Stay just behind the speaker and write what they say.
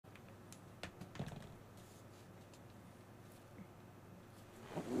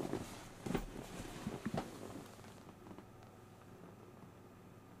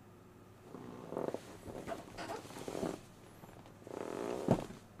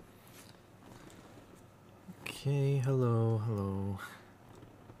Okay, hello.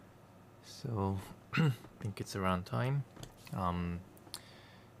 So, I think it's around time.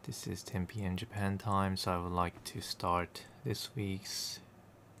 This is 10 p.m. Japan time, so I would like to start this week's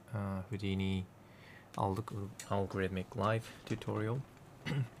Houdini Algorithmic Live tutorial.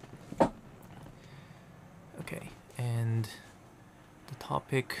 Okay, and the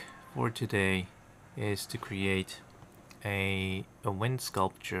topic for today is to create a wind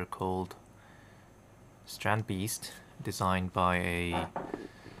sculpture called Strandbeest, designed by a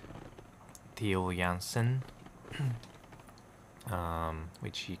Theo Jansen,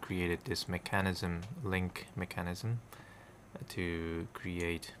 which he created this link mechanism, to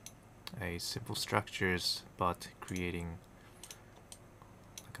create a simple structures, but creating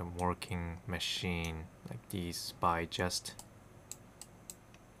like a working machine like these by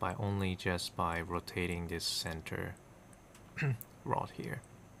rotating this center rod here,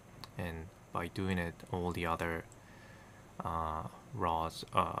 and by doing it, all the other rods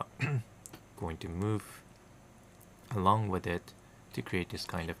are going to move along with it to create this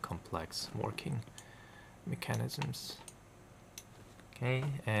kind of complex working mechanisms. Okay,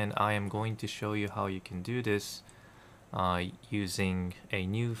 and I am going to show you how you can do this using a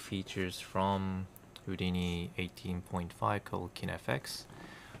new features from Houdini 18.5 called KineFX,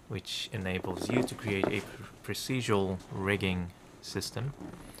 which enables you to create a procedural rigging system.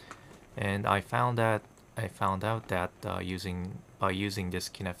 And I found out that by using this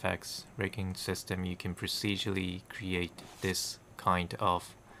KineFX rigging system, you can procedurally create this kind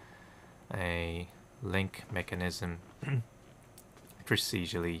of a link mechanism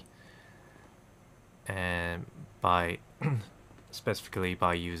procedurally, and specifically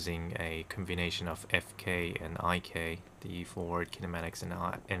by using a combination of FK and IK, the forward kinematics and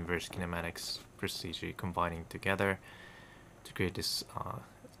inverse kinematics procedure combining together to create this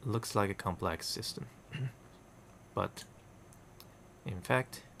looks like a complex system. But in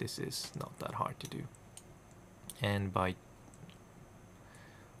fact, this is not that hard to do. And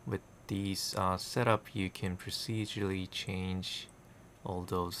with these setup, you can procedurally change all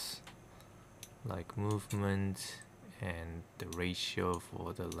those like movement and the ratio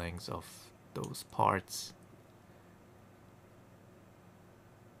for the length of those parts,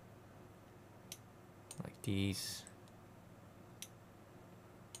 like these.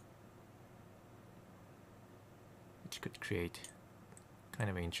 Which could create kind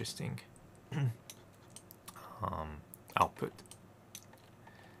of interesting output.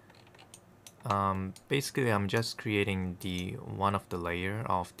 Basically, I'm just creating one of the layer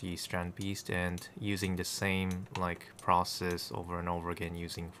of the Strandbeest and using the same like process over and over again,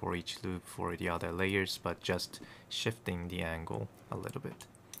 using for each loop for the other layers, but just shifting the angle a little bit.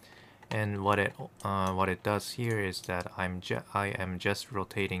 And what it does here is that I am just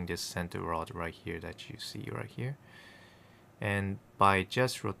rotating this center rod right here that you see right here. And by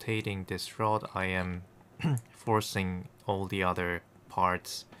just rotating this rod, I am forcing all the other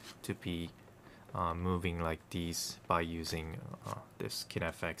parts to be moving like these by using this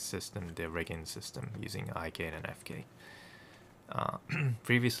KineFX system, the rigging system, using IK and FK.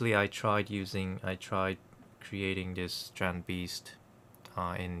 Previously, I tried creating this Strandbeest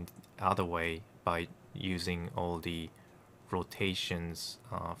in other way by using all the rotations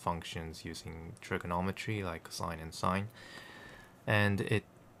functions using trigonometry like cosine and sine, and it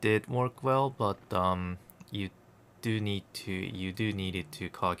did work well, but you do need it to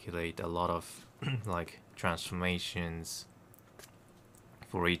calculate a lot of like transformations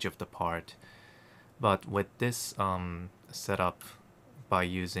for each of the part. But with this setup, by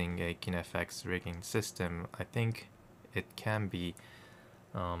using a KineFX rigging system, I think it can be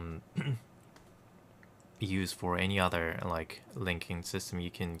used for any other like linking system.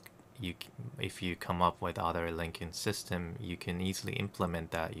 If you come up with other linking system, you can easily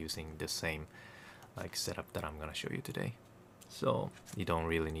implement that using the same like setup that I'm gonna show you today. So you don't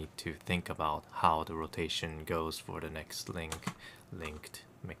really need to think about how the rotation goes for the next linked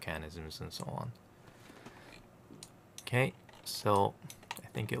mechanisms and so on. Okay, so I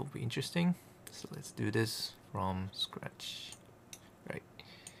think it'll be interesting. So let's do this from scratch. Right.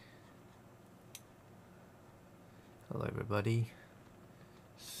 Hello everybody.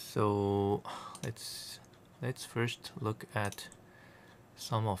 So let's first look at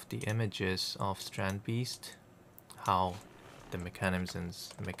some of the images of Strandbeest, how the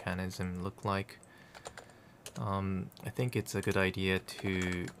mechanism look like. I think it's a good idea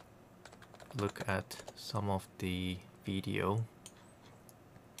to look at some of the video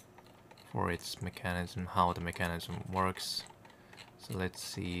for its mechanism, how the mechanism works. So let's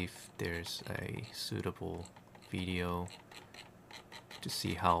see if there's a suitable video to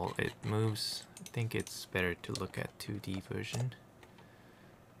see how it moves. think it's better to look at 2D version.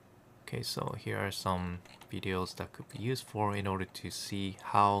 Okay, so here are some videos that could be used for in order to see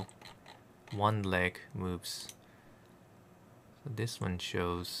how one leg moves. So this one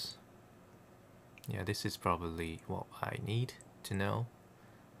shows, yeah, this is probably what I need to know,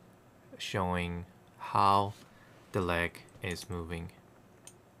 showing how the leg is moving.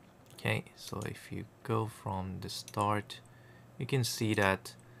 Okay, so if you go from the start, you can see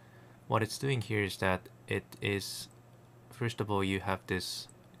that what it's doing here is that it is, first of all, you have this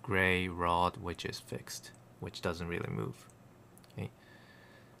gray rod which is fixed, which doesn't really move. Okay,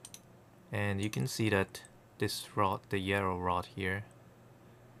 and you can see that this rod, the yellow rod here,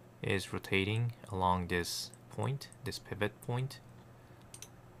 is rotating along this point, this pivot point.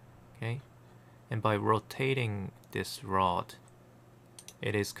 Okay, and by rotating this rod,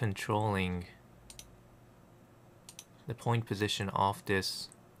 it is controlling the point position of this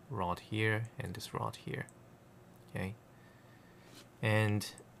rod here and this rod here. Okay,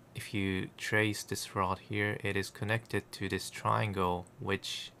 and if you trace this rod here, it is connected to this triangle,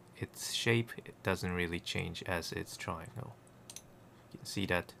 which its shape, it doesn't really change as its triangle. You can see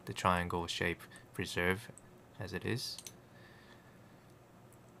that the triangle shape preserved as it is.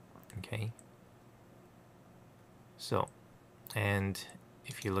 Okay, so, and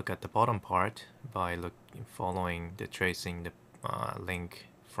if you look at the bottom part, by following the tracing the link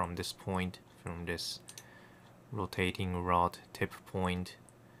from this point, from this rotating rod tip point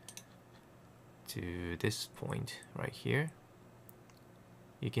to this point right here,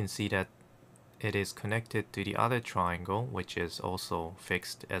 you can see that it is connected to the other triangle, which is also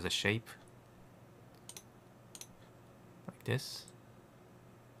fixed as a shape, like this,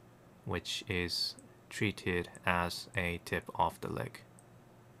 which is treated as a tip of the leg,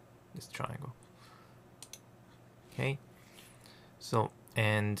 this triangle. Okay, so,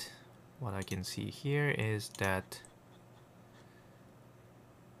 and what I can see here is that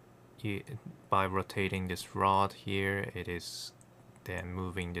by rotating this rod here, it is then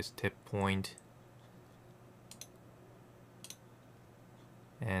moving this tip point,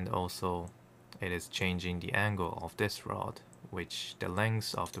 and also it is changing the angle of this rod, which the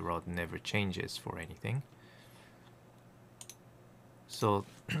length of the rod never changes for anything. So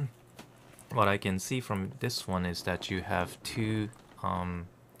what I can see from this one is that you have two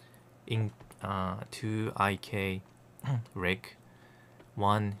IK rig.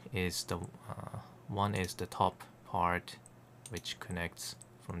 One is the top part, which connects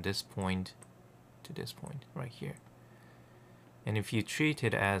from this point to this point right here. And if you treat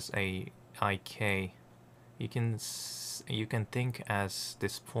it as a IK, you can think as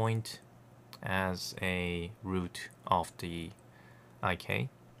this point as a root of the IK,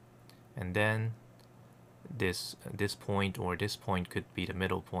 and then this point or this point could be the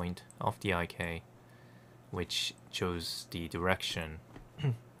middle point of the IK, which shows the direction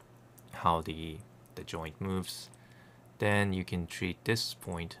how the joint moves. Then you can treat this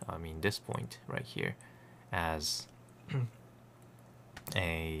point, this point right here, as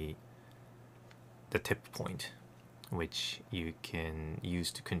the tip point, which you can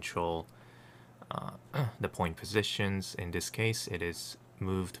use to control the point positions. In this case, it is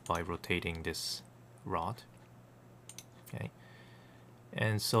moved by rotating this rod. Okay,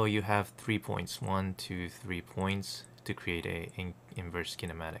 and so you have 3 points, 1, 2, 3 points to create a inverse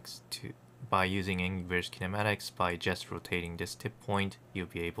kinematics. By using inverse kinematics, by just rotating this tip point, you'll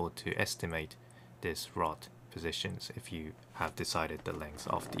be able to estimate this rod positions if you have decided the length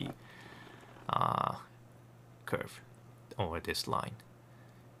of the curve or this line.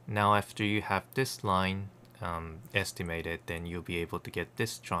 Now after you have this line estimated, then you'll be able to get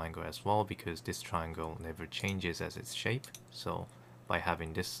this triangle as well, because this triangle never changes as its shape. So by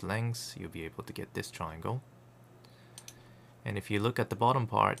having this length, you'll be able to get this triangle. And if you look at the bottom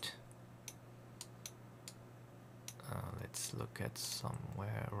part, let's look at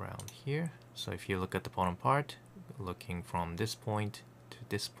somewhere around here. So if you look at the bottom part, looking from this point to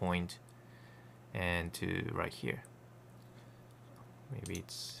this point and to right here. Maybe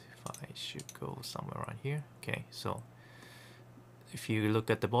it's, if I should go somewhere around here. Okay, so if you look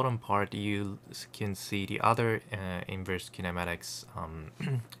at the bottom part, you can see the other inverse kinematics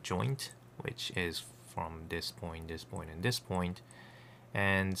joint, which is from this point, and this point.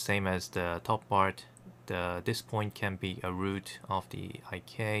 And same as the top part, this point can be a root of the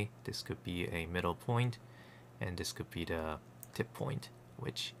IK, this could be a middle point, and this could be the tip point,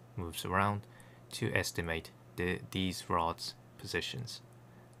 which moves around to estimate these rods positions,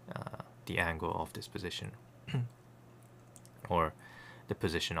 the angle of this position or the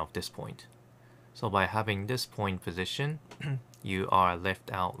position of this point. So by having this point position, you are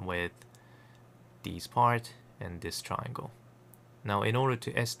left out with these part and this triangle. Now in order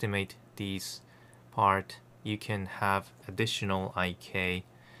to estimate these part, you can have additional IK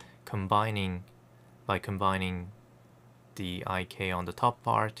by combining the IK on the top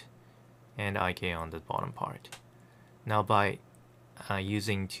part and IK on the bottom part. Now by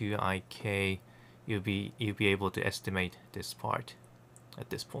using 2 IK, you'll be able to estimate this part at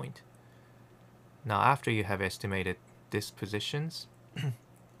this point. Now after you have estimated these positions,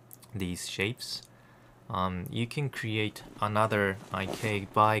 these shapes, you can create another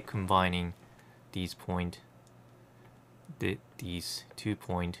IK by combining these these 2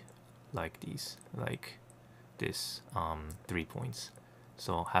 points like these, like this 3 points.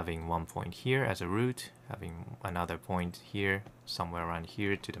 So having 1 point here as a root, having another point here, somewhere around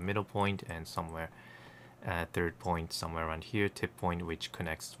here to the middle point, and somewhere third point somewhere around here, tip point, which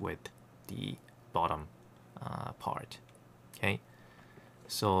connects with the bottom part. Okay,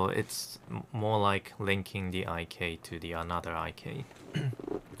 so it's more like linking the IK to the another IK.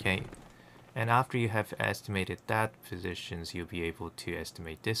 Okay, and after you have estimated that positions, you'll be able to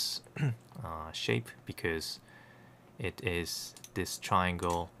estimate this shape, because this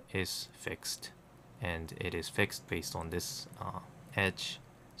triangle is fixed, and it is fixed based on this edge.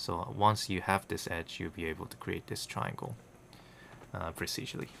 So once you have this edge, you'll be able to create this triangle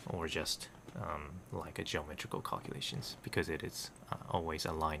procedurally, or just like a geometrical calculations, because it is always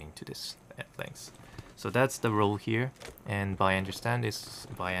aligning to this length. So that's the rule here, and by understanding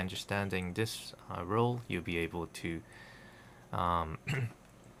this rule, you'll be able to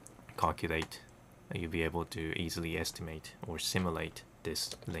calculate. You'll be able to easily estimate or simulate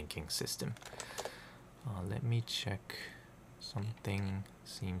this linking system. Let me check. Something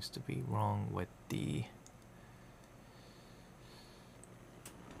seems to be wrong with the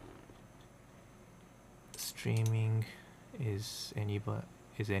streaming. Is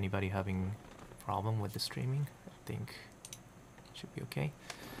anybody having problem with the streaming? I think it should be okay.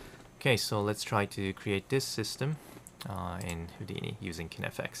 Okay, so let's try to create this system in Houdini using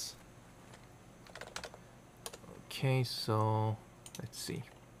KineFX. Okay, so let's see.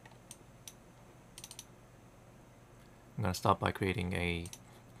 I'm gonna start by creating a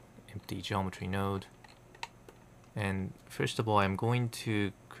empty geometry node, and first of all I'm going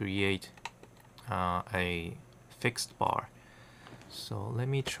to create a fixed bar. So let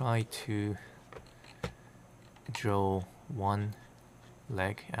me try to draw one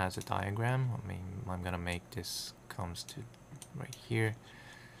leg as a diagram. I mean, I'm gonna make this comes to right here,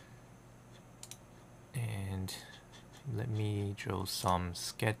 and let me draw some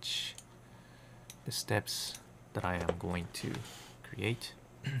sketch the steps that I am going to create.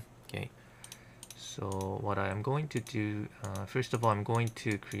 Okay, so what I am going to do, first of all, I'm going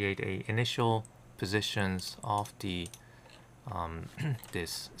to create a initial positions of the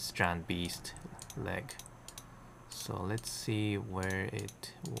this Strandbeest leg. So let's see where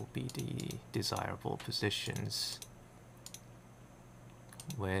it will be the desirable positions.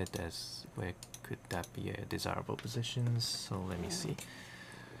 Where could that be a desirable positions? So let me see.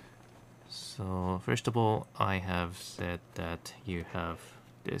 So first of all, I have said that you have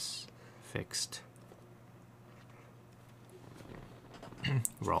this fixed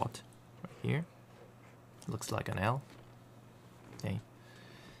rod right here. Looks like an L. Okay,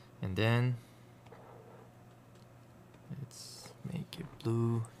 and then let's make it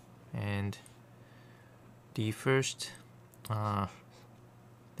blue, and the first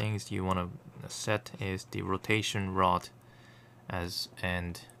things you want to set is the rotation rod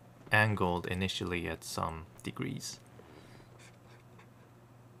and angled initially at some degrees.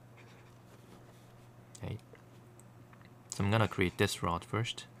 Okay, so I'm gonna create this rod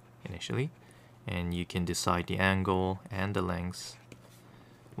first initially, and you can decide the angle and the length,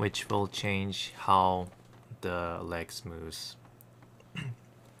 which will change how the legs moves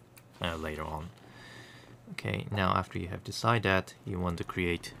later on. Okay, now after you have decided that, you want to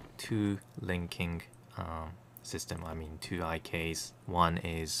create two linking system. I mean, two IKs. One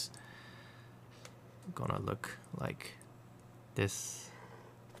is gonna look like this,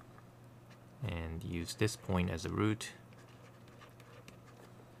 and use this point as a root,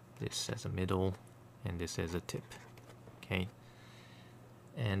 this as a middle, and this as a tip. Okay,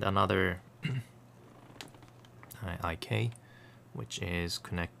 and another IK, which is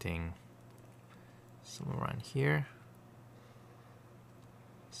connecting somewhere around here,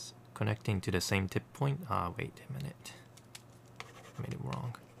 connecting to the same tip point. Wait a minute, I made it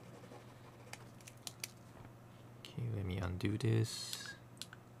wrong. Okay, let me undo this.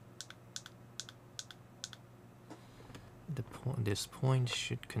 This point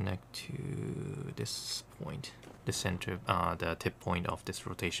should connect to this point, the center, the tip point of this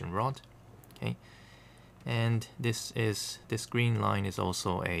rotation rod. Okay, and this green line is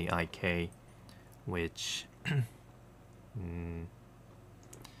also a IK, which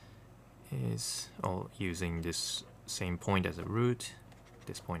is all using this same point as a root,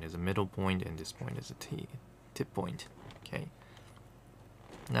 this point as a middle point, and this point as a tip point. Okay.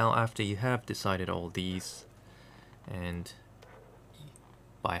 Now, after you have decided all these, and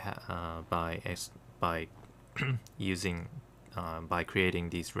by using by creating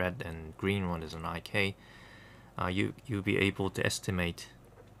these red and green one as an IK, you'll be able to estimate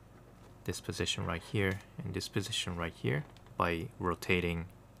this position right here and this position right here by rotating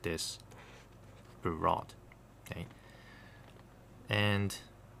this rod. Okay, and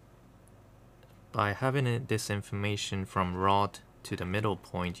by having this information from rod to the middle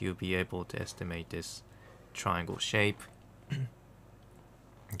point, you'll be able to estimate this triangle shape.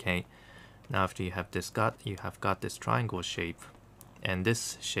 Okay, now after you have got this triangle shape, and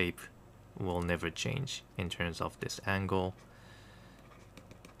this shape will never change in terms of this angle.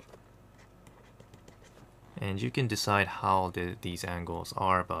 And you can decide how these angles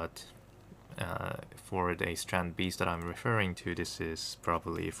are, but for the Strandbeest that I'm referring to, this is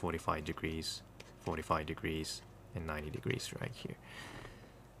probably 45 degrees, 45 degrees, and 90 degrees right here.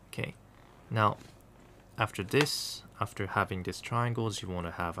 Okay, now after this, after having these triangles, you want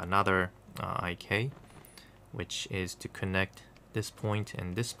to have another IK, which is to connect this point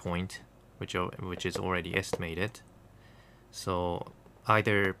and this point, which is already estimated. So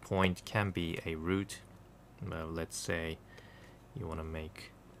either point can be a root. Well, let's say you want to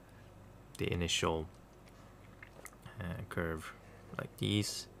make the initial curve like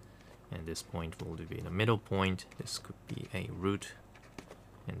these, and this point will be the middle point. This could be a root,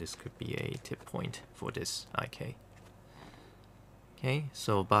 and this could be a tip point for this IK. Okay,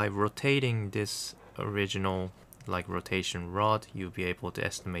 so by rotating this original rotation rod, you'll be able to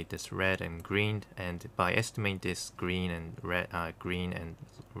estimate this red and green, and by estimating this green and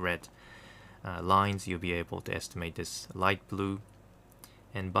red lines, you'll be able to estimate this light blue.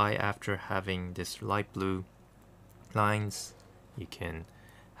 And after having this light blue lines, you can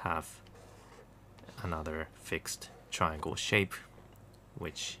have another fixed triangle shape,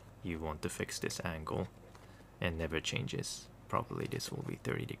 which you want to fix this angle and never changes. Probably this will be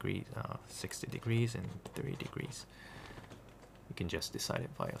 30 degrees, 60 degrees, and 30 degrees. You can just decide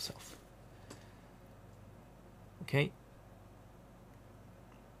it by yourself. Okay,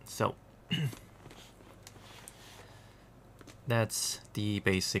 so that's the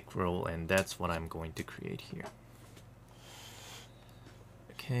basic role, and that's what I'm going to create here.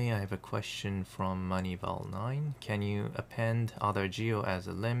 Okay, I have a question from Moneyval9. Can you append other geo as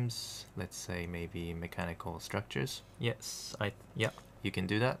a limbs? Let's say maybe mechanical structures. Yes, yeah, you can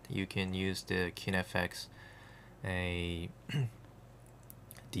do that. You can use the KineFX a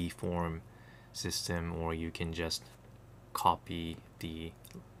deform system, or you can just copy the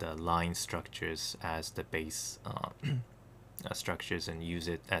line structures as the base structures and use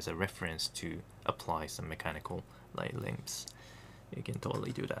it as a reference to apply some mechanical limbs. You can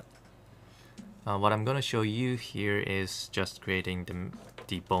totally do that. What I'm going to show you here is just creating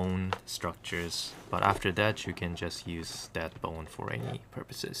the bone structures, but after that you can just use that bone for any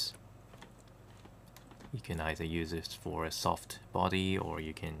purposes. You can either use it for a soft body, or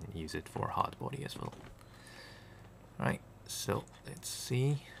you can use it for a hard body as well. Alright, so let's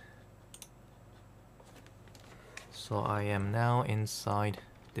see. So I am now inside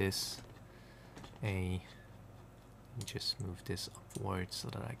this just move this upwards so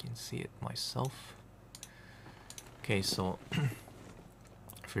that I can see it myself. Okay, so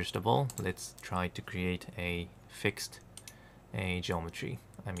first of all, let's try to create a fixed geometry.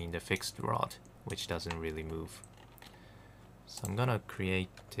 I mean the fixed rod, which doesn't really move. So I'm gonna create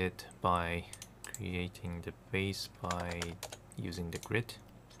it by creating the base by using the grid,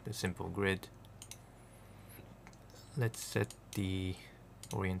 the simple grid. Let's set the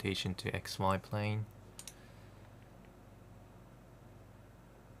orientation to XY plane.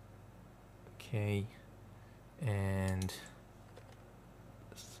 Okay, and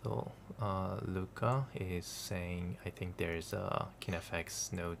so Luca is saying, I think there's a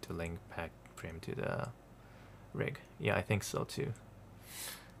KineFX node to link pack prim to the rig. Yeah, I think so too.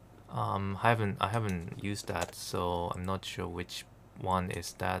 I haven't used that, so I'm not sure which one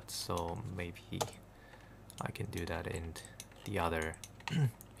is that. So maybe I can do that in the other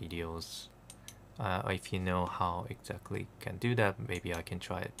videos. If you know how exactly can do that, maybe I can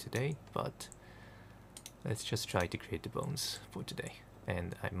try it today, but let's just try to create the bones for today,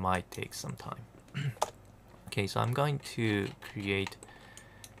 and I might take some time. Okay, so I'm going to create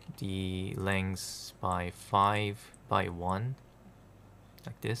the lengths by 5 by 1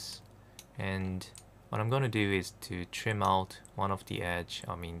 like this, And what I'm going to do is to trim out one of the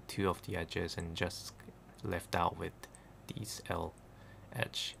two of the edges, and just left out with these L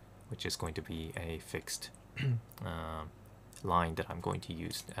edge, which is going to be a fixed line that I'm going to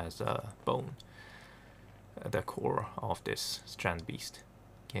use as a bone, the core of this Strandbeest.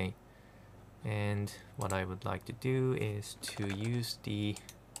 Okay, and what I would like to do is to use the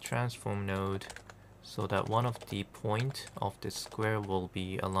transform node so that one of the point of this square will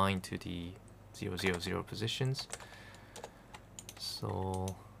be aligned to the 0, 0, 0 positions.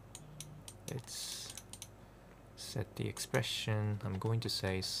 So let's set the expression. I'm going to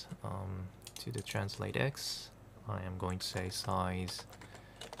say to the translate x, I am going to say size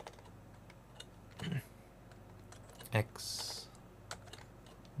x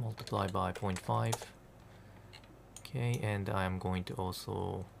multiplied by 0.5. Okay, and I am going to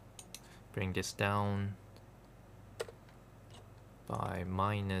also bring this down by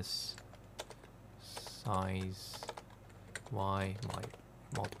minus size y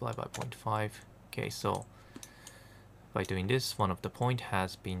multiplied by 0.5. Okay, so by doing this, one of the point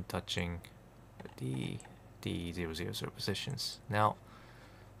has been touching the 0, 0, 0 positions. Now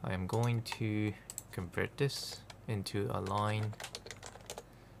I am going to convert this into a line.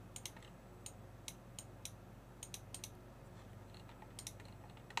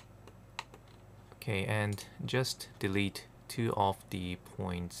 Okay, and just delete two of the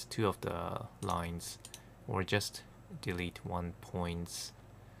points, two of the lines, or just delete one point.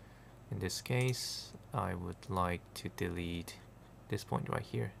 In this case, I would like to delete this point right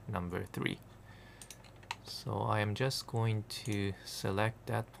here, number 3. So I am just going to select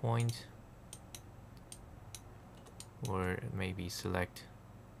that point, or maybe select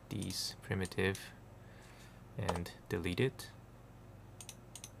these primitive and delete it.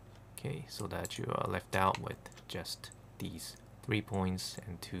 Okay, so that you are left out with just these 3 points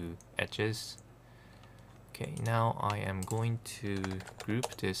and 2 edges. Okay, now I am going to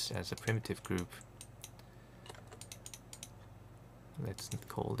group this as a primitive group. Let's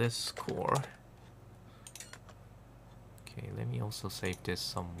call this core. Okay, let me also save this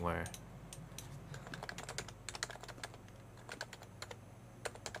somewhere.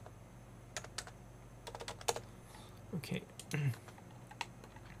 Okay.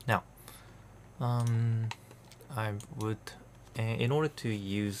 Now, I would, in order to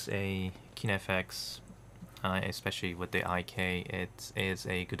use a KineFX, especially with the IK, it is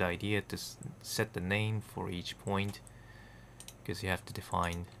a good idea to set the name for each point, because you have to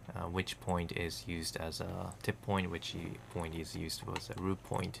define which point is used as a tip point, which point is used as a root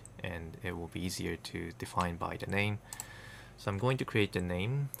point, and it will be easier to define by the name. So I'm going to create the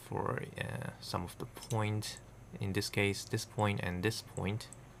name for some of the point, in this case this point and this point.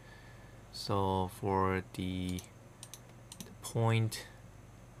 So for the point,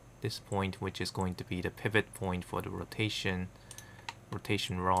 this point, which is going to be the pivot point for the rotation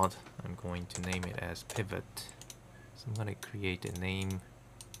rod, I'm going to name it as pivot. So I'm going to create a name,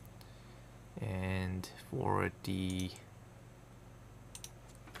 and for the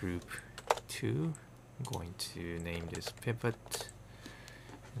group 2, I'm going to name this pivot.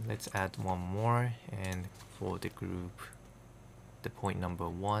 And let's add one more, and for the group, the point number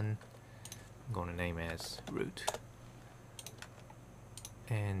 1, I'm going to name it as root,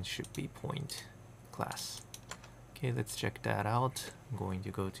 and should be point class. Okay, let's check that out. I'm going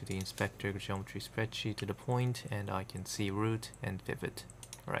to go to the inspector geometry spreadsheet to the point, and I can see root and pivot.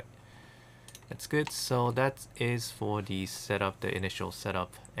 Alright, that's good. So that is for the setup, the initial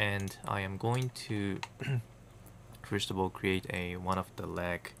setup, and I am going to first of all create one of the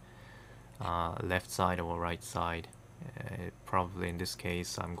leg, left side or right side. Probably in this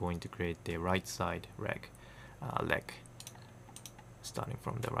case I'm going to create the right side leg, starting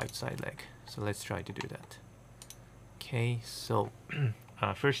from the right side leg. So let's try to do that. Okay, so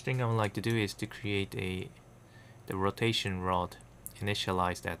first thing I would like to do is to create the rotation rod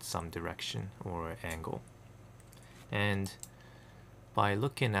initialized at some direction or angle. And by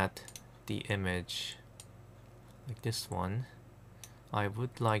looking at the image like this one, I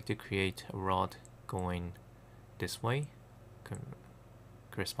would like to create a rod going this way,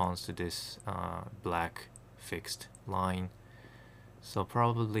 corresponds to this black fixed line. So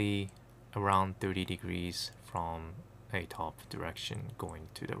probably around 30 degrees from a top direction going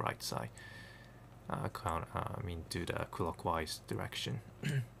to the right side, to the clockwise direction.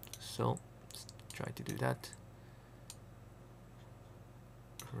 So let's try to do that.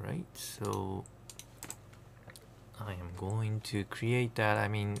 Right, so I am going to create that. I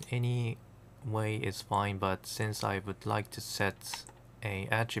mean, any way is fine, but since I would like to set a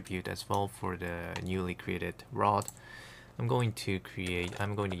attribute as well for the newly created rod, I'm going to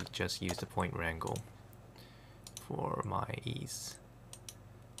just use the point wrangle for my ease.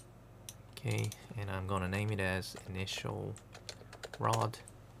 Okay, and I'm gonna name it as initial rod.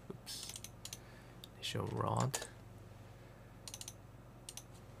 Oops. Initial rod.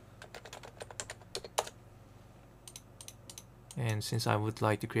 And since I would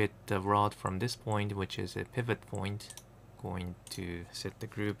like to create the rod from this point, which is a pivot point, I'm going to set the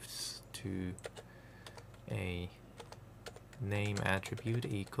groups to a name attribute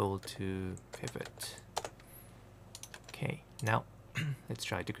equal to pivot. Okay, now let's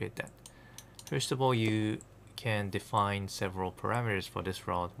try to create that. First of all, you can define several parameters for this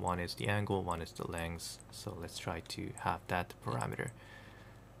rod. One is the angle, one is the length. So let's try to have that parameter.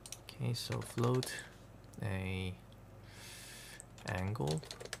 Okay, so float a angle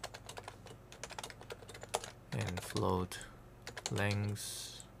and float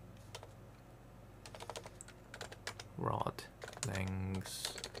length rod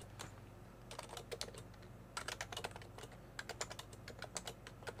length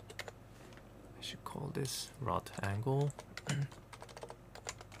I should call this rod angle.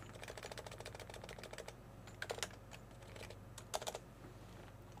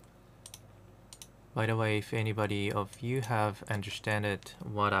 By the way, if anybody of you have understood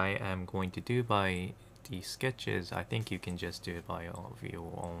what I am going to do by the sketches, I think you can just do it by your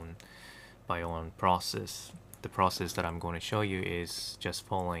own process. The process that I'm going to show you is just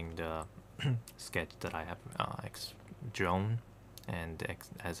following the sketch that I have drawn, and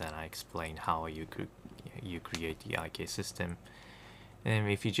as I explained how you create the IK system.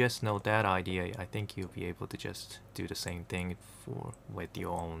 And if you just know that idea, I think you'll be able to just do the same thing with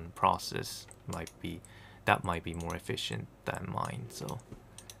your own process. That might be more efficient than mine, so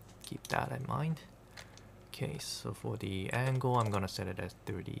keep that in mind. Okay, so for the angle, I'm gonna set it as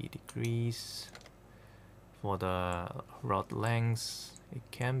 30 degrees. For the rod length, it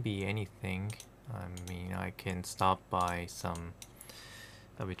can be anything. I mean, I can stop by some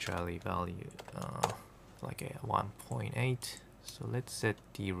arbitrary value, like a 1.8. So let's set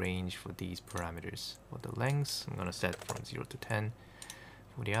the range for these parameters. For the length, I'm gonna set from 0 to 10.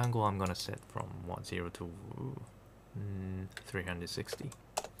 For the angle, I'm gonna set from 0 to 360.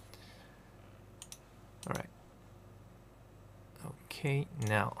 All right. Okay,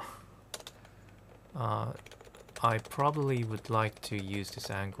 now I probably would like to use this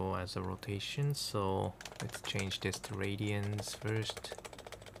angle as a rotation, so let's change this to radians first.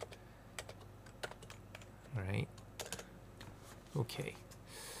 All right. Okay.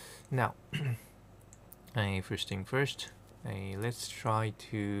 Now, first thing first, let's try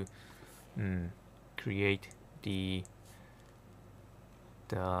to create the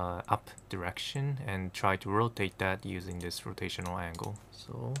up direction and try to rotate that using this rotational angle.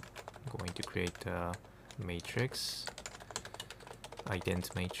 So I'm going to create a matrix,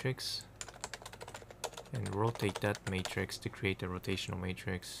 ident matrix, and rotate that matrix to create a rotational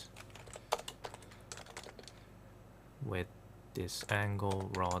matrix with this angle,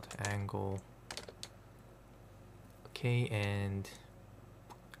 rod angle. Okay, and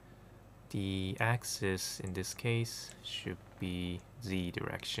the axis in this case should be z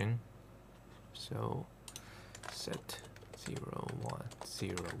direction. So set 0, 1,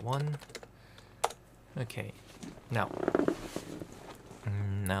 0, 1. Okay, now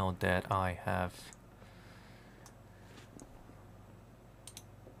that I have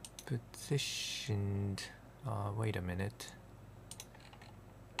positioned, wait a minute.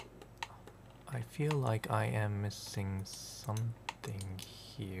 I feel like I am missing something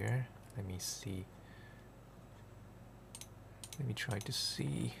here. Let me see. Let me try to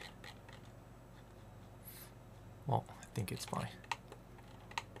see. Well, I think it's fine.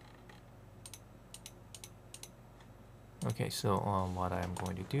 Okay, so what I'm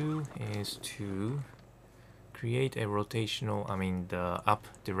going to do is to create a rotational, the up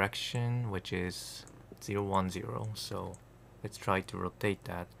direction, which is 0, 1, 0. So let's try to rotate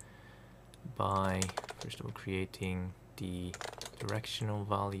that by first of all creating the directional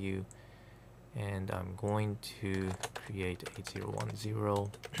value, and I'm going to create a 0, 1,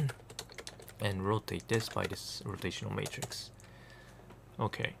 0 and rotate this by this rotational matrix.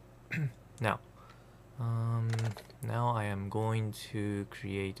 Okay. Now I am going to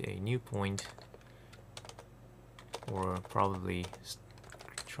create a new point, or probably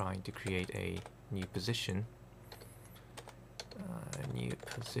trying to create a new position. New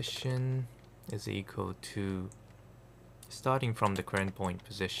position is equal to starting from the current point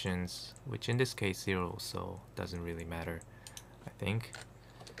positions, which in this case 0, so doesn't really matter, I think,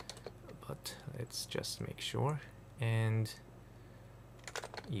 but let's just make sure, and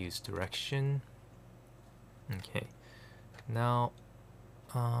use direction. Okay, Now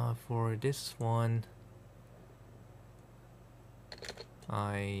for this one,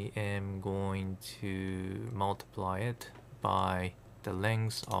 I am going to multiply it by the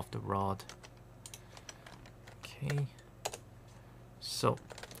length of the rod. Okay, so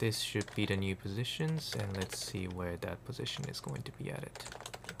this should be the new positions, and let's see where that position is going to be added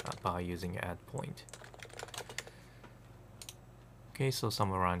by using add point. Okay, so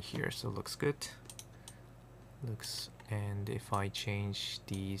somewhere around here, so looks good. And if I change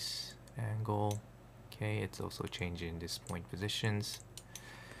these angle, okay, it's also changing this point positions.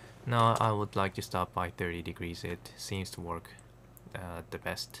 Now I would like to start by 30 degrees. It seems to work the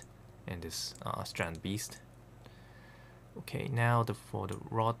best in this Strandbeest. Okay, now for the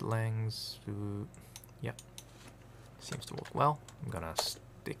rod length, yep, seems to work well. I'm gonna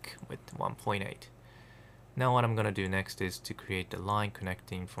stick with 1.8. Now what I'm gonna do next is to create the line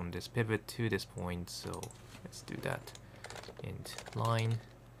connecting from this pivot to this point, so let's do that. Int line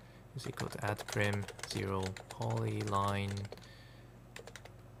is equal to add prim 0 polyline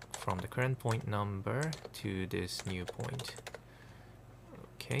from the current point number to this new point.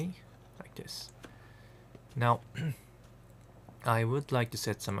 Okay, like this. Now I would like to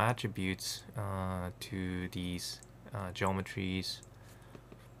set some attributes to these geometries.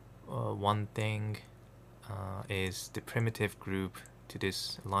 One thing is the primitive group to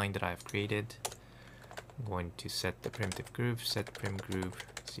this line that I've created. I'm going to set the primitive group, set prim group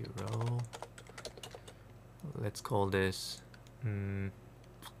 0. Let's call this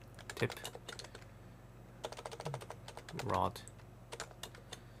tip rod.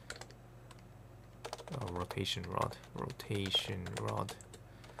 Rotation rod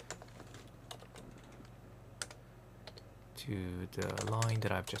to the line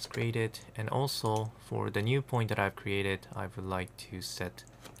that I've just created. And also for the new point that I've created, I would like to set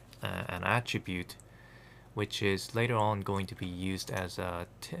an attribute which is later on going to be used as a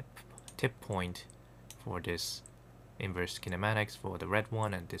tip point for this inverse kinematics for the red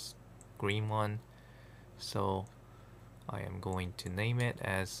one and this green one. So I am going to name it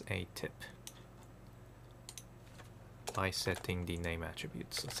as a tip by setting the name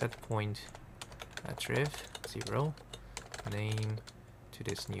attribute. So set point attriv 0, name to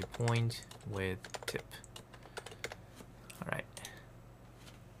this new point with tip. Alright.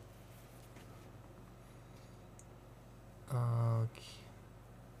 Okay.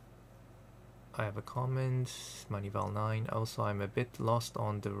 I have a comment, Manival9. Also, I'm a bit lost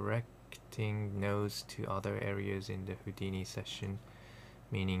on directing nodes to other areas in the Houdini session,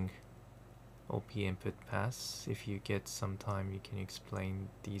 meaning OP input paths. If you get some time, you can explain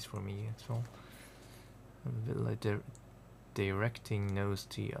these for me as well. A bit like directing nodes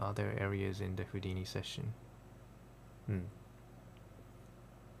to other areas in the Houdini session.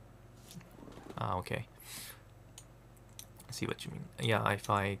 Okay. I see what you mean. Yeah, if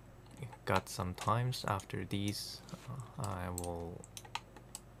I got some times after these, I will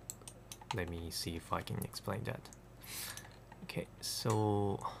let me see if I can explain that. Okay,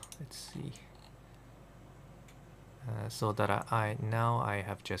 so let's see. So that I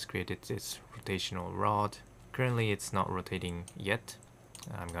have just created this rotational rod. Currently it's not rotating yet.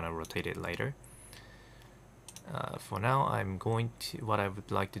 I'm gonna rotate it later. For now, what I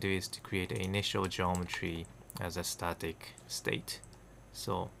would like to do is to create an initial geometry as a static state.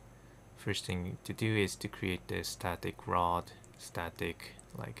 So first thing to do is to create the static rod, static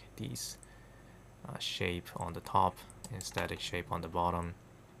like these shape on the top and static shape on the bottom.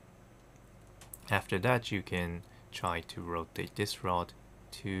 After that, you can try to rotate this rod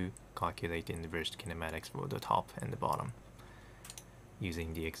to calculate the inverse kinematics for the top and the bottom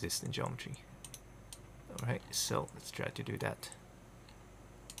using the existing geometry. Alright, so let's try to do that.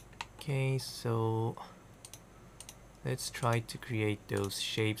 Okay, so let's try to create those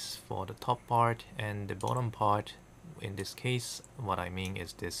shapes for the top part and the bottom part. In this case, what I mean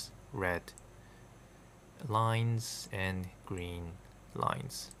is this red lines and green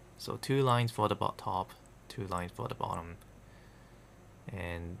lines. So 2 lines for the top, 2 lines for the bottom,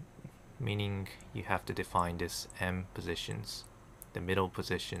 and meaning you have to define this M positions, the middle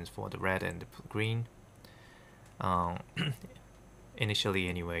positions for the red and the green, initially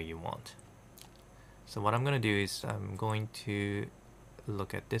anywhere you want. So what I'm going to do is I'm going to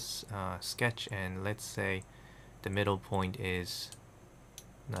look at this sketch, and let's say the middle point is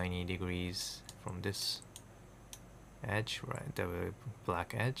 90 degrees from this edge, right, the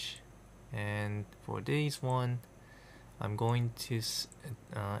black edge. And for this one, I'm going to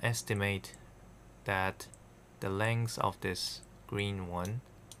estimate that the length of this green one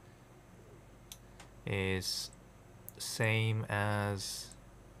is same as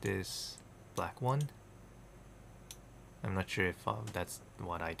this black one. I'm not sure if that's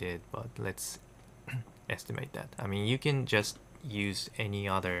what I did, but let's estimate that. I mean, you can just use any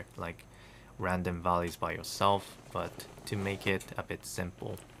other like random values by yourself, but to make it a bit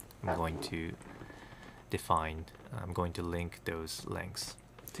simple, I'm going to link those lengths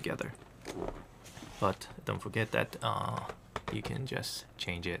together. But don't forget that you can just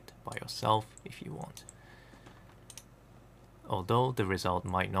change it by yourself if you want. Although the result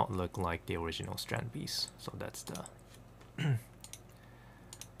might not look like the original Strandbeest, so that's the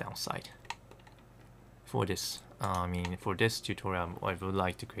downside. For this, for this tutorial, I would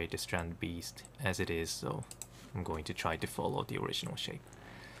like to create the Strandbeest as it is, so I'm going to try to follow the original shape.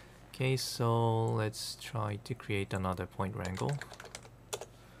 Okay, so let's try to create another point wrangle.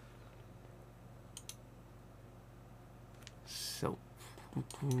 So,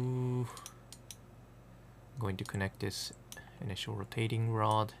 I'm going to connect this initial rotating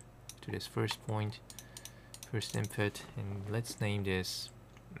rod to this first point, first input, and let's name this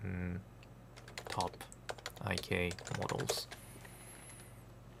top IK models.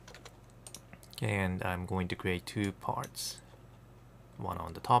 Okay, and I'm going to create two parts, one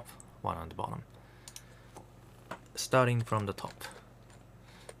on the top, one on the bottom. Starting from the top.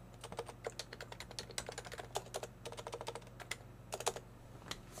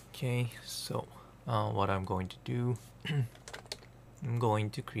 Okay, so what I'm going to do, I'm going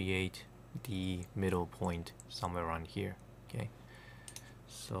to create the middle point somewhere around here. Okay,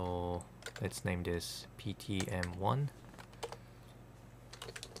 so let's name this PTM1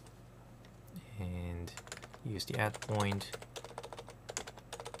 and use the add point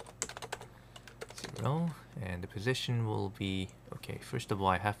 0, and the position will be, okay, first of all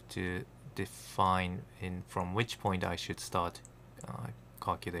I have to define from which point I should start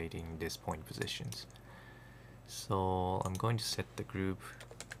calculating this point positions. So I'm going to set the group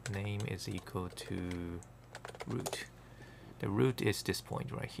name is equal to root. The root is this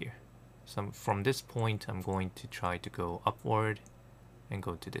point right here. So from this point I'm going to try to go upward and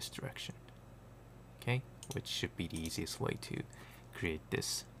go to this direction. Okay, which should be the easiest way to create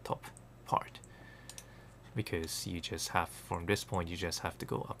this top part, because you just have, from this point you just have to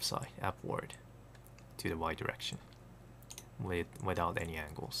go upward to the y direction without any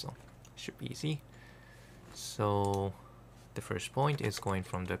angle, so should be easy. So the first point is going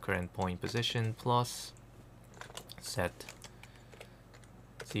from the current point position plus set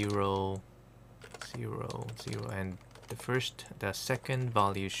 0 0 0, and the second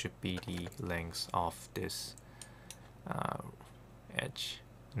value should be the length of this edge.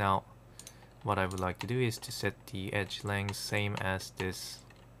 Now what I would like to do is to set the edge length same as this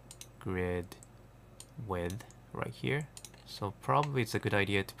grid width right here. So probably it's a good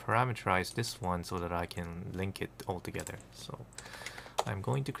idea to parameterize this one so that I can link it all together. So I'm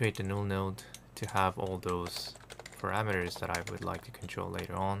going to create a null node to have all those parameters that I would like to control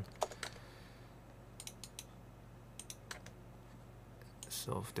later on.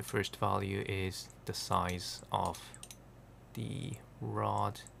 So the first value is the size of the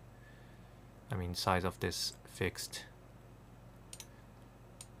rod, size of this fixed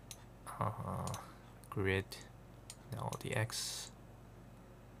grid. Now the x,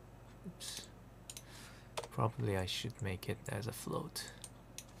 oops, probably I should make it as a float.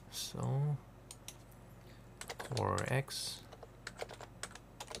 So core x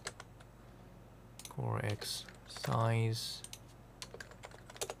size,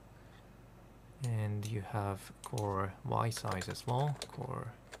 and you have core y size as well,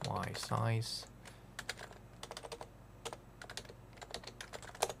 core y size.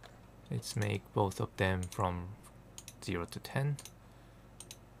 Let's make both of them from 0 to 10.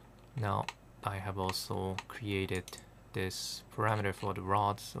 Now I have also created this parameter for the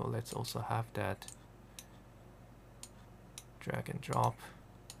rod, so let's also have that. Drag and drop.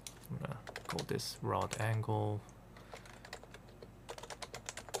 I'm gonna call this rod angle,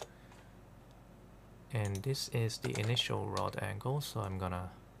 and this is the initial rod angle, so I'm gonna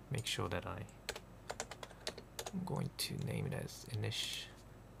make sure that I'm going to name it as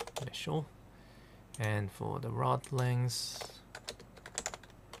initial. And for the rod length,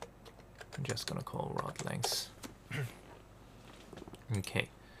 I'm just gonna call rod length. Okay,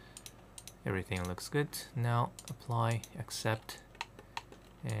 everything looks good. Now apply, accept,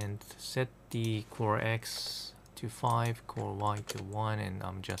 and set the core x to 5, core y to 1, and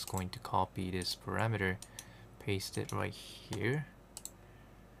I'm just going to copy this parameter, paste it right here.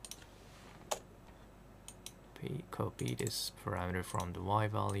 Copy this parameter from the y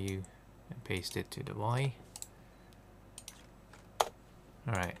value and paste it to the y.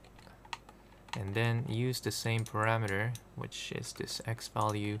 Alright, and then use the same parameter, which is this x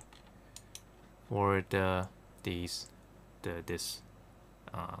value, for these this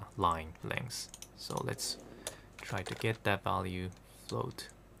line length. So let's try to get that value float.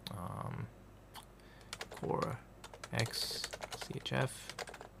 Core X CHF.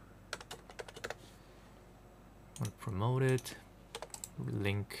 We'll promote it.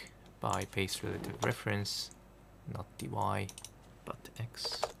 Link by base relative reference, not dy, but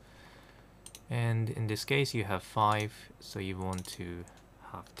x. And in this case, you have 5, so you want to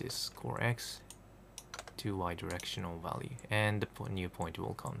have this core x to y directional value, and the new point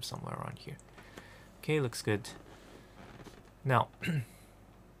will come somewhere around here. Okay, looks good. Now,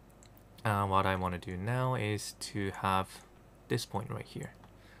 what I want to do now is to have this point right here,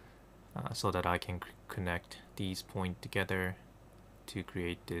 so that I can connect these points together to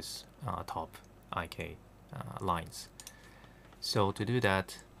create this top IK lines. So to do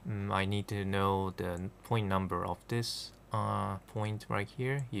that, I need to know the point number of this point right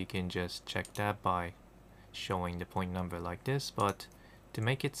here. You can just check that by showing the point number like this, but to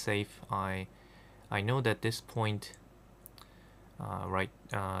make it safe, I know that this point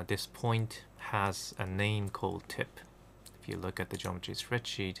this point has a name called tip. If you look at the geometry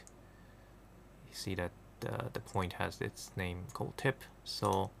spreadsheet, you see that the point has its name called tip.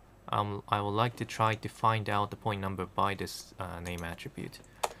 So I would like to try to find out the point number by this name attribute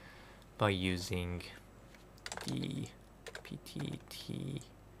by using the ptt1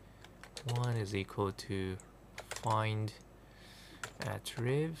 is equal to find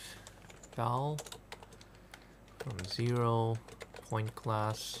attriv val from 0 point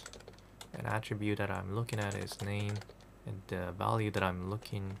class. An attribute that I'm looking at is name, and the value that I'm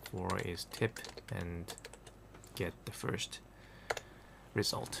looking for is tip, and get the first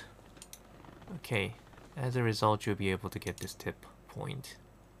result. Okay, as a result, you'll be able to get this tip point.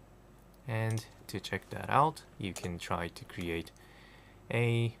 And to check that out, you can try to create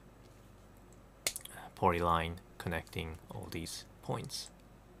a polyline connecting all these points.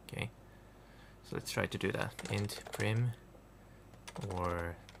 Okay, so let's try to do that. Int prim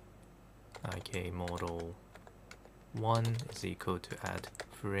or IK model 1 is equal to add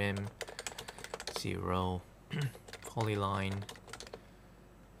prim 0 polyline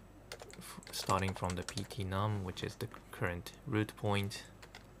starting from the pt num, which is the current root point,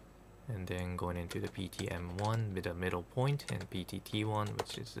 and then going into the ptm1 with a middle point, and ptt1,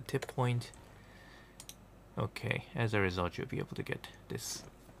 which is the tip point. Okay, as a result, you'll be able to get this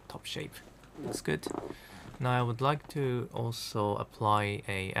top shape. That's good. Now I would like to also apply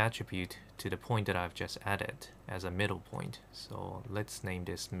a attribute to the point that I've just added as a middle point. So let's name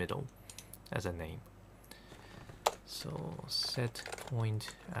this middle as a name. So set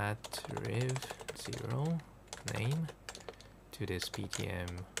point attriv 0 name to this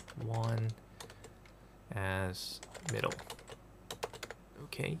ptm1 as middle.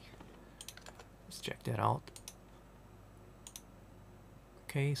 Okay, let's check that out.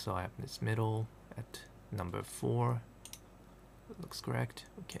 Okay, so I have this middle at number 4. That looks correct.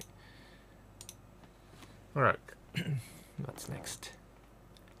 Okay. Alright, what's next?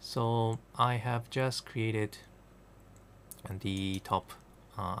 So I have just created the top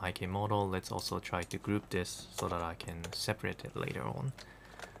IK model. Let's also try to group this so that I can separate it later on.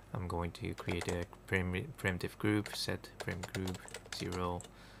 I'm going to create a primitive group, set prim group 0.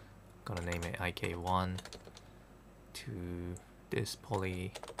 Gonna name it IK1 to this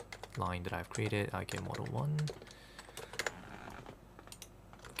polyline that I've created, IK model 1.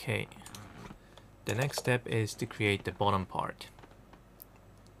 Okay, the next step is to create the bottom part.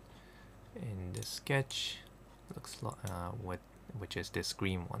 In the sketch, looks like which is this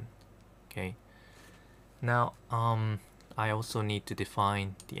green one. Okay, now I also need to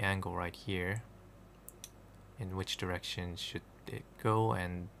define the angle right here, in which direction should it go,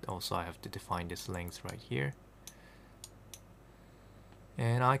 and also I have to define this length right here.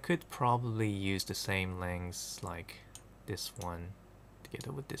 And I could probably use the same lengths like this one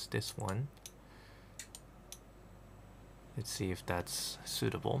together with this one. Let's see if that's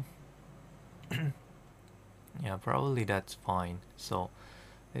suitable. Yeah, probably that's fine. So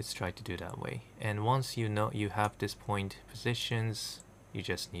let's try to do that way. And once you know you have this point positions, you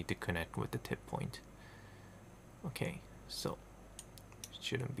just need to connect with the tip point. Okay, so it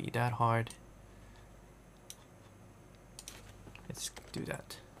shouldn't be that hard. Let's do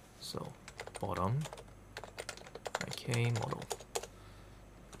that. So bottom IK model.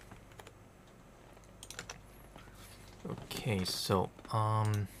 Okay, so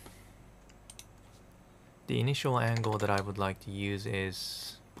the initial angle that I would like to use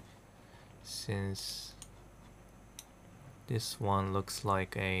is, since this one looks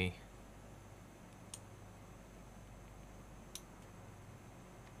like a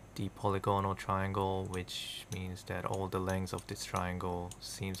the polygonal triangle, which means that all the lengths of this triangle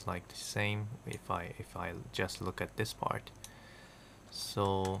seems like the same if I just look at this part.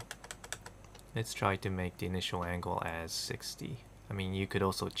 So let's try to make the initial angle as 60. I mean, you could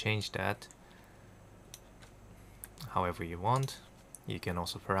also change that however you want. You can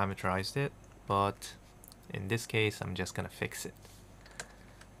also parameterize it, but in this case I'm just gonna fix it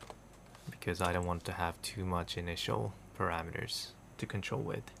because I don't want to have too much initial parameters to control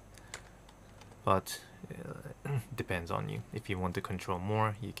with. But depends on you. If you want to control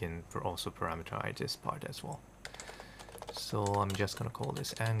more, you can also parameterize this part as well. So I'm just gonna call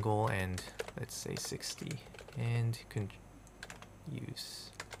this angle and let's say 60 and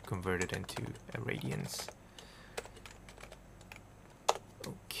convert it into radians.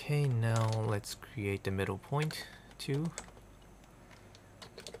 Okay, now let's create the middle point too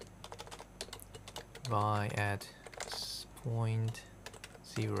by at point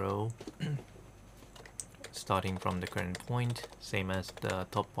 0 starting from the current point, same as the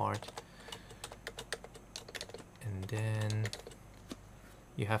top part, and then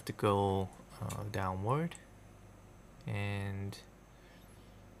you have to go downward and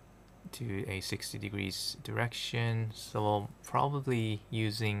to a 60 degrees direction. So probably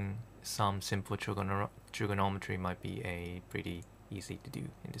using some simple trigonometry might be a pretty easy to do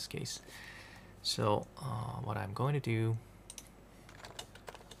in this case. So what I'm going to do,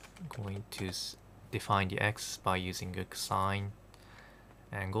 I'm going to define the x by using a cosine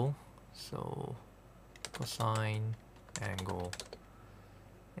angle. So cosine angle,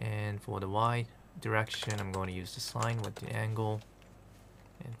 and for the y direction I'm going to use the sine with the angle,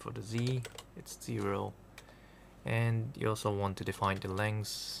 and for the z it's 0. And you also want to define the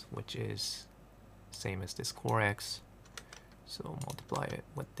lengths, which is same as this core x, so multiply it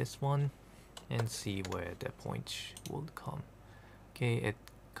with this one and see where the point will come. Okay, it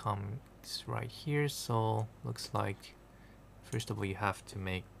comes right here, so looks like first of all you have to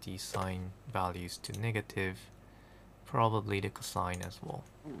make the sine values to negative, probably the cosine as well.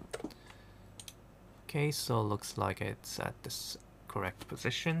 Okay, so looks like it's at this correct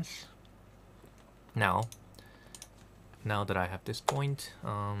positions. Now that I have this point,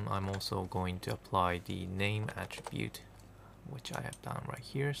 I'm also going to apply the name attribute, which I have done right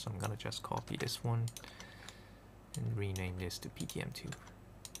here. So I'm gonna just copy this one and rename this to PTM2.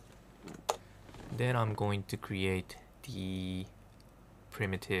 Then I'm going to create the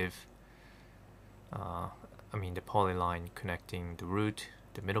primitive, the polyline connecting the root,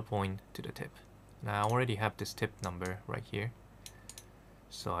 the middle point to the tip. Now I already have this tip number right here,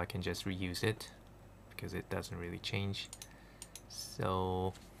 so I can just reuse it because it doesn't really change.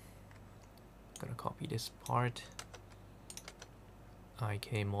 So I'm gonna copy this part.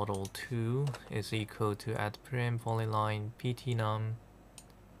 IK model 2 is equal to add prim polyline ptnum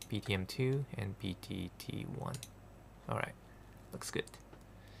ptm2 and ptt1. Alright, looks good.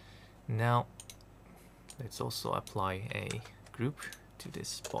 Now let's also apply a group to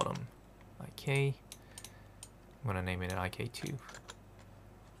this bottom IK. I'm gonna name it IK2.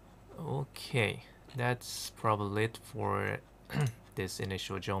 Okay, that's probably it for this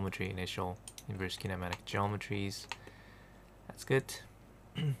initial geometry, initial inverse kinematic geometries. That's good.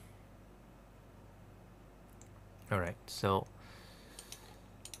 Alright, so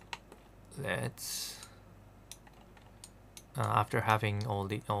let's after having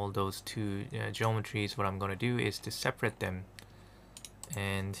all those two geometries, what I'm going to do is to separate them,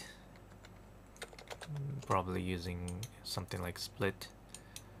 and probably using something like split.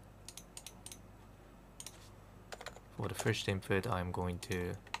 For the first input, I'm going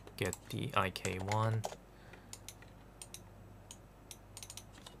to get the IK1,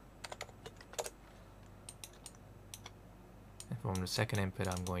 and from the second input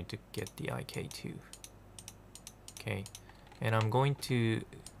I'm going to get the IK2. Okay, and I'm going to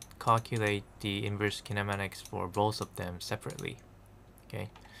calculate the inverse kinematics for both of them separately.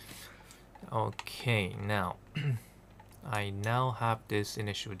 Okay, now I now have this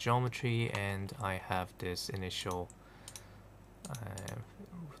initial geometry and I have this initial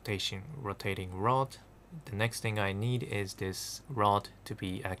rotating rod. The next thing I need is this rod to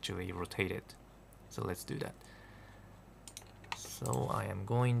be actually rotated. So let's do that. So I am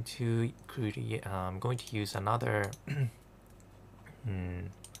going to create, I'm going to use another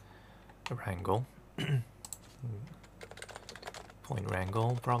wrangle, point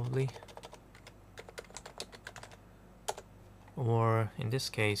wrangle probably, or in this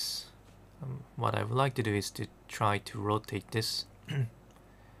case what I would like to do is to try to rotate this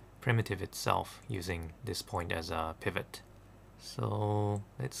primitive itself using this point as a pivot. So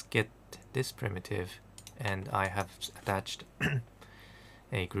let's get this primitive, and I have attached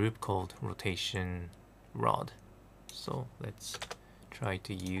a group called rotation rod. So let's try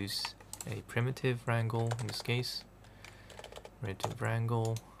to use a primitive wrangle in this case. Primitive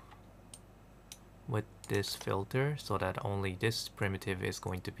wrangle with this filter so that only this primitive is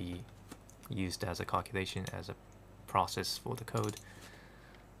going to be used as a calculation, as a process for the code.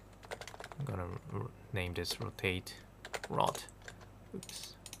 I'm gonna name this rotate rod.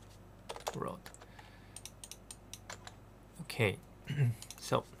 Oops, rod. Okay,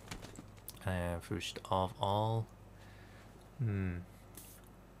 so first of all,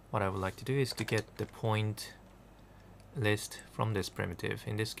 what I would like to do is to get the point list from this primitive.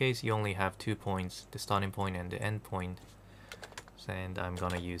 In this case, you only have 2 points, the starting point and the end point, and I'm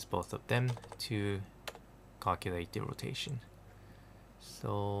gonna use both of them to calculate the rotation.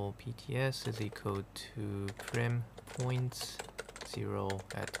 So PTS is equal to prim points 0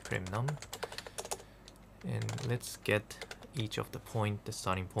 at prim num, and let's get each of the point, the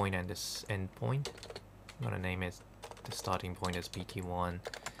starting point and this end point. I'm gonna name it the starting point as PT1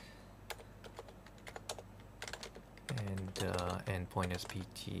 and end point as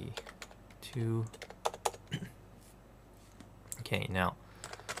PT2. Okay, now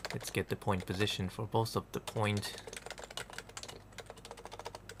let's get the point position for both of the point.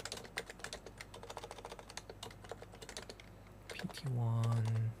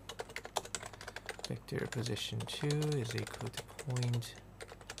 PT1 vector position 2 is equal to point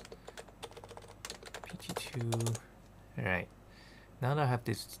PT2. Alright, now that I have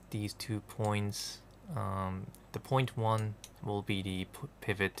these 2 points, the point 1 will be the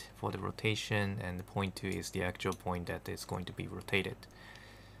pivot for the rotation, and the point 2 is the actual point that is going to be rotated.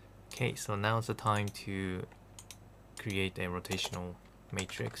 Okay, so now is the time to create a rotational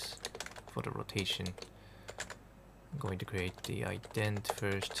matrix for the rotation. I'm going to create the ident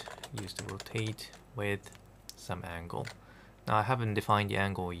first, use the rotate with some angle. Now I haven't defined the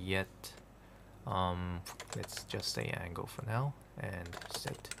angle yet. Let's just say angle for now and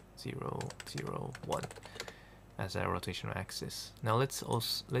set 0, 0, 1 as our rotational axis. Now let's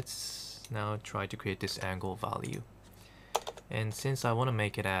now try to create this angle value. And since I want to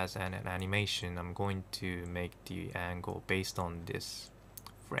make it as an animation, I'm going to make the angle based on this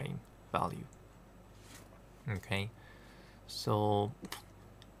frame value. Okay, so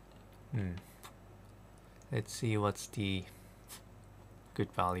let's see what's the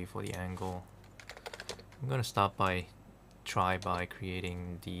good value for the angle. I'm gonna start by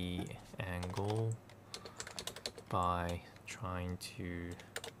creating the angle by trying to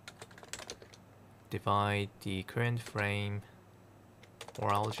divide the current frame,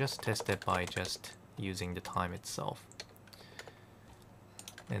 or I'll just test it by just using the time itself.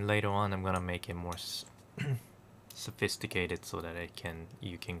 And later on I'm gonna make it more sophisticated so that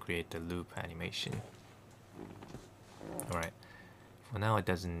you can create the loop animation. Alright, for now it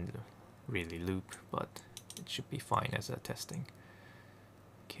doesn't really loop, but it should be fine as a testing.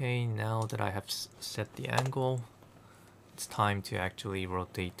 Okay, now that I have set the angle, it's time to actually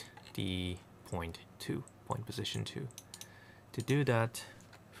rotate the point position 2. To do that,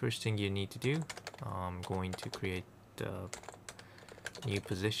 first thing you need to do, I'm going to create the new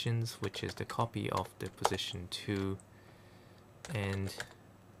positions, which is the copy of the position 2, and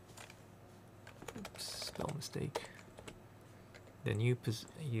oops, spell mistake. Then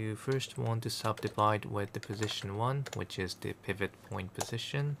you first want to subdivide with the position 1, which is the pivot point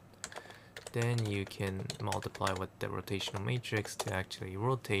position. Then you can multiply with the rotational matrix to actually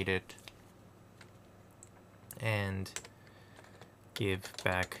rotate it and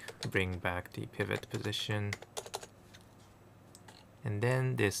bring back the pivot position. And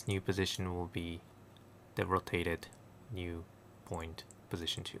then this new position will be the rotated new point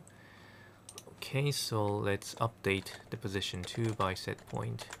position 2. Okay, so let's update the position 2 by set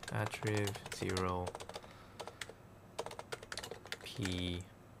point attrib 0 p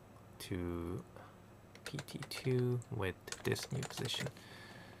to pt2 with this new position.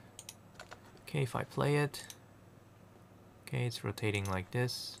 Okay, if I play it, okay, it's rotating like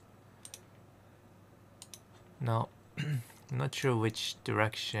this. Now I'm not sure which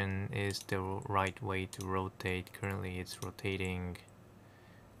direction is the right way to rotate. Currently it's rotating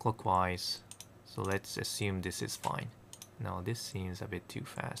clockwise, so let's assume this is fine. Now this seems a bit too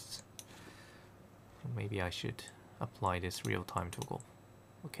fast. Maybe I should apply this real-time toggle.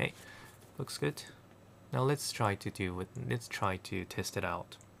 Okay, looks good. Now let's try to test it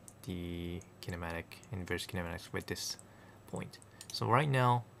out, the inverse kinematics with this point. So right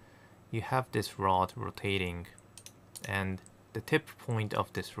now you have this rod rotating, and the tip point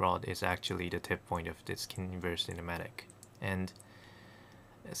of this rod is actually the tip point of this inverse kinematic. And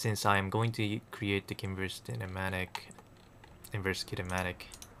since I am going to create the inverse kinematic inverse kinematic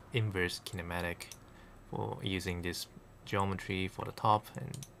for using this geometry for the top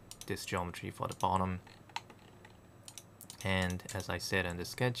and this geometry for the bottom. And as I said in the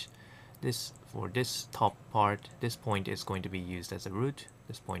sketch, for this top part, this point is going to be used as a root,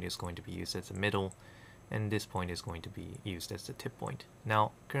 this point is going to be used as a middle, and this point is going to be used as the tip point.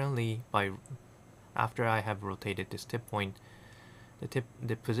 Now currently, after I have rotated this tip point,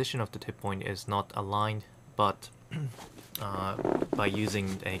 the position of the tip point is not aligned, but by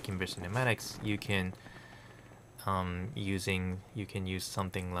using the inverse kinematics, you can use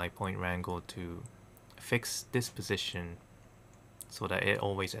something like point wrangle to fix this position so that it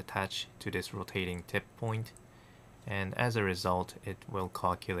always attach to this rotating tip point, and as a result it will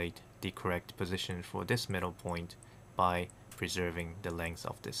calculate the correct position for this middle point by preserving the length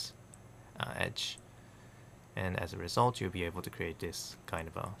of this edge, and as a result you'll be able to create this kind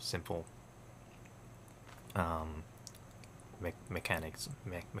of a simple mechanism.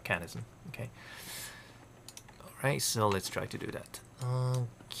 Okay, alright, so let's try to do that.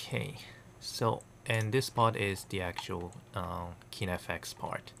 Okay, so and this part is the actual KineFX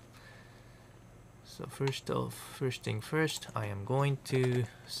part. So first thing first, I am going to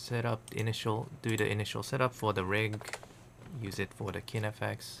set up the do the initial setup for the rig. Use it for the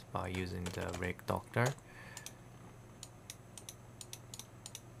KineFX by using the rig doctor.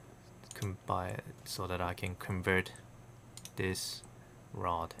 So that I can convert this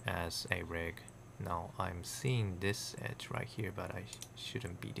rod as a rig. Now I'm seeing this edge right here, but I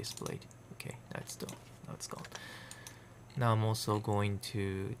shouldn't be displayed. Okay, that's gone. Now I'm also going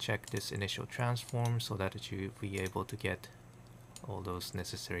to check this initial transform so that you'll be able to get all those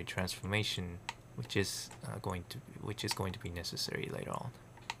necessary transformation, which is going to be necessary later on.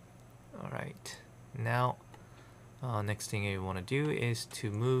 All right, now next thing I want to do is to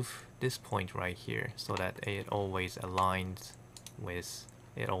move this point right here so that it always aligns with,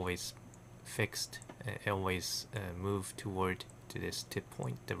 it always fixed, it always move toward to this tip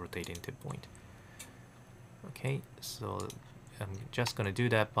point, the rotating tip point. Okay, so I'm just gonna do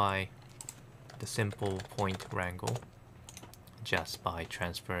that by the simple point wrangle, just by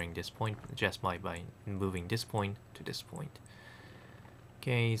transferring this point, just by moving this point to this point.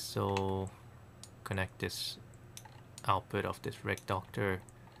 Okay, so connect this output of this rig doctor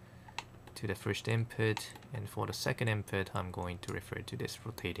to the first input, and for the second input I'm going to refer to this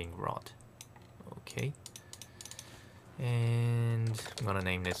rotating rod. Okay, and I'm gonna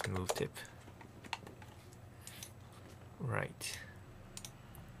name this move tip. Right,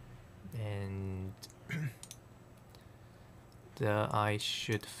 and I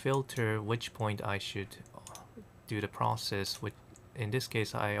should filter which point I should do the process with. In this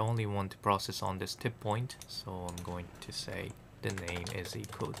case I only want to process on this tip point, so I'm going to say the name is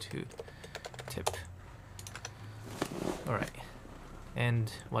equal to tip. Alright,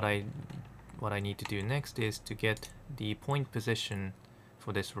 and what I need to do next is to get the point position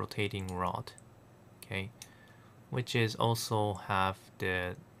for this rotating rod, okay, which is also have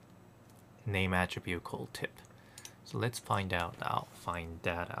the name attribute called tip. So let's find that out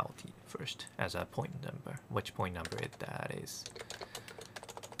first as a point number, which point number that is.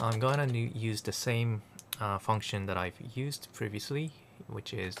 I'm gonna use the same function that I've used previously,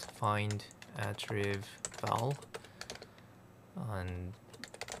 which is find attrib val, and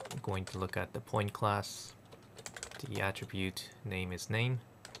I'm going to look at the point class. The attribute name is name,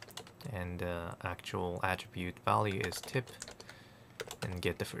 and the actual attribute value is tip, and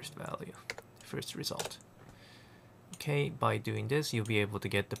get the first value, first result. Okay, by doing this you'll be able to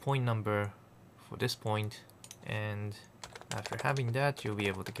get the point number for this point, and after having that you'll be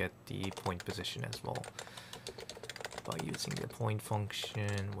able to get the point position as well by using the point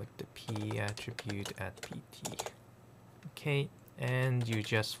function with the p attribute at pt. Okay, and you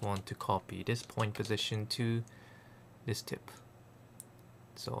just want to copy this point position to this tip.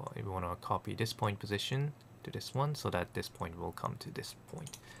 So you want to copy this point position to this one so that this point will come to this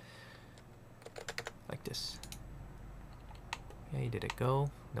point, like this. Okay, did it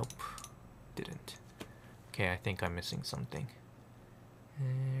go? Nope, didn't. Okay, I think I'm missing something.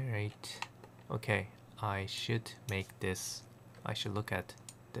 Alright, okay, I should make this, I should look at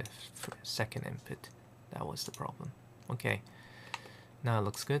the second input. That was the problem. Okay, now it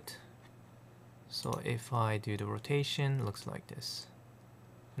looks good. So if I do the rotation, it looks like this.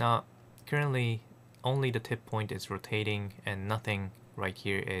 Now currently only the tip point is rotating and nothing right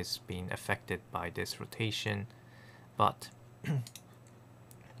here is being affected by this rotation, but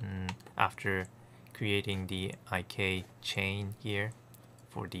after creating the IK chain here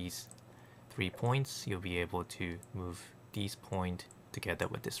for these 3 points, you'll be able to move these points together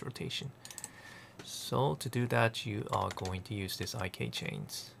with this rotation. So to do that, you are going to use this IK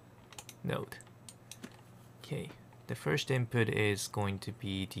chains node. Okay, the first input is going to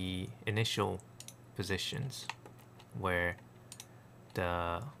be the initial positions where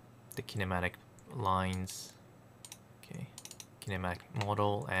the kinematic lines, okay, kinematic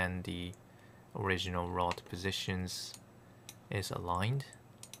model and the original rod positions is aligned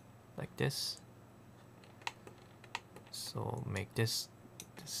like this. So make this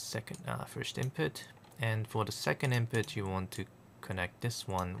the second first input, and for the second input you want to connect this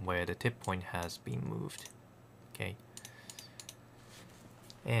one where the tip point has been moved. Okay,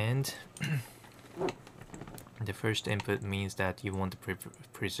 and the first input means that you want to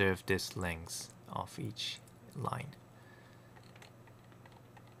preserve this length of each line.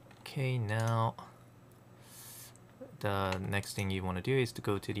 Okay, now the next thing you want to do is to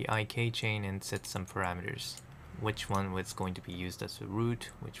go to the IK chain and set some parameters. Which one is going to be used as a root,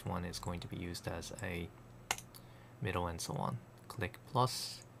 which one is going to be used as a middle, and so on. Click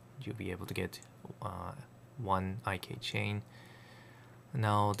plus, you'll be able to get one IK chain.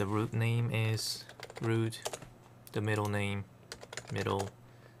 Now the root name is root, the middle name middle,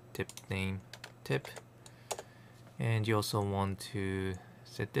 tip name tip, and you also want to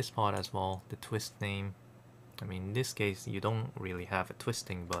set this part as well, the twist name. I mean, in this case you don't really have a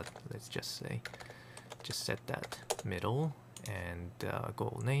twisting, but let's just say just set that middle, and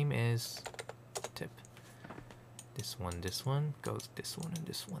goal name is tip. This one goes this one and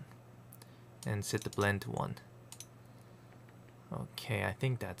this one, and set the blend to 1. Okay, I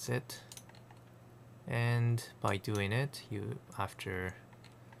think that's it. And by doing it,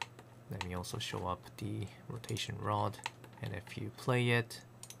 let me also show up the rotation rod, and if you play it,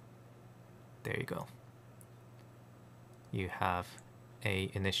 there you go. You have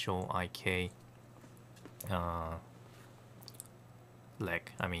a initial IK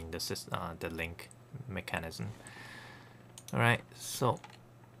leg, I mean the link mechanism. Alright, so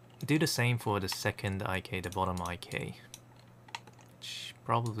do the same for the second IK, the bottom IK, which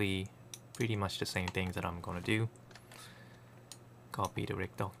probably pretty much the same things that I'm gonna do. Copy the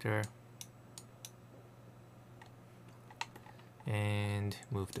rig doctor and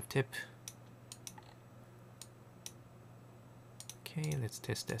move the tip. Okay, let's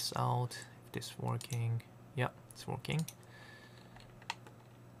test this out. If this is working. Yeah, it's working.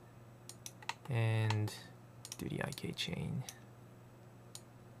 And do the IK chain.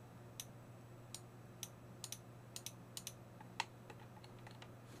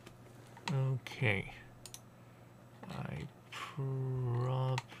 Okay. I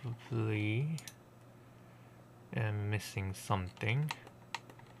probably am missing something.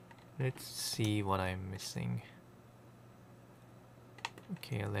 Let's see what I'm missing.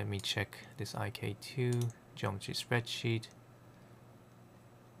 Okay, let me check this IK2 geometry spreadsheet.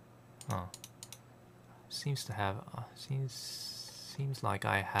 Huh. Seems to have seems like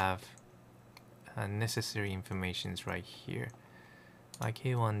I have necessary informations right here.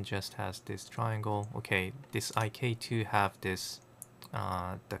 IK1 just has this triangle. Okay, this IK2 have this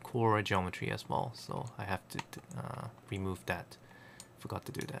the core geometry as well, so I have to remove that. Forgot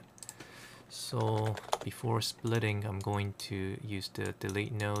to do that. So before splitting, I'm going to use the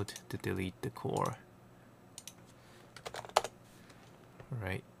delete node to delete the core.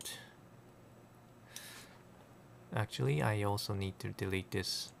 Right. Actually, I also need to delete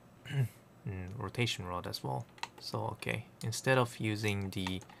this rotation rod as well. So okay, instead of using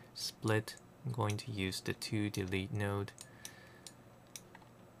the split, I'm going to use the to delete node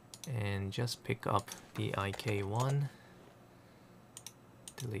and just pick up the IK1,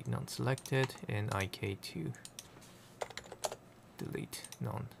 delete non-selected, and IK2, delete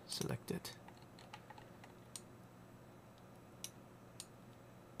non-selected.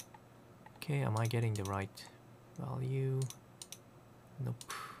 Okay, am I getting the right value?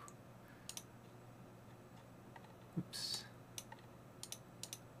 Nope. Oops.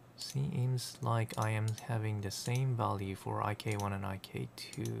 Seems like I am having the same value for IK1 and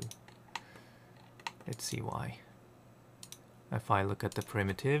IK2. Let's see why. If I look at the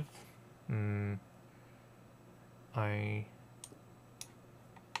primitive, this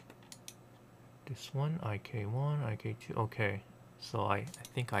one, IK1, IK2, okay. So I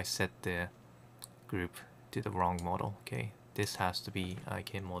think I set the group to the wrong model. Okay, this has to be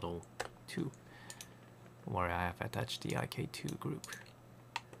IK model 2, where I have attached the IK2 group.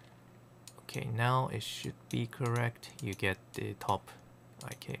 Okay, now it should be correct. You get the top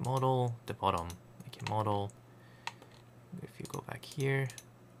IK model, the bottom IK model. If you go back here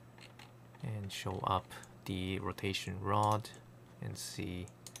and show up the rotation rod and see,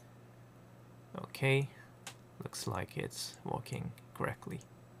 okay, looks like it's working correctly.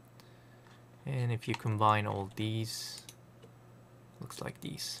 And if you combine all these, looks like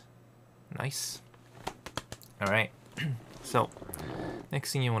these. Nice. Alright, so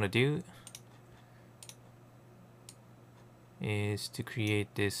next thing you want to do is to create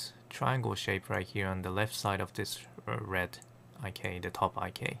this triangle shape right here on the left side of this red IK, the top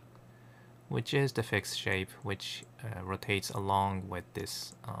IK, which is the fixed shape which rotates along with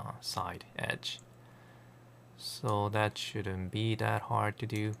this side edge. So that shouldn't be that hard to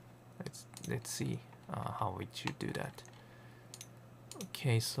do. Let's see how we should do that.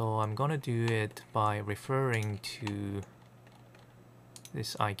 Okay, so I'm gonna do it by referring to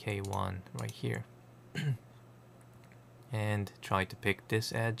this IK1 right here and try to pick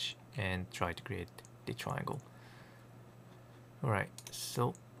this edge and try to create the triangle. Alright,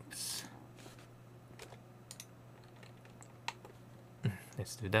 so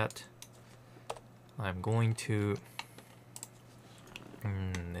let's do that. I'm going to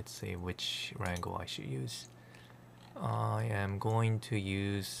let's see which wrangle I should use. I am going to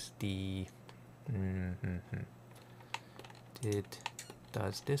use the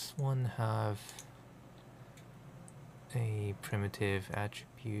does this one have a primitive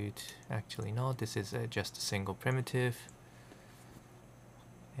attribute? Actually no, this is just a single primitive.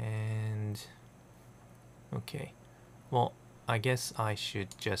 And okay, well, I guess I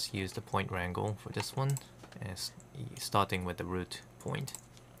should just use the point wrangle for this one, as starting with the root point.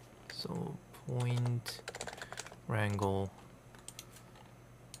 So point wrangle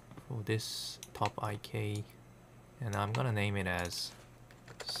for this top IK, and I'm gonna name it as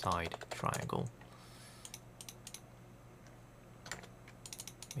side triangle.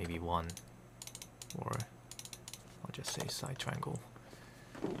 Maybe 1, or I'll just say side triangle.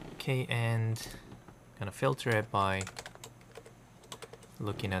 Okay, and I'm gonna filter it by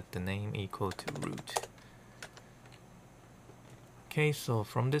looking at the name equal to root. Okay, so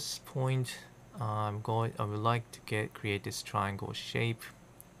from this point, I would like to create this triangle shape.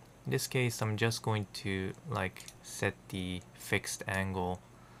 In this case, I'm just going to set the fixed angle.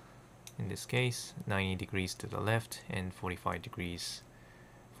 In this case, 90 degrees to the left and 45 degrees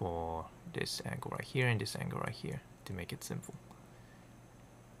for this angle right here and this angle right here to make it simple.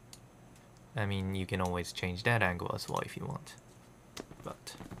 I mean, you can always change that angle as well if you want,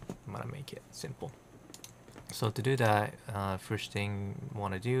 but I'm gonna make it simple. So to do that, first thing I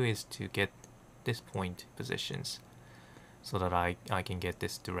want to do is to get this point positions so that I can get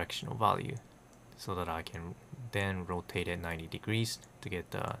this directional value, so that I can then rotate it 90 degrees to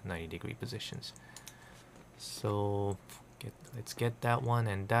get the 90-degree positions. So let's get that one,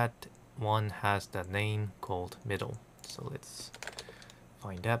 and that one has the name called middle. So let's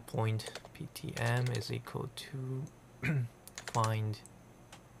find that point. PTM is equal to find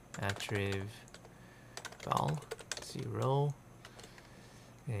attriv val 0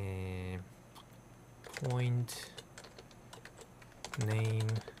 point name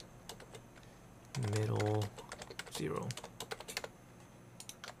middle 0.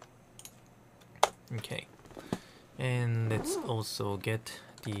 Okay, and let's also get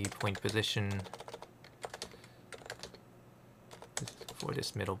the point position for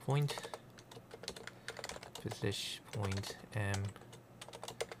this middle point. Position point m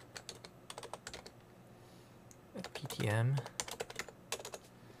PTM.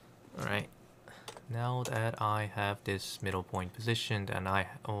 Alright, now that I have this middle point positioned and I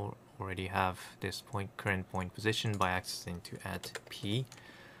already have this current point position by accessing to add P,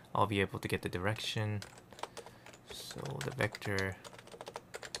 I'll be able to get the direction. So the vector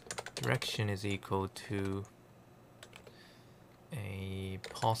direction is equal to a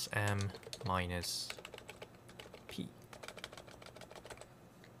pos m minus P.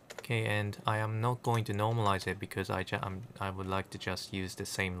 Okay, and I am not going to normalize it because I would like to just use the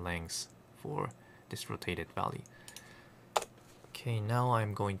same lengths for this rotated value. Okay, now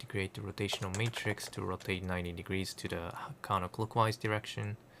I'm going to create the rotational matrix to rotate 90 degrees to the counterclockwise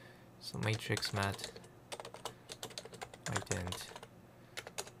direction. So matrix mat ident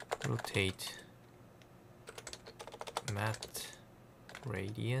rotate mat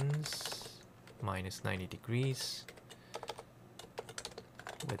radians minus 90 degrees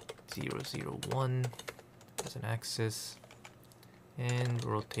with 0, 0, 1 as an axis, and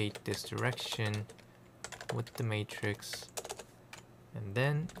rotate this direction with the matrix, and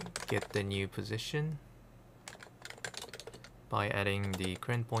then get the new position by adding the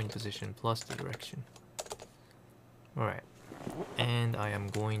current point position plus the direction. Alright, and I am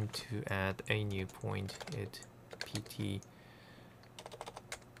going to add a new point at pt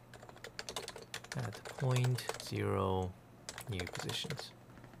at point 0 new positions,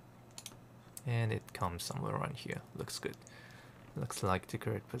 and it comes somewhere around here. Looks good. Looks like the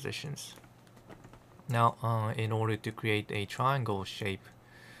correct positions. Now, in order to create a triangle shape,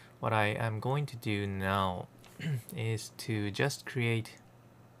 what I am going to do now is to just create,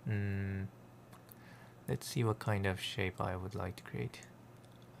 let's see what kind of shape I would like to create.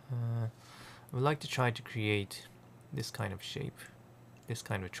 I would like to try to create this kind of shape, this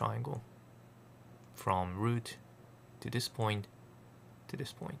kind of triangle, from root to this point to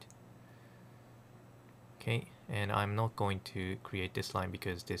this point. Okay, and I'm not going to create this line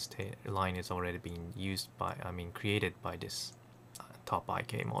because this line is already being used by, created by this top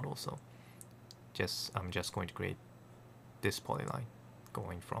IK model. So I'm just going to create this polyline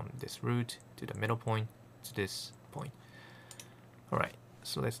going from this root to the middle point to this point. All right,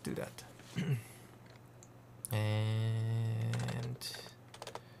 so let's do that. And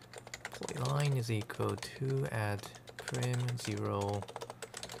polyline is equal to add prim 0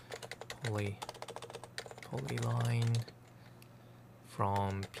 polyline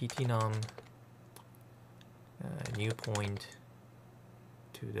from ptnum new point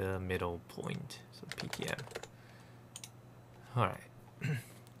to the middle point, so ptm. All right.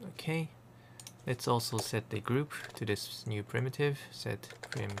 Okay, let's also set the group to this new primitive. Set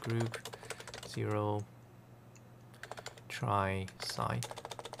prim group 0 try side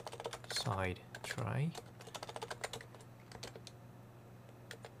try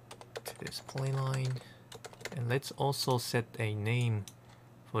to this polyline. And let's also set a name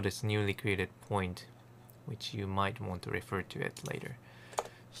for this newly created point, which you might want to refer to it later.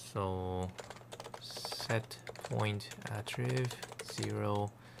 So set point attriv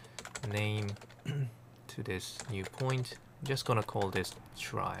 0 name to this new point. I'm just gonna call this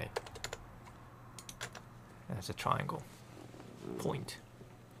try as a triangle point,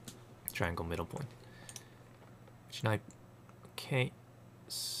 triangle middle point. Okay,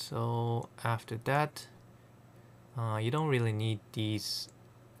 so after that, you don't really need these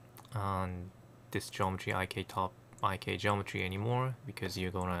this geometry IK top IK geometry anymore, because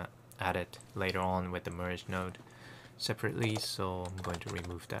you're gonna add it later on with the merge node separately. So I'm going to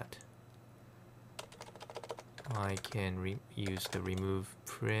remove that. I can use the remove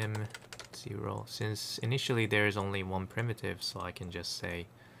prim 0, since initially there is only one primitive, so I can just say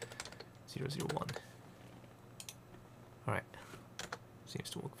 001. All right, seems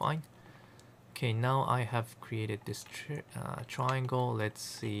to work fine. Okay, now I have created this triangle. Let's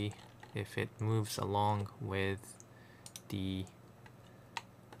see if it moves along with the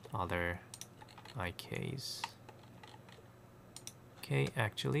other IKs. Okay,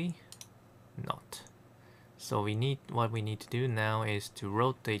 actually not. So what we need to do now is to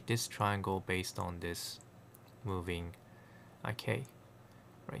rotate this triangle based on this moving IK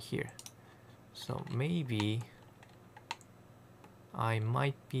right here. So maybe I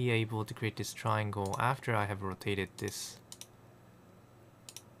might be able to create this triangle after I have rotated this.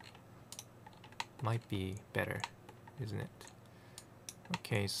 Might be better, isn't it?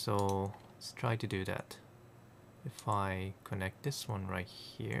 Okay, so let's try to do that. If I connect this one right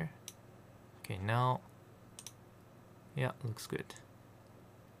here. Okay, now, yeah, looks good.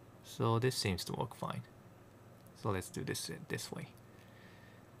 So this seems to work fine. So let's do this way.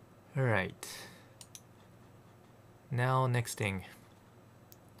 All right. Now, next thing,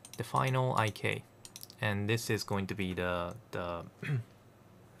 the final IK, and this is going to be the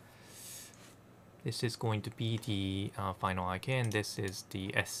this is going to be the final IK, and this is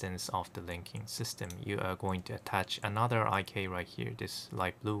the essence of the linking system. You are going to attach another IK right here, this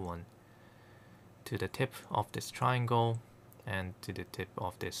light blue one, to the tip of this triangle and to the tip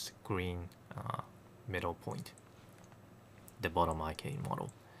of this green middle point, the bottom IK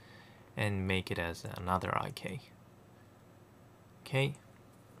model, and make it as another IK. Okay,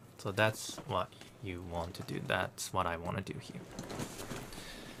 so that's what you want to do. That's what I want to do here.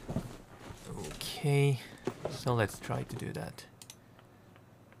 Okay, so let's try to do that.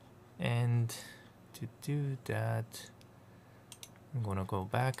 And to do that, I'm gonna go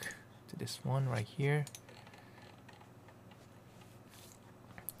back to this one right here.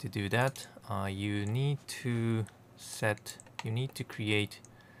 To do that, you need to create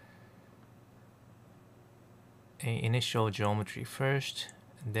an initial geometry first,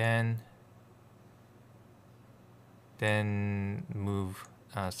 then move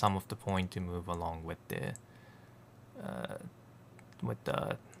some of the point to move along with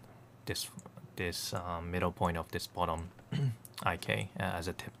this middle point of this bottom IK as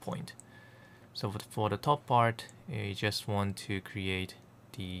a tip point. So for the top part, you just want to create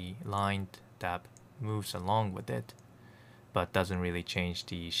the line that moves along with it, but doesn't really change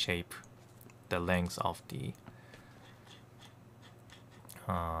the shape, the length of the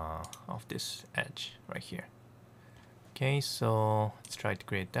of this edge right here. Okay, so let's try to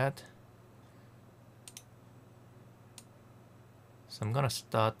create that. I'm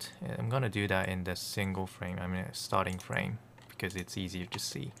gonna do that in the single frame, I mean starting frame, because it's easier to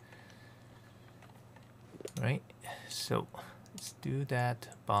see. Right, so let's do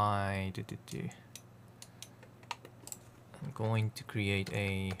that by I'm going to create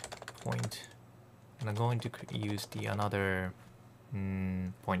a point, and I'm going to use the another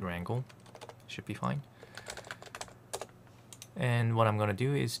point wrangle. Should be fine. And what I'm gonna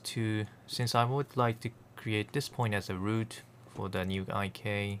do is since I would like to create this point as a root for the new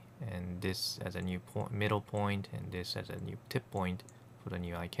IK, and this as a new middle point, and this as a new tip point for the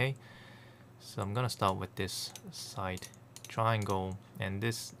new IK. So I'm gonna start with this side triangle, and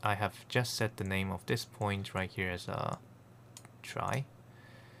this I have just set the name of this point right here as a try.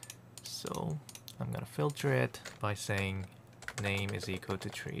 So I'm gonna filter it by saying name is equal to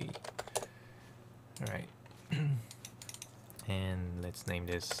tree. Alright. And let's name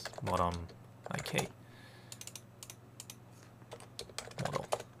this bottom IK model.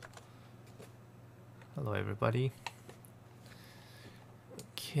 Hello everybody.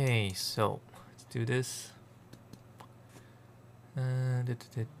 Okay, so let's do this.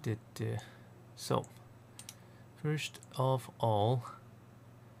 So first of all,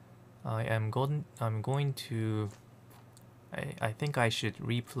 I'm going to I think I should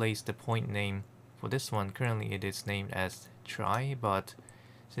replace the point name for this one. Currently it is named as try, but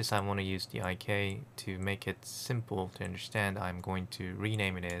since I want to use the IK to make it simple to understand, I'm going to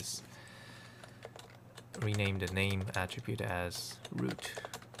rename the name attribute as root.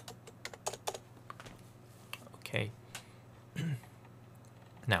 Okay.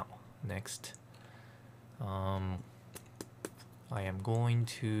 Now, next, I am going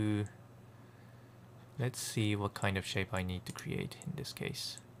to, let's see what kind of shape I need to create in this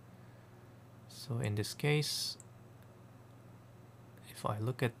case. So in this case, if I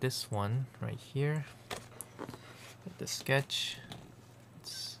look at this one right here, at the sketch,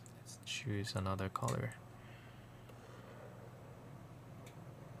 let's choose another color.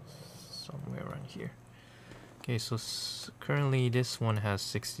 Somewhere around here. Okay, so currently this one has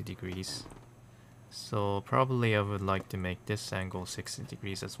 60 degrees. So probably I would like to make this angle 60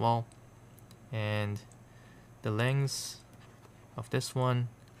 degrees as well. And the length of this one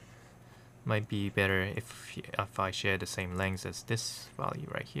might be better if I share the same length as this value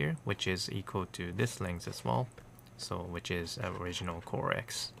right here, which is equal to this length as well. So which is original core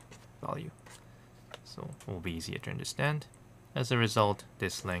X value. So it will be easier to understand. As a result,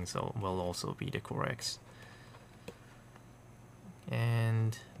 this length will also be the core X.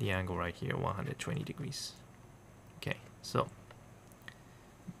 And the angle right here, 120 degrees. Okay, so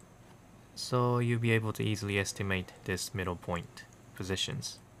you'll be able to easily estimate this middle point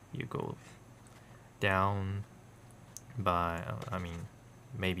positions. You go down by,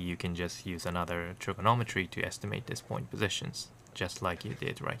 maybe you can just use another trigonometry to estimate this point positions, just like you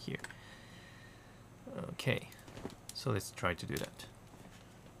did right here. Okay, so let's try to do that.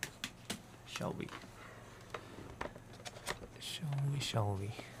 Shall we? Shall we?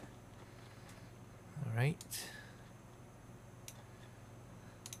 All right.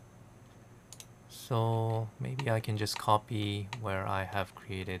 So maybe I can just copy where I have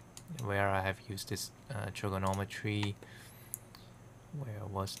used this trigonometry. Where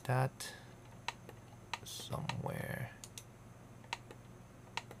was that? Somewhere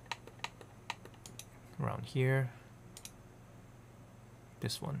around here.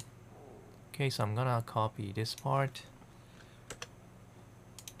 This one. Okay, so I'm gonna copy this part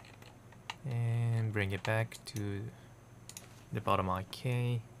and bring it back to the bottom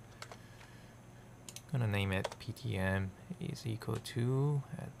IK. Gonna name it PTM is equal to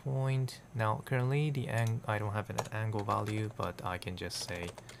at point. Now currently I don't have an angle value, but I can just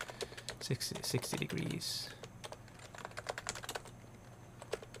say 60 degrees.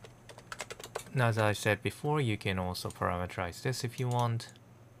 Now, as I said before, you can also parameterize this if you want.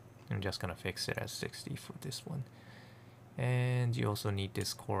 I'm just gonna fix it as 60 for this one. And you also need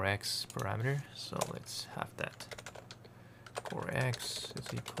this core X parameter, so let's have that. Core X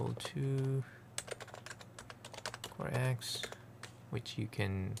is equal to core X, which you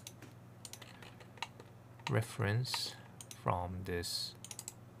can reference from this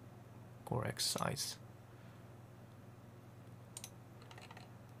core X size.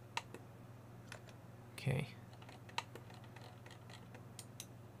 Okay.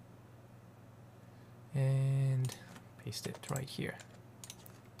 And paste it right here.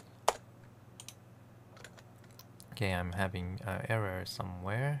 Okay, I'm having an error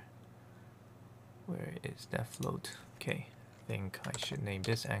somewhere. Where is that float? Okay, I think I should name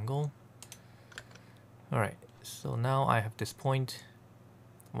this angle. Alright, so now I have this point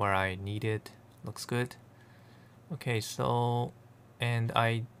where I need it. Looks good. Okay, so and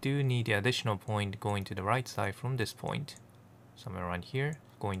I do need the additional point going to the right side from this point, somewhere around here,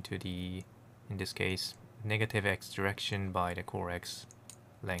 going to the, in this case, negative x direction by the core x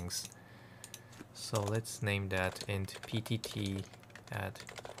length. So let's name that int ptt at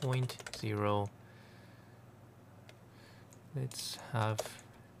point 0. Let's have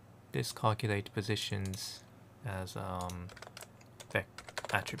this calculate positions as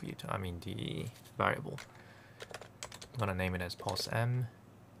attribute, I mean the variable. I'm gonna name it as pos m.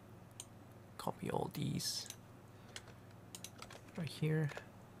 Copy all these right here.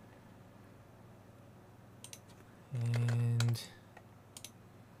 And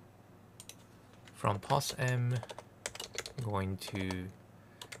from pos m, I'm going to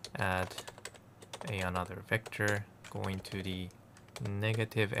add another vector going to the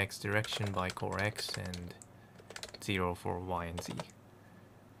negative x direction by core x and 0 for y and z.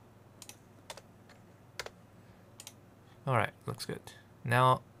 Alright, looks good.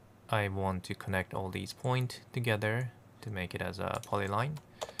 Now I want to connect all these points together to make it as a polyline.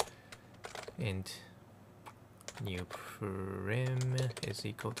 Int new prim is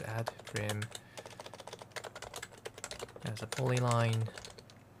equal to add prim as a polyline,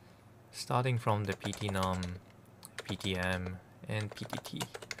 starting from the ptnum, ptm, and ptt.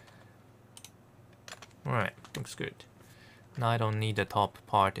 Alright, looks good. Now I don't need the top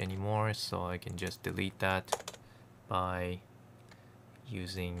part anymore, so I can just delete that by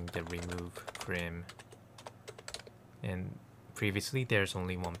using the remove prim. And previously there's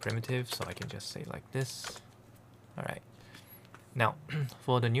only one primitive, so I can just say like this. Alright. Now,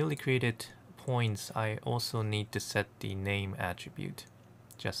 for the newly created points, I also need to set the name attribute,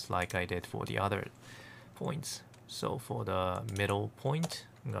 just like I did for the other points. So for the middle point,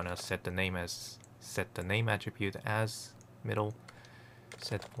 I'm gonna set the name attribute as middle,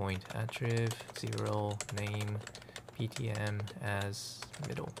 set point attrib 0 name ptm as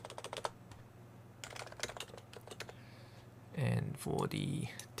middle. And for the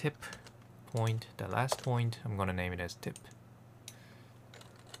tip point, the last point, I'm gonna name it as tip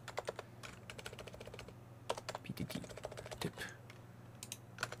ptt tip.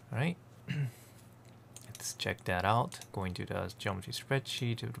 Alright. Let's check that out. Going to the geometry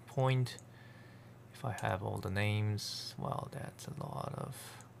spreadsheet to the point. If I have all the names, well, that's a lot of...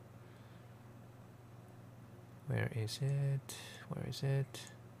 Where is it? Where is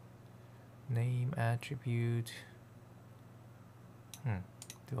it? Name attribute.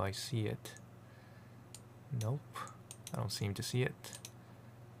 Do I see it? Nope. I don't seem to see it.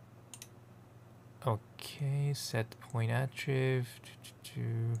 Okay, set point attrib. I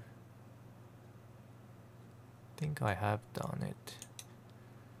think I have done it.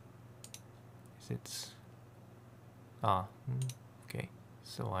 Is it? Okay.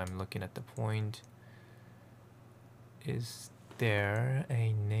 So I'm looking at the point. Is there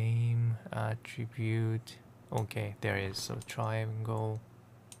a name attribute? Okay, there is. So triangle.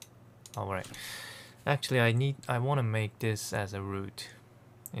 Alright. Actually, I want to make this as a root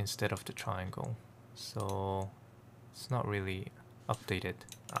instead of the triangle. So it's not really updated.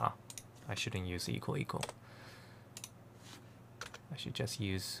 I shouldn't use equal equal. I should just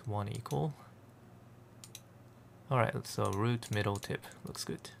use one equal. Alright, so root middle tip looks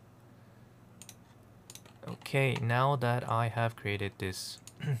good. Okay, now that I have created this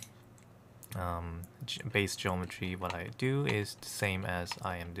base geometry, what I do is the same as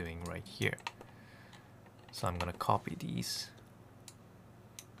I am doing right here. So I'm gonna copy these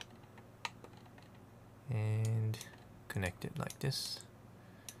and connect it like this.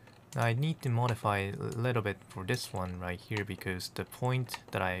 Now I need to modify a little bit for this one right here, because the point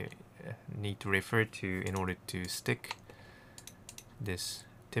that I need to refer to in order to stick this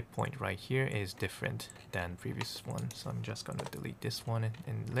tip point right here is different than previous one. So I'm just gonna delete this one,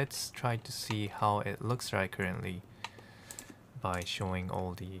 and let's try to see how it looks like currently by showing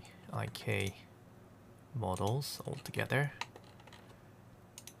all the IK models all together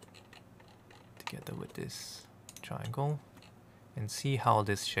with this triangle, and see how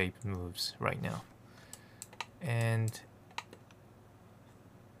this shape moves right now. And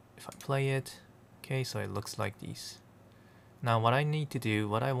if I play it, okay, so it looks like these. Now what I need to do,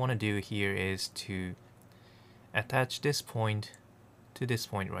 what I want to do here is to attach this point to this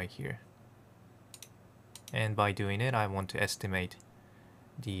point right here. And by doing it, I want to estimate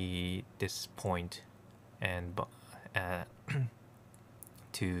this point and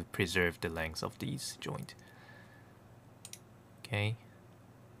to preserve the length of these joint. Okay,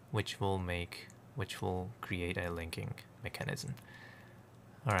 which will create a linking mechanism.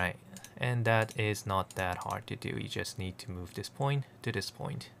 Alright, and that is not that hard to do. You just need to move this point to this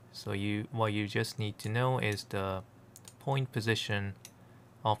point. So what you just need to know is the point position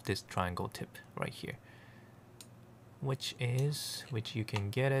of this triangle tip right here, which you can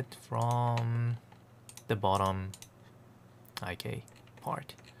get it from the bottom IK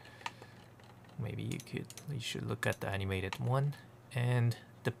part. Maybe you should look at the animated one, and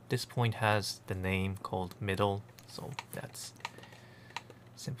this point has the name called middle, so that's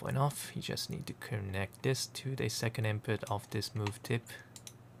simple enough. You just need to connect this to the second input of this move tip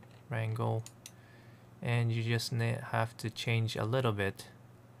wrangle, and you just have to change a little bit.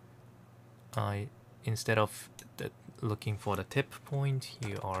 Instead of looking for the tip point,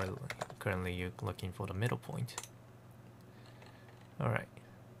 you are currently looking for the middle point. Alright,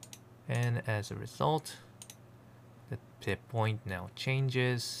 and as a result, the tip point now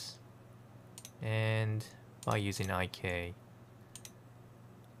changes, and by using IK,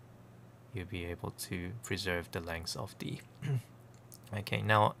 you'll be able to preserve the length of the okay,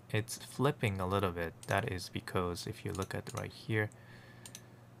 now it's flipping a little bit. That is because if you look at right here,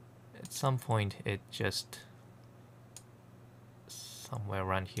 at some point it just somewhere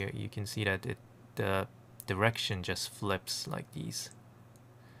around here, you can see that the direction just flips like these.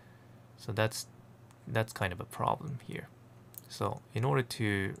 So that's kind of a problem here. So in order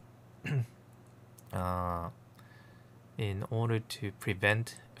to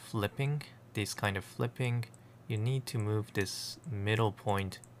prevent flipping, this kind of flipping, you need to move this middle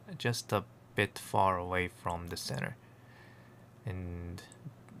point just a bit far away from the center and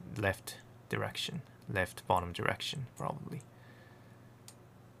left bottom direction probably.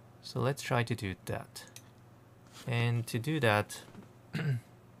 So let's try to do that. And to do that,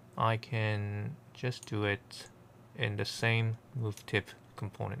 I can just do it in the same move tip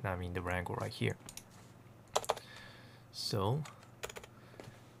component, I mean the wrangle right here. So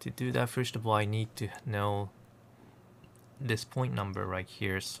to do that, first of all, I need to know this point number right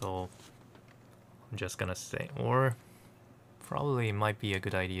here, so I'm just gonna say, or probably it might be a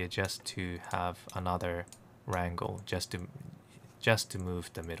good idea just to have another wrangle just to move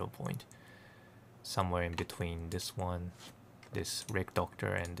the middle point somewhere in between this one, this rig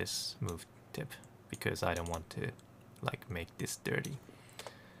doctor, and this move tip, because I don't want to like make this dirty.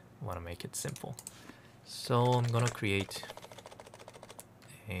 I want to make it simple. So I'm gonna create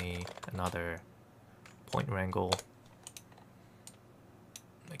another point wrangle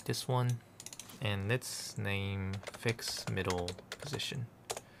like this one, and let's name fix middle position,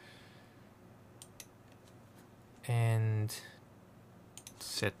 and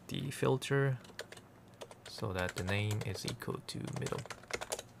set the filter so that the name is equal to middle,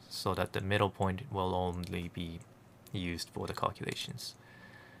 so that the middle point will only be used for the calculations.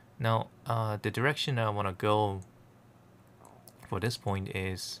 Now the direction I want to go for this point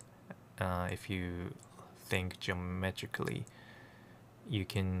is, if you think geometrically, you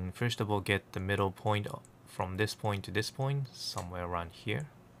can first of all get the middle point from this point to this point, somewhere around here,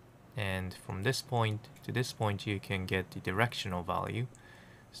 and from this point to this point you can get the directional value.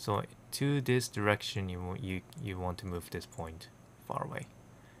 So to this direction you want to move this point far away.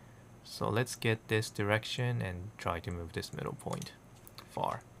 So let's get this direction and try to move this middle point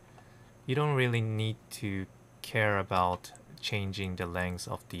far. You don't really need to care about changing the length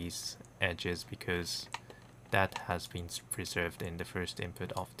of these edges, because that has been preserved in the first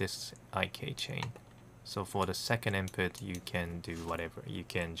input of this IK chain. So for the second input you can do whatever, you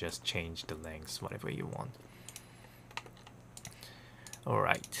can just change the lengths whatever you want.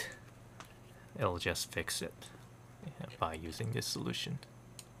 Alright, it'll just fix it by using this solution.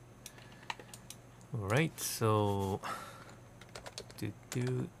 Alright, so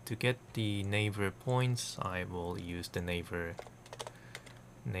to get the neighbor points, I will use the neighbors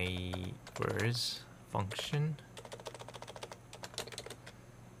function.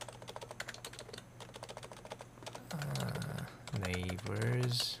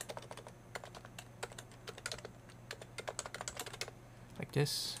 Neighbors like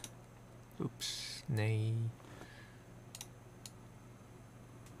this. Oops,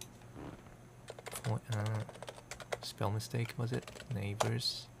 spell mistake, was it?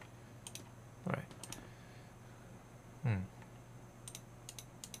 Neighbors. Alright.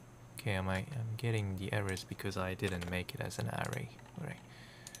 Okay, I'm getting the errors because I didn't make it as an array. Alright.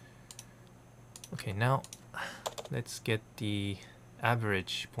 Okay, now let's get the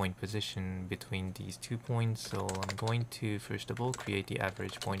average point position between these 2 points. So I'm going to first of all create the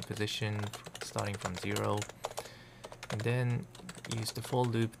average point position starting from 0, and then use the for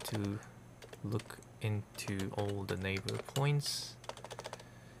loop to look into all the neighbor points,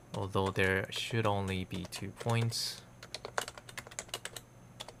 although there should only be 2 points.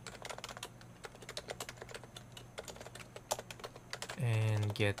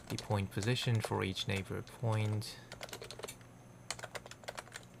 And get the point position for each neighbor point.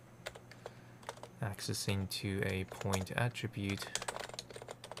 accessing to a point attribute.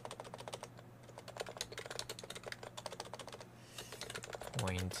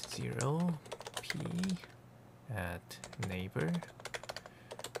 Point 0 p at neighbor.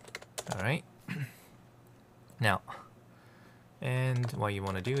 All right. Now, and what you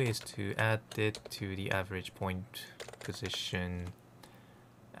want to do is to add it to the average point position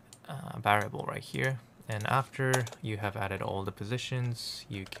variable right here. And after you have added all the positions,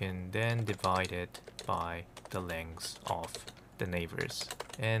 you can then divide it by the lengths of the neighbors,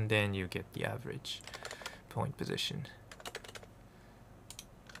 and then you get the average point position.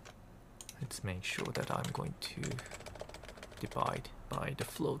 Let's make sure that I'm going to divide by the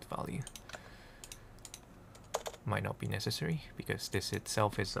float value. Might not be necessary because this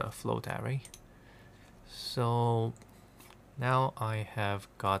itself is a float array. So now I have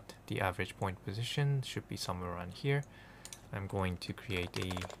got the average point position, should be somewhere around here. I'm going to create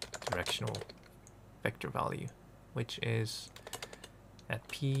a directional vector value, which is at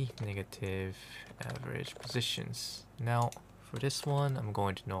p negative average positions. Now for this one, I'm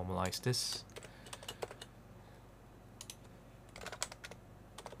going to normalize this.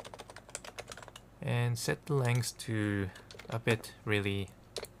 And set the length to a bit really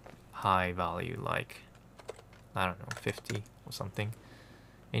high value, like, I don't know, 50 or something.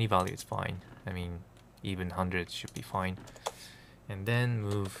 Any value is fine. I mean, even 100 should be fine. And then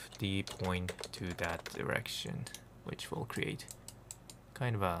move the point to that direction, which will create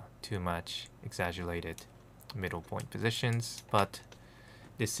kind of a too much exaggerated middle point positions, but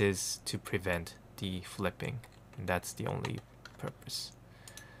this is to prevent the flipping, and that's the only purpose.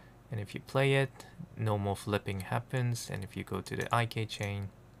 And if you play it, no more flipping happens, and if you go to the IK chain,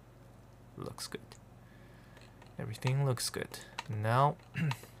 looks good. Everything looks good. Now,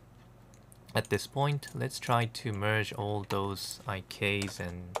 at this point, let's try to merge all those IKs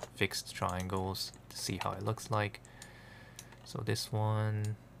and fixed triangles to see how it looks like. So this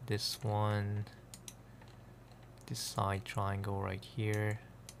one, this side triangle right here,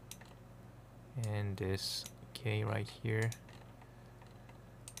 and this K right here.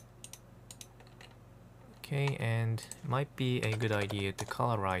 Okay, and it might be a good idea to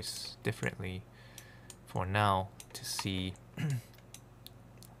colorize differently for now to see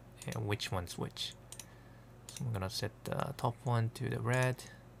which one's which. So I'm gonna set the top one to the red,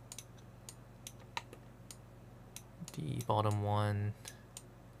 the bottom one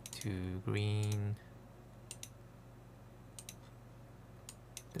to green,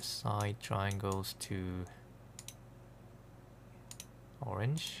 the side triangles to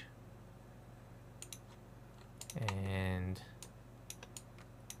orange, and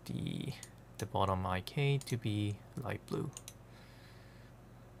the bottom IK to be light blue.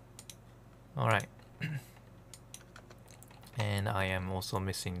 Alright. And I am also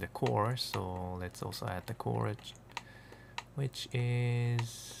missing the core, so let's also add the core, which you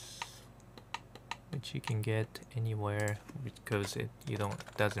can get anywhere because it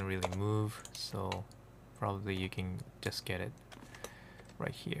doesn't really move, so probably you can just get it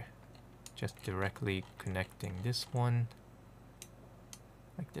right here, just directly connecting this one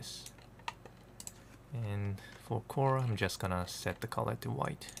like this. And for core, I'm just gonna set the color to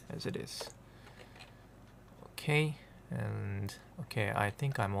white as it is. Okay, and okay, I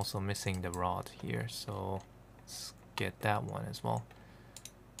think I'm also missing the rod here, so let's get that one as well.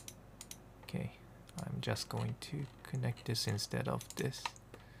 Okay, I'm just going to connect this instead of this.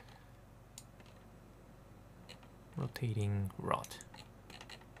 Rotating rod.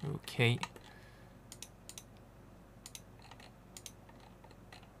 Okay.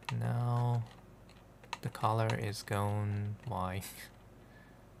 Now the color is gone. Why?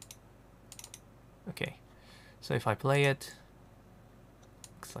 Okay, so if I play it,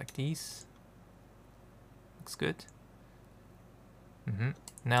 looks like these. Looks good.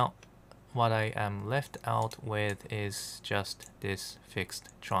 Now, what I am left out with is just this fixed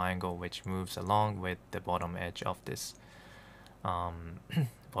triangle, which moves along with the bottom edge of this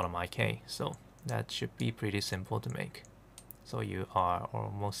bottom IK. So that should be pretty simple to make. So you are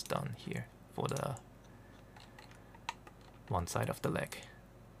almost done here for the one side of the leg.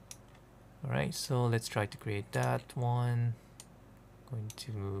 Alright, so let's try to create that one. Going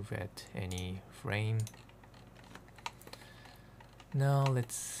to move at any frame. Now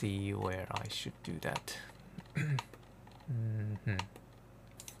let's see where I should do that.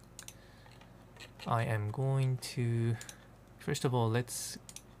 I am going to, first of all, let's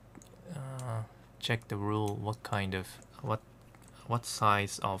check the rule. What kind of what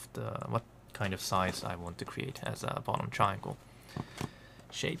size of what kind of size I want to create as a bottom triangle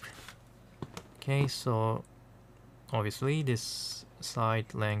shape. Okay, so obviously this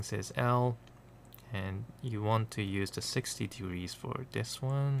side length is L, and you want to use the 60 degrees for this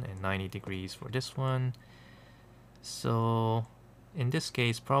one and 90 degrees for this one. So in this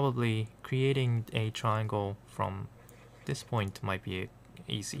case, probably creating a triangle from this point might be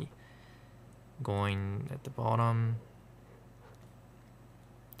easy. Going at the bottom,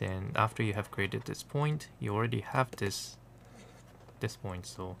 then after you have created this point, you already have this point,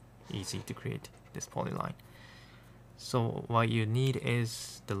 so easy to create this polyline. So what you need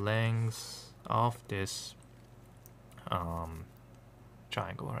is the length of this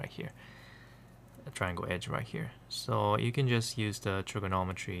triangle right here, a triangle edge right here. So you can just use the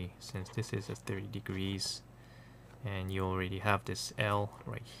trigonometry, since this is at 30 degrees and you already have this L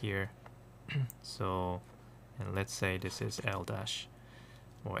right here. So, and let's say this is L dash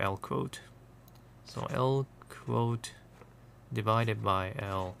or L quote. So L quote divided by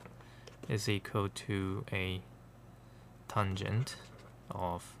L is equal to a tangent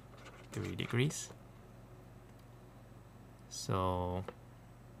of 3 degrees. So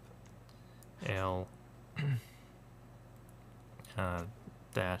L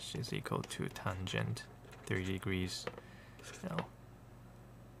dash is equal to tangent 3 degrees L.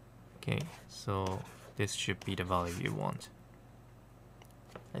 Okay, so this should be the value you want,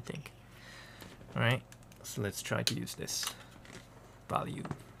 I think. Alright, so let's try to use this value.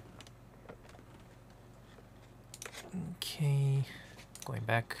 Okay, going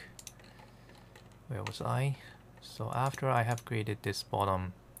back, where was I? So after I have created this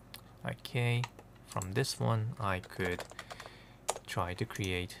bottom IK, from this one I could try to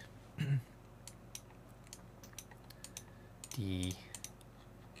create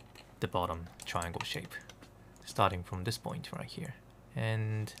the bottom triangle shape, starting from this point right here.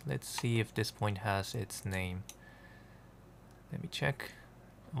 And let's see if this point has its name. Let me check.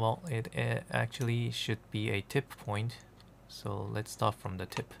 Well, it actually should be a tip point, so let's start from the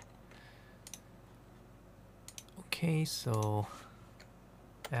tip. Okay, so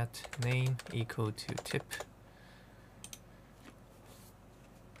at name equal to tip,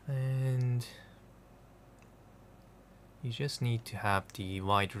 and you just need to have the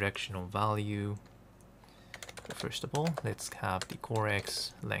y directional value. First of all, let's have the core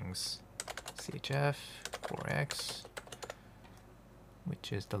x length, CHF core x,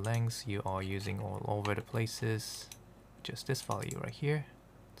 which is the length you are using all over the places, just this value right here.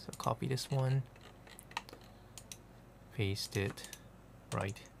 So copy this one, paste it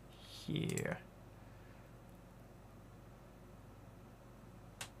right here.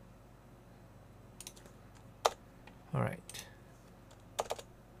 All right,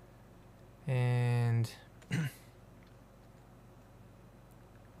 and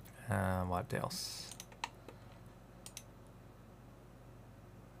what else?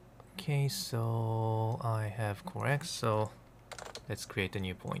 Okay, so I have core x, so let's create a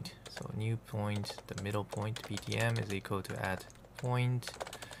new point. So new point, the middle point, PTM is equal to add point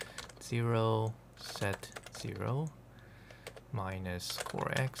 0 set 0 minus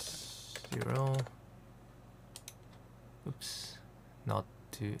core x 0. Oops, not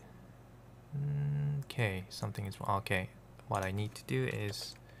to. Okay, something is wrong. Okay, what I need to do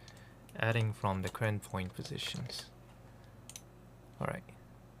is adding from the current point positions. Alright,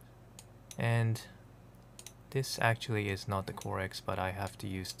 and this actually is not the core x, but I have to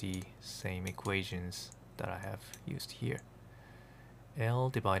use the same equations that I have used here. L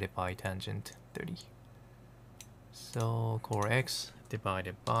divided by tangent 30. So core x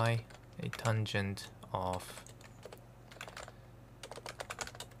divided by a tangent of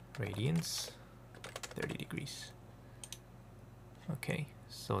radians 30 degrees. Okay,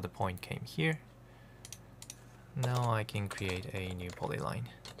 so the point came here. Now I can create a new polyline.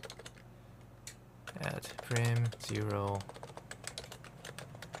 Add prim 0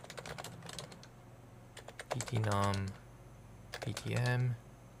 ptnum ptm,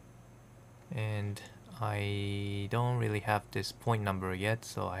 and I don't really have this point number yet,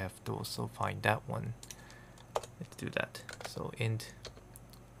 so I have to also find that one. Let's do that. So int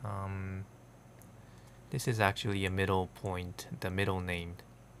this is actually a middle point, the middle named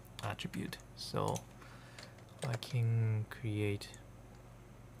attribute. So I can create,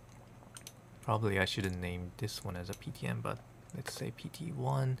 probably I shouldn't name this one as a PTM, but let's say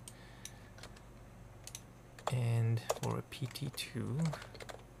PT1. And for a PT2,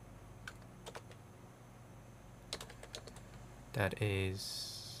 that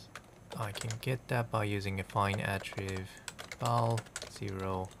is, I can get that by using a find attrib val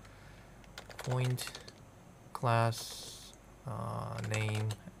 0 point class name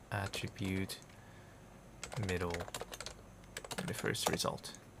attribute middle, the first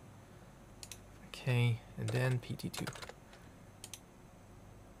result. Okay, and then PT2.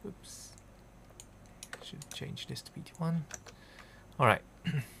 Oops. should change this to PT1. Alright,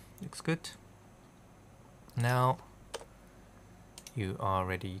 looks good. Now you are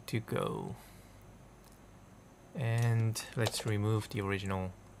ready to go. And let's remove the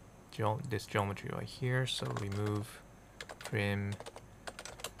original this geometry right here. So remove trim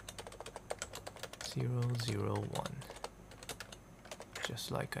 001,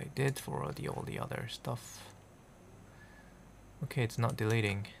 just like I did for all the other stuff. Okay, it's not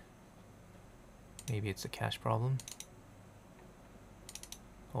deleting. Maybe it's a cache problem.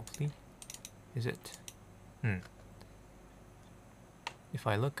 Hopefully. Is it? If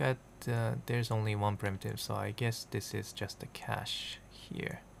I look at there's only one primitive, so I guess this is just a cache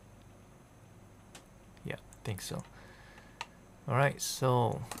here. Yeah, I think so. Alright,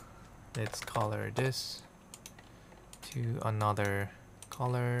 so let's color this to another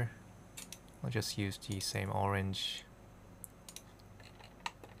color. I'll just use the same orange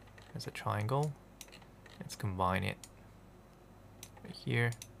as a triangle. Let's combine it right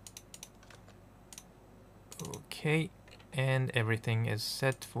here. Okay, and everything is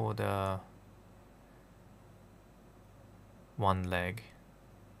set for the one leg.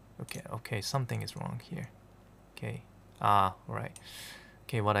 Okay, something is wrong here. Okay, right.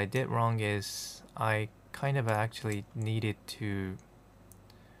 Okay, what I did wrong is I kind of actually needed to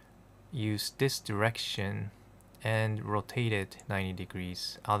use this direction and rotate it 90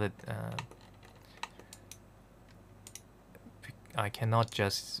 degrees. I cannot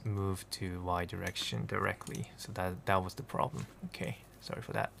just move to Y direction directly, so that was the problem. Okay, sorry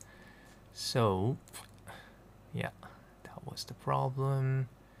for that. So yeah, that was the problem.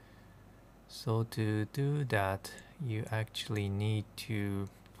 So to do that, you actually need to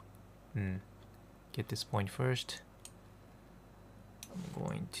get this point first. I'm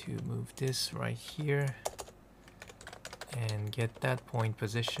going to move this right here and get that point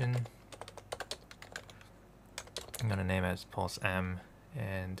position. I'm gonna name it as pulse M,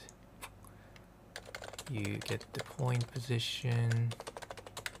 and you get the point position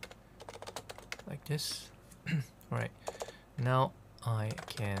like this. Alright, now I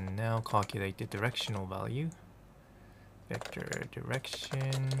can now calculate the directional value. Vector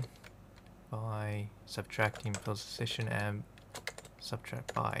direction by subtracting position and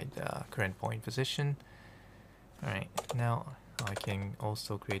subtract by the current point position. Alright, now I can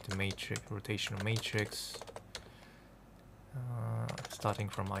also create a matrix, rotational matrix. Starting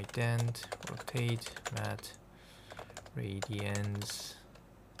from ident, rotate, mat, radians,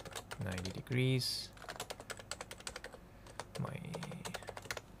 90 degrees,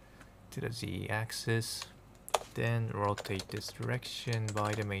 to the z-axis, then rotate this direction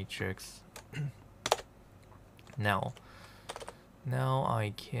by the matrix. Now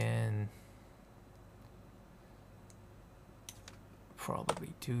I can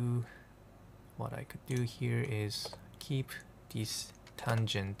probably do what I could do here is keep this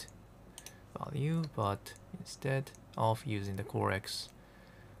tangent value, but instead of using the core x,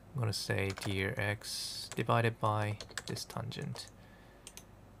 I'm going to say tier x divided by this tangent.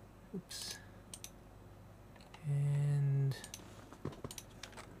 Oops. And I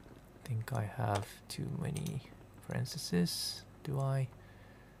think I have too many parentheses. Do I?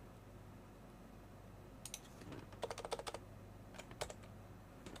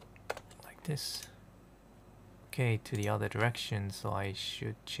 Like this. Okay, to the other direction, so I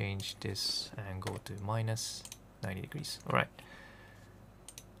should change this angle to minus 90 degrees. Alright.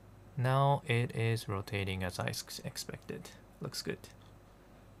 Now it is rotating as I expected. Looks good.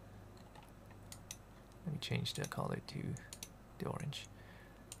 Let me change the color to the orange.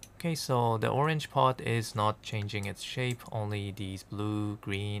 Okay, so the orange part is not changing its shape, only these blue,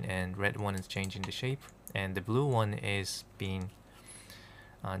 green, and red one is changing the shape, and the blue one is being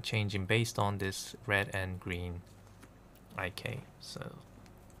changing based on this red and green IK. So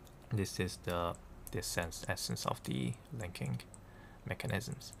this is the essence of the linking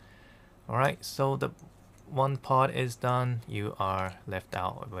mechanisms. Alright, so the one part is done. You are left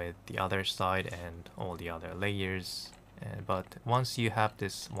out with the other side and all the other layers. But once you have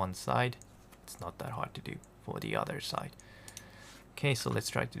this one side, it's not that hard to do for the other side. Okay, so let's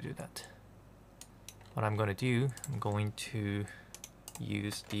try to do that. What I'm going to do, I'm going to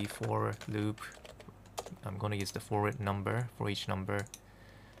use the for loop. I'm going to use the forward number for each number.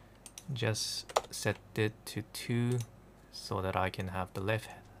 Just set it to 2 so that I can have the left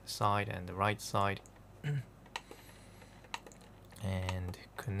side and the right side. And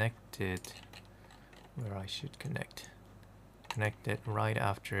connect it where I should connect. Connect it right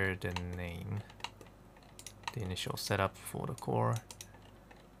after the name, the initial setup for the core.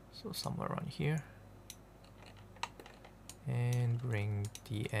 So somewhere around here. And bring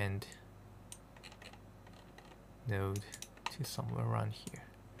the end node to somewhere around here.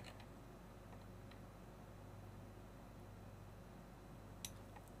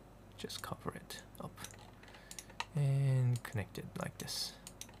 Just cover it up and connect it like this.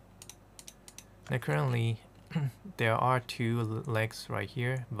 Now currently there are two legs right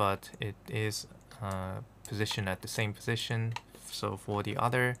here, but it is positioned at the same position. So for the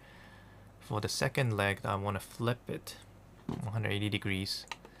second leg, I want to flip it 180 degrees.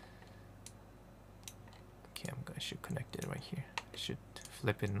 Okay, I should connect it right here. I should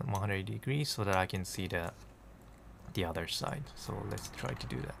flip it 180 degrees so that I can see the other side. So let's try to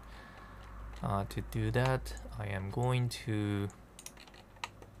do that. To do that, I am going to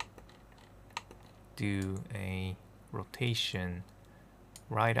do a rotation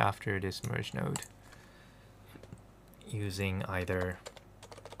right after this merge node using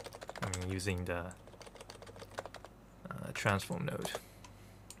using the transform node.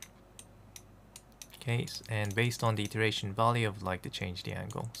 Okay, and based on the iteration value, I would like to change the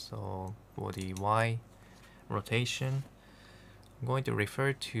angle. So for the Y rotation, I'm going to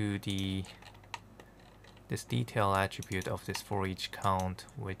refer to this detail attribute of this for each count,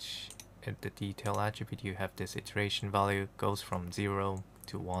 which at the detail attribute you have this iteration value goes from 0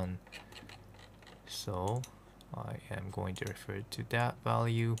 to 1. So I am going to refer to that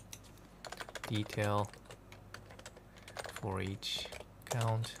value, detail for each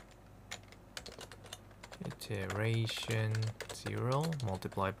count, iteration 0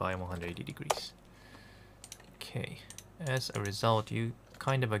 multiplied by 180 degrees. Okay, as a result, you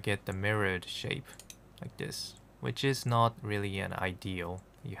kind of get the mirrored shape like this, which is not really an ideal.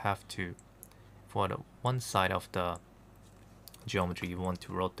 You have to, for the one side of the geometry, you want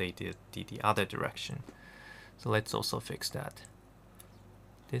to rotate it the other direction. So let's also fix that.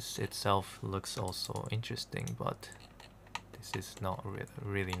 This itself looks also interesting, but this is not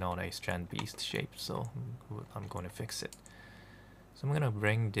really not a Strandbeest shape, so I'm going to fix it. So I'm going to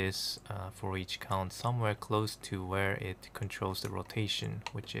bring this for each count somewhere close to where it controls the rotation,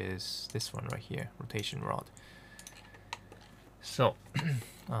 which is this one right here, rotation rod. So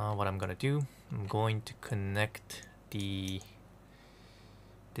what I'm going to do, I'm going to connect this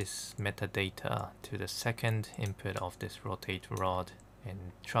metadata to the second input of this rotate rod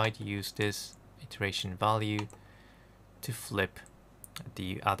and try to use this iteration value to flip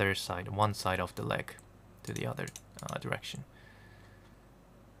the other side, one side of the leg to the other direction.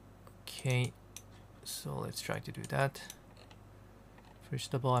 Okay, so let's try to do that.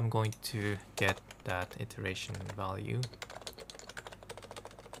 First of all, I'm going to get that iteration value,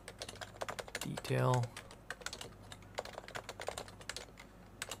 detail,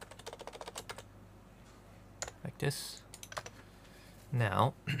 like this.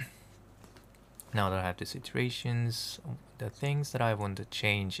 Now that I have these iterations, the things that I want to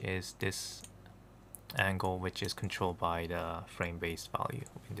change is this angle, which is controlled by the frame-based value.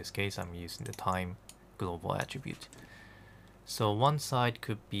 In this case, I'm using the time global attribute. So one side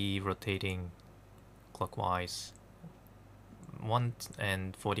could be rotating clockwise,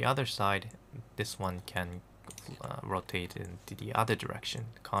 and for the other side, this one can rotate into the other direction,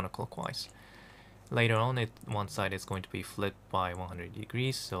 counterclockwise. Later on, one side is going to be flipped by 100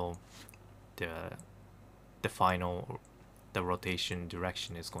 degrees, so the rotation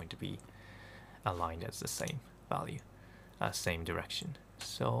direction is going to be aligned as the same value, same direction.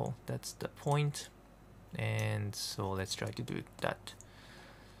 So that's the point, and so let's try to do that.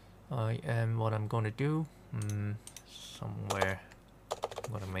 And what I'm going to do, somewhere,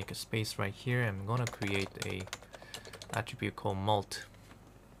 I'm going to make a space right here. I'm going to create a attribute called mult.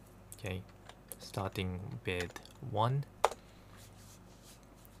 Okay, starting with 1,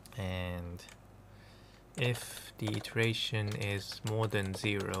 and if the iteration is more than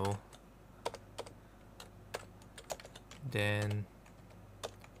 0, then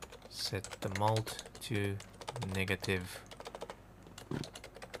set the mult to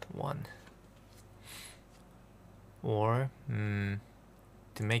 -1. Or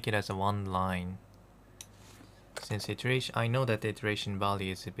to make it as a one line, since iteration, I know that the iteration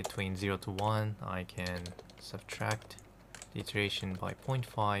value is between 0 to 1, I can subtract the iteration by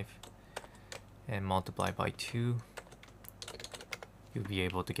 0.5 and multiply by 2. You'll be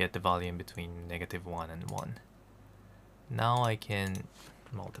able to get the value in between -1 and 1. Now I can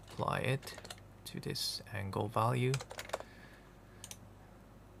multiply it to this angle value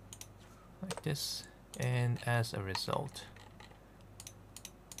like this, and as a result,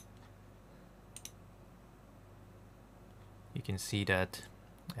 you can see that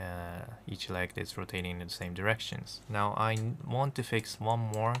each leg is rotating in the same directions. Now I want to fix one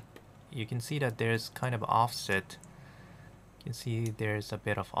more. You can see that there's kind of offset You can see there's a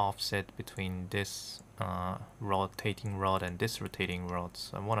bit of offset between this rotating rod and this rotating rod,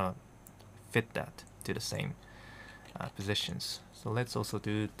 so I want to fit that to the same positions. So let's also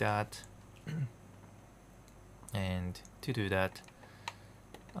do that. And to do that,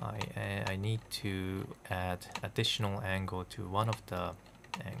 I need to add additional angle to one of the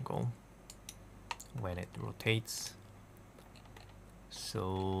angle when it rotates.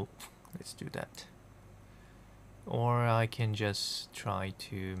 So let's do that. Or I can just try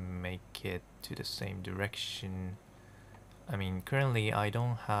to make it to the same direction. I mean, currently I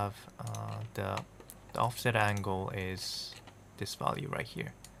don't have the offset angle is this value right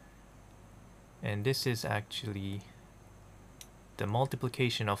here. And this is actually the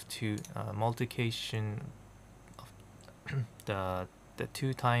multiplication of multiplication of the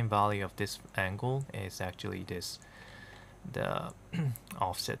 2-time value of this angle is actually this, the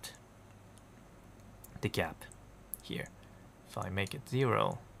offset, the gap here. If I make it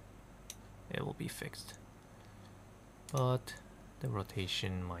 0, it will be fixed. But the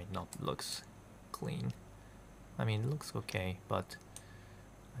rotation might not look clean. I mean, it looks okay, but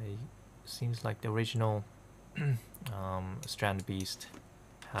seems like the original Strandbeest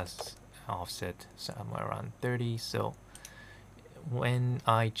has offset somewhere around 30. So when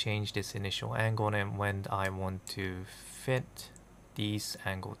I change this initial angle and when I want to fit these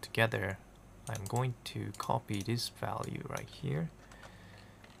angles together, I'm going to copy this value right here,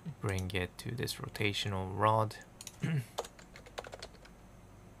 bring it to this rotational rod,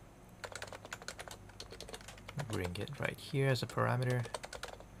 bring it right here as a parameter,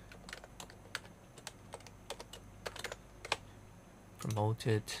 promote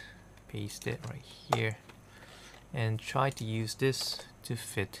it, paste it right here, and try to use this to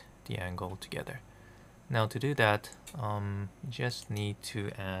fit the angle together. Now to do that, just need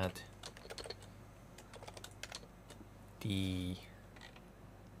to add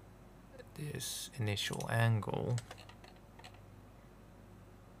this initial angle,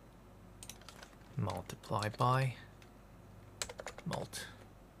 multiply by mult.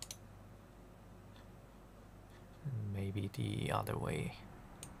 Maybe the other way.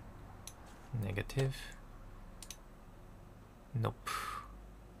 Negative. Nope.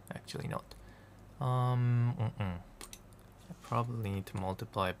 Actually not. I probably need to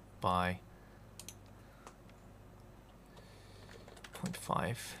multiply by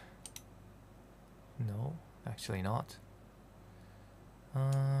 0.5. No, actually not.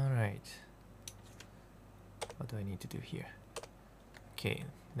 Alright. What do I need to do here? Okay,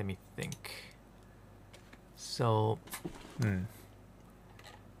 let me think. So, the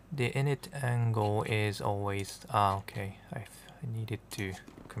init angle is always okay. I needed to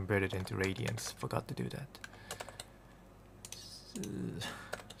convert it into radians. Forgot to do that.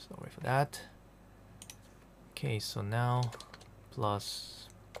 Sorry for that. Okay, so now plus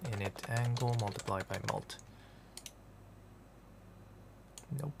init angle multiplied by mult.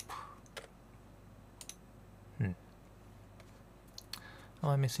 Nope. Oh,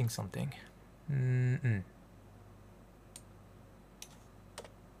 I'm missing something.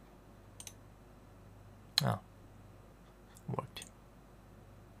 Oh, worked.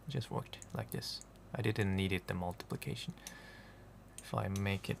 Just worked like this. I didn't need it the multiplication. If I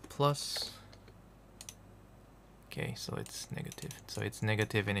make it plus, okay, so it's negative. So it's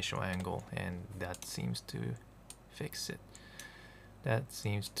negative initial angle, and that seems to fix it. That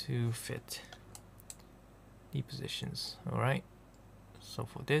seems to fit the positions. All right. So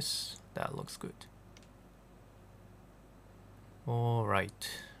for this, that looks good. All right.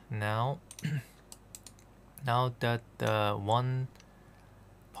 Now. Now that the one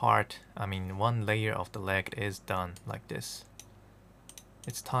layer of the leg is done like this,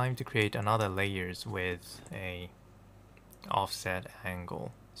 it's time to create another layers with a offset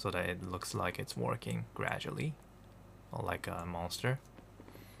angle so that it looks like it's working gradually, or like a monster,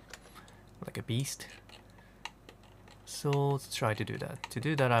 like a beast. So let's try to do that. To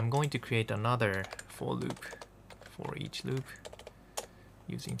do that, I'm going to create another for loop for each loop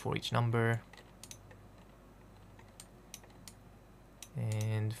using for each number.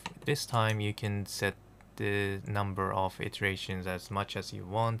 And this time you can set the number of iterations as much as you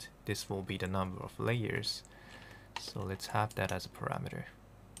want. This will be the number of layers. So let's have that as a parameter.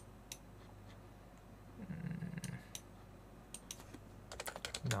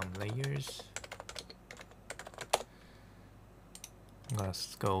 Num layers. I'm gonna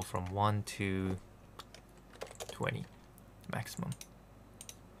go from 1 to 20 maximum.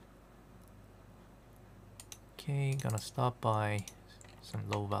 Okay, gonna stop by some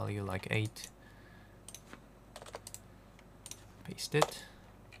low value like 8. Paste it.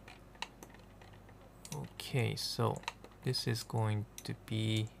 Okay, so this is going to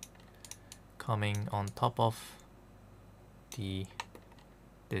be coming on top of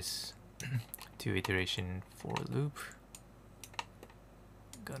this 2 iteration for loop.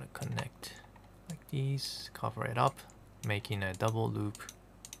 Gonna connect like these, cover it up, making a double loop.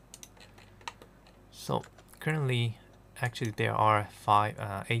 So currently, actually there are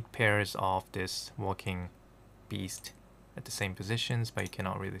 8 pairs of this walking beast at the same positions, but you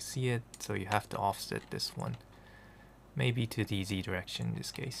cannot really see it, so you have to offset this one, maybe to the Z direction in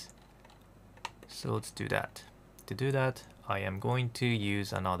this case. So let's do that. To do that, I am going to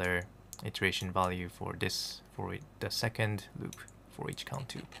use another iteration value for this, for the second loop for each count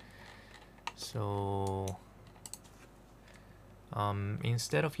 2. So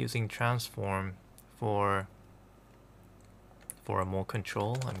instead of using transform for a more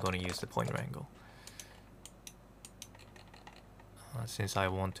control, I'm going to use the pointer angle. Since I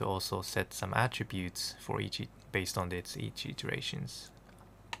want to also set some attributes for each based on each iterations,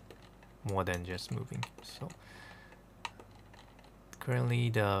 more than just moving. So currently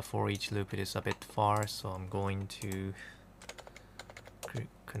the for each loop it is a bit far, so I'm going to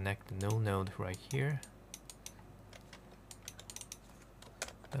connect the null node right here.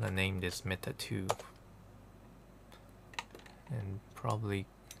 I'm gonna name this meta 2 and probably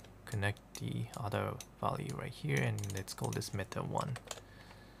connect the other value right here, and let's call this meta 1.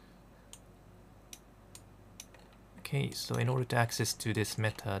 Okay, so in order to access to this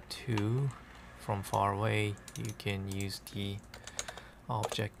meta 2 from far away, you can use the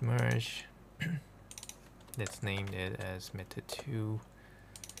object merge. Let's name it as meta 2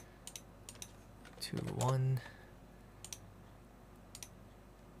 to 1.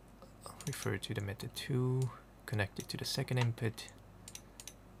 Refer to the meta 2, connect it to the second input.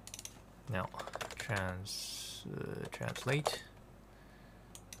 Now translate.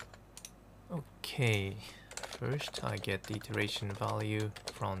 Okay, first I get the iteration value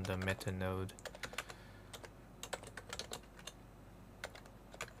from the meta node.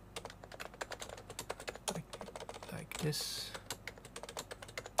 Like this.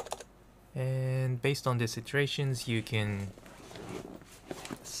 And based on these iterations, you can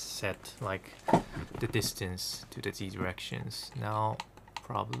set like the distance to the Z directions. Now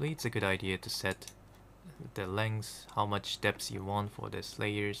probably it's a good idea to set the length, how much depth you want for these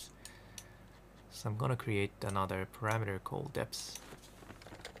layers. So I'm gonna create another parameter called depth.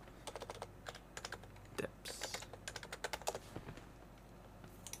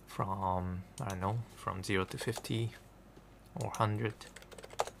 From, I don't know, from 0 to 50 or 100.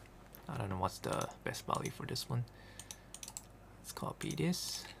 I don't know what's the best value for this one. Let's copy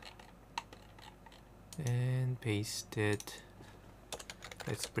this and paste it.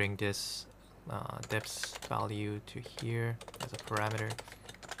 Let's bring this depth value to here as a parameter.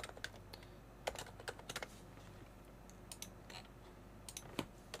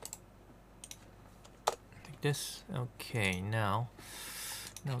 Like this. Okay, now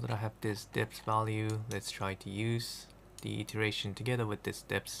that I have this depth value, let's try to use the iteration together with this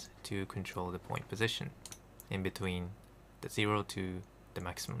depth to control the point position in between the 0 to the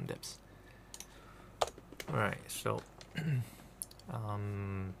maximum depth. Alright, so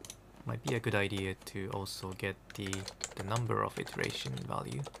might be a good idea to also get the number of iteration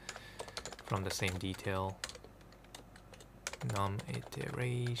value from the same detail. Num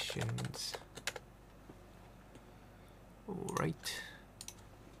iterations. Alright.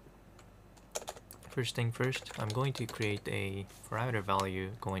 First thing first, I'm going to create a parameter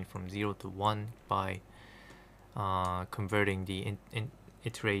value going from 0 to 1 by converting the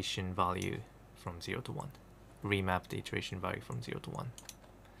iteration value from 0 to 1. Remap the iteration value from 0 to 1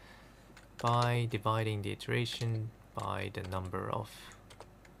 by dividing the iteration by the number of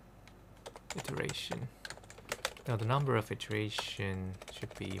iteration. Now the number of iteration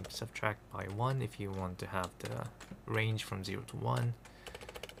should be subtracted by 1 if you want to have the range from 0 to 1.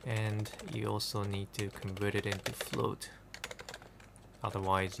 And you also need to convert it into float,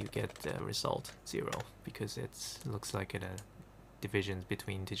 otherwise you get the result 0 because it looks like a division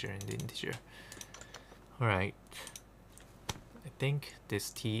between integer and integer. Alright, I think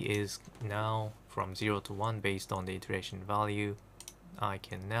this t is now from 0 to 1 based on the iteration value. I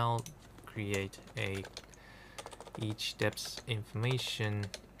can now create a each depth information.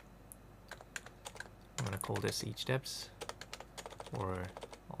 I'm gonna call this each depth, or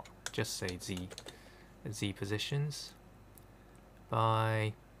just say z positions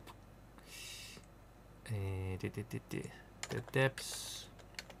by the depth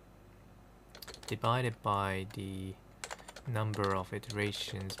divided by the number of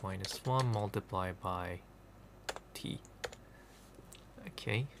iterations minus 1 multiplied by t.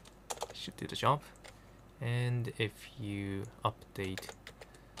 Okay, should do the job. And if you update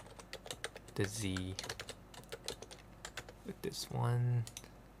the Z with this one,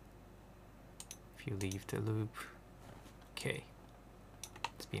 if you leave the loop, okay,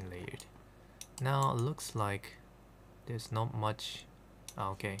 it's been layered. Now it looks like there's not much.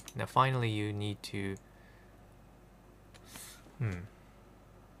 Okay, now finally you need to am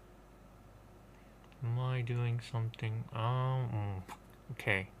I doing something?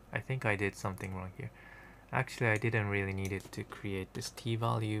 Okay, I think I did something wrong here. Actually, I didn't really need it to create this t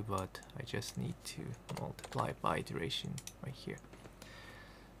value, but I just need to multiply by iteration right here.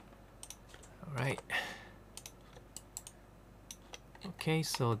 Alright. Okay,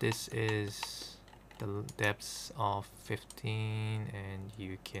 so this is the depths of 15, and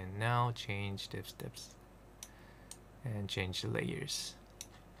you can now change this depths and change the layers.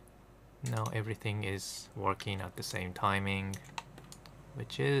 Now everything is working at the same timing,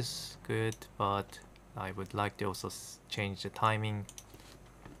 which is good, but I would like to also change the timing,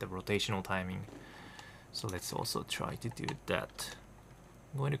 the rotational timing. So let's also try to do that.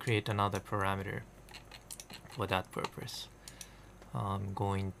 I'm going to create another parameter for that purpose. I'm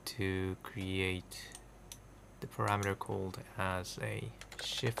going to create the parameter called as a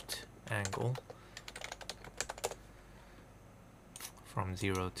shift angle from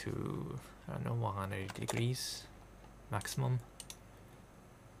 0 to, I don't know, 100 degrees maximum.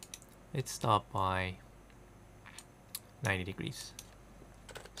 Let's start by 90 degrees.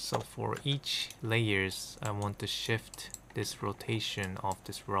 So for each layers, I want to shift this rotation of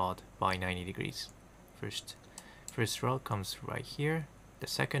this rod by 90 degrees. First rod comes right here. The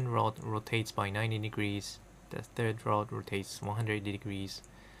second rod rotates by 90 degrees. The third rod rotates 100 degrees.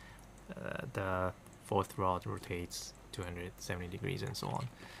 The fourth rod rotates 270 degrees, and so on,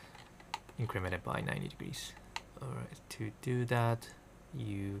 incremented by 90 degrees. Alright, to do that,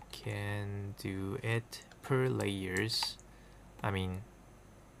 you can do it per layers. I mean,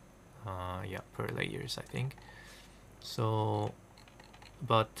 yeah, per layers, I think. So,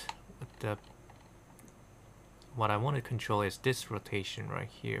 but what I want to control is this rotation right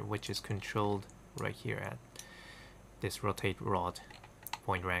here, which is controlled right here at this rotate rod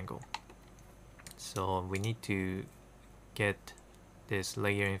pointer angle. So we need to get this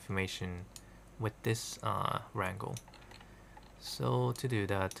layer information with this wrangle. So to do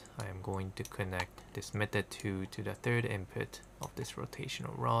that, I am going to connect this method 2 to the third input of this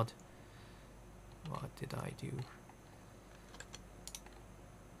rotational rod. What did I do?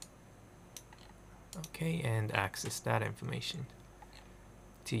 Okay, and access that information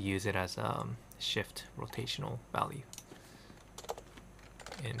to use it as a shift rotational value.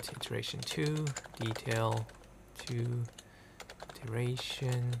 Int iteration 2, detail 2,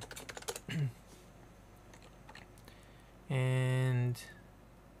 iteration, and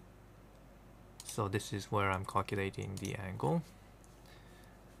so this is where I'm calculating the angle,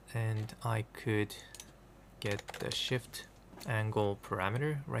 and I could get the shift angle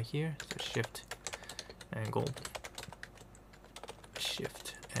parameter right here. So shift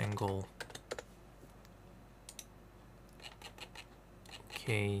angle,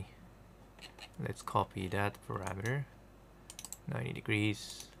 okay, let's copy that parameter, 90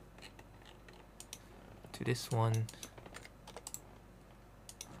 degrees, to this one,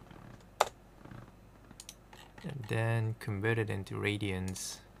 and then convert it into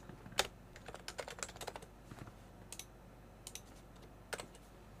radians.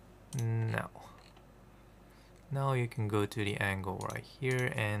 Now you can go to the angle right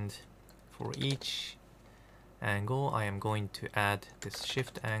here, and for each angle I am going to add this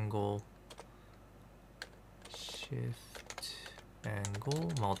shift angle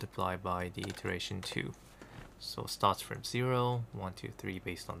multiplied by the iteration 2. So starts from 0, 1, 2, 3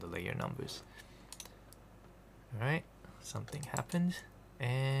 based on the layer numbers. Alright, something happened,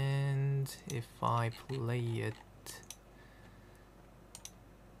 and if I play it,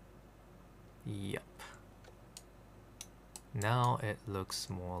 yep, now it looks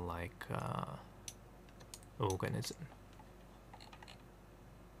more like organism,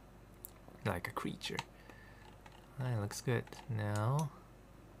 like a creature. That looks good. Now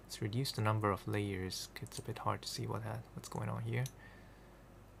let's reduce the number of layers. It's a bit hard to see what's going on here.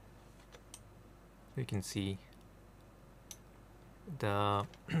 We can see the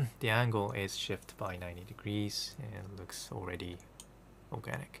the angle is shifted by 90 degrees and looks already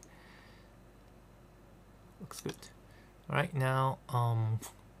organic. Looks good. Alright, now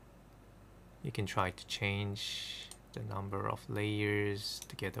you can try to change the number of layers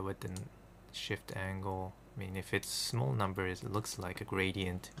together with the shift angle. I mean, if it's small numbers, it looks like a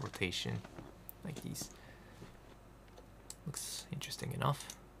gradient rotation, like these. Looks interesting enough.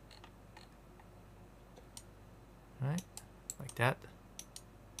 Right, like that.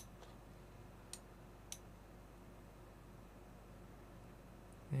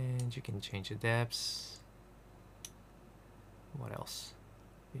 And you can change the depths. What else?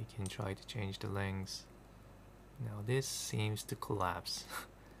 You can try to change the lengths. Now this seems to collapse.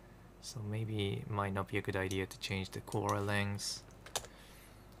 So maybe it might not be a good idea to change the core lengths.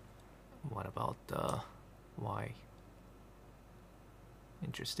 What about the Y?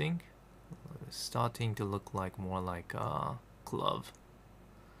 Interesting. Starting to look like more like a glove.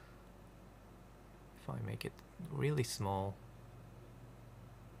 If I make it really small,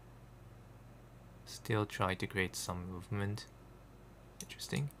 still try to create some movement.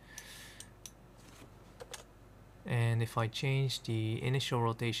 Interesting. And if I change the initial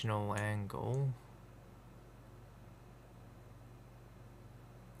rotational angle,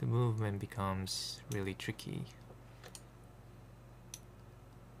 the movement becomes really tricky.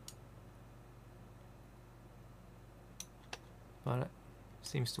 But it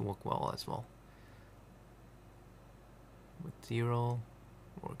seems to work well as well. With 0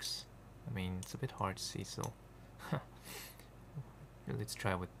 works. I mean, it's a bit hard to see, so let's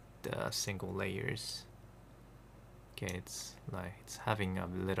try with the single layers. Okay, it's like it's having a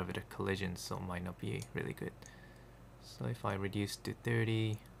little bit of collision, so it might not be really good. So if I reduce to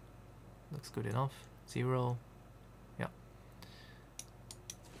 30, looks good enough. 0, yeah.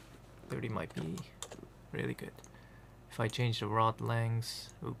 30 might be really good. If I change the rod lengths,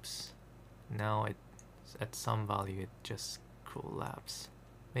 oops, now it's at some value it just collapses.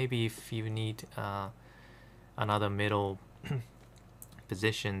 Maybe if you need another middle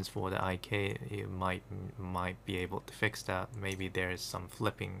positions for the IK, you might be able to fix that. Maybe there is some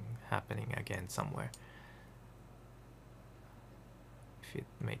flipping happening again somewhere. If it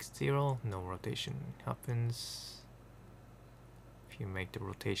makes 0, no rotation happens. If you make the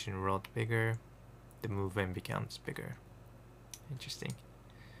rotation rod bigger, the movement becomes bigger. Interesting.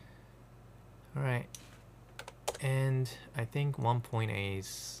 Alright, and I think 1.8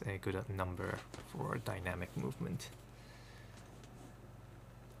 is a good number for dynamic movement.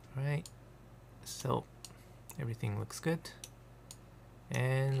 Alright, so everything looks good,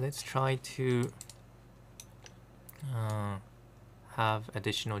 and let's try to have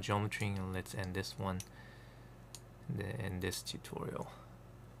additional geometry, and let's end this one in this tutorial,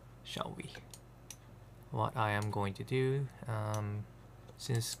 shall we? What I am going to do,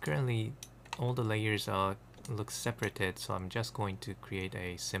 since currently all the layers look separated, so I'm just going to create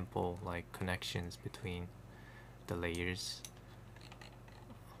a simple like connections between the layers,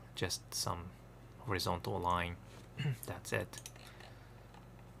 just some horizontal line. That's it,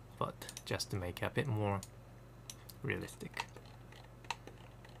 but just to make it a bit more realistic.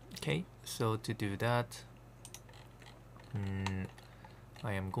 Okay, so to do that,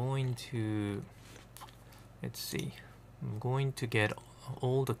 I am going to, let's see, I'm going to get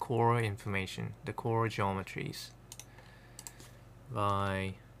all the core information, the core geometries,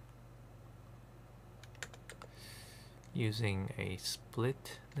 by using a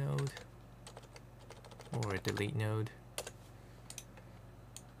split node or a delete node.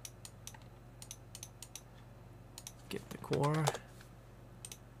 Get the core.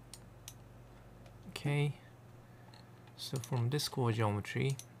 Okay, so from this core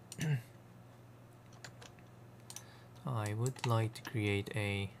geometry I would like to create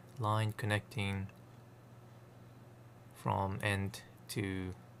a line connecting from end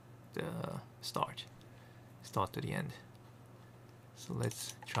to the start to the end. So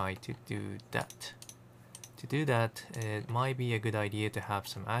let's try to do that. To do that, it might be a good idea to have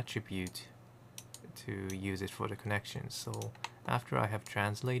some attribute to use it for the connection. So after I have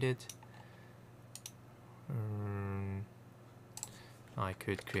translated, I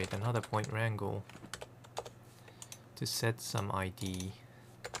could create another point wrangle to set some ID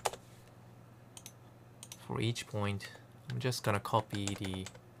for each point. I'm just gonna copy the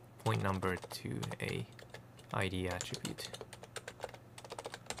point number to a ID attribute.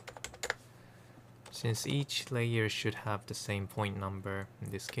 Since each layer should have the same point number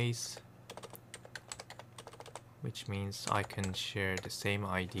in this case, which means I can share the same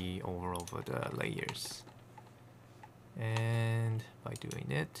ID over the layers. And by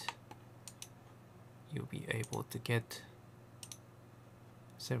doing it, you'll be able to get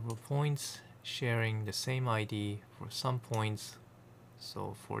several points sharing the same ID for some points.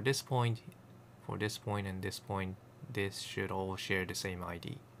 So for this point, and this point, this should all share the same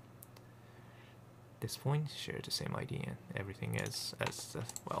ID. This point share the same ID, and everything as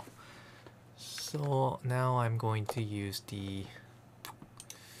well. So now I'm going to use the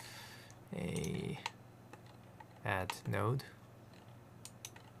add node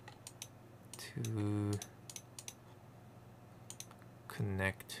to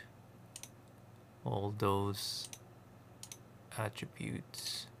connect all those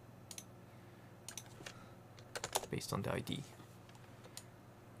attributes based on the ID.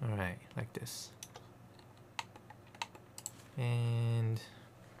 Alright, like this. And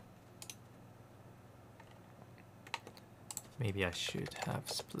maybe I should have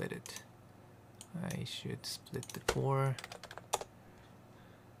split it. I should split the core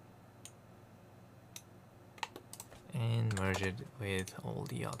and merge it with all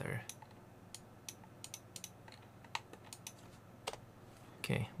the other.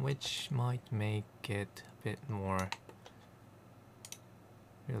 Okay, which might make it a bit more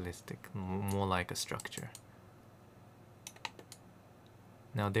realistic, more like a structure.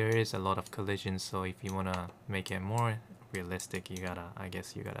 Now there is a lot of collisions, so if you wanna make it more realistic, I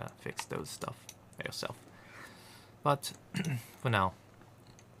guess you gotta fix those stuff by yourself. But for now,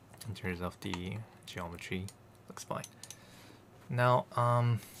 in terms of the geometry, looks fine. Now,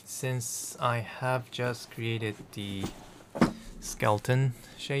 since I have just created the skeleton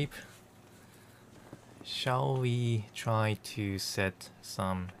shape, shall we try to set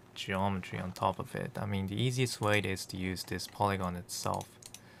some geometry on top of it? I mean, the easiest way is to use this polygon itself.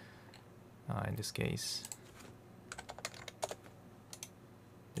 In this case,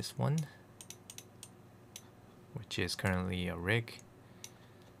 this one, which is currently a rig,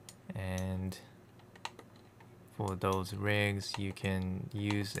 and for those rigs you can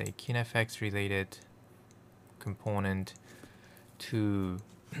use a KineFX related component to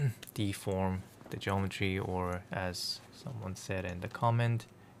deform the geometry, or as someone said in the comment,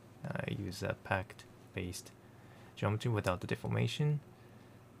 use a packed based geometry without the deformation.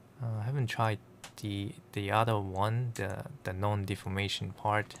 I haven't tried the other one, the non-deformation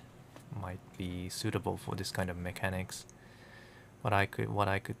part might be suitable for this kind of mechanics. What I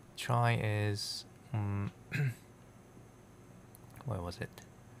could try is where was it?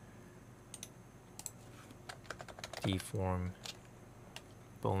 Deform,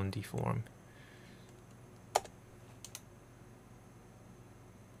 bone deform.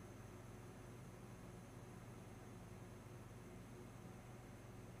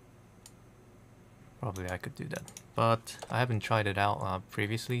 Probably I could do that, but I haven't tried it out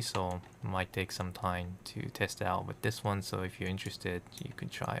previously, so it might take some time to test it out with this one. So if you're interested, you could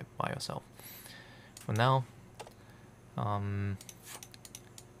try it by yourself. For now,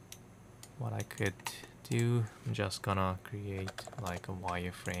 what I could do, I'm just gonna create like a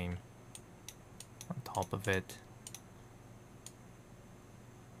wireframe on top of it.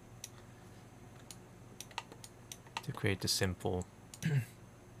 To create the simple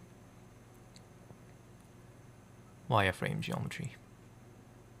wireframe geometry.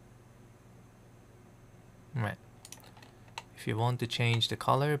 Right. If you want to change the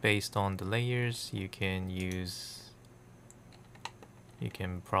color based on the layers, you can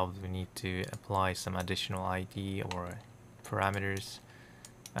probably need to apply some additional ID or parameters,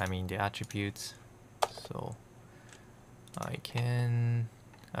 I mean the attributes. So I can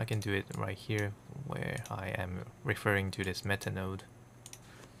do it right here where I am referring to this meta node.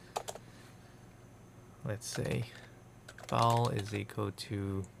 Let's say val is equal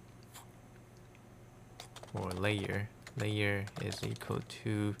to, or layer is equal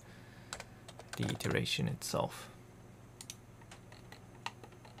to the iteration itself.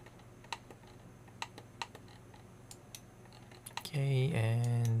 Okay,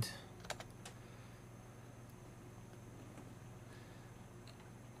 and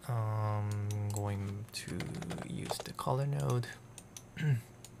I'm going to use the color node.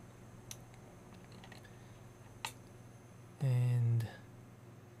 And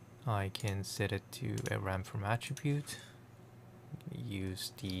I can set it to a RAM from attribute.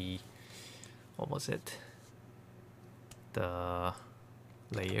 Use the, what was it? The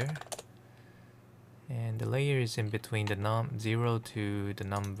layer. And the layer is in between the 0 to the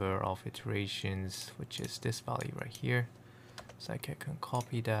number of iterations, which is this value right here. So I can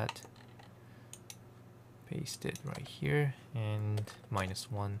copy that, paste it right here, and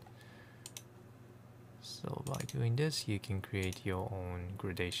 -1. So by doing this, you can create your own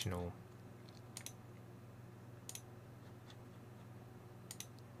gradational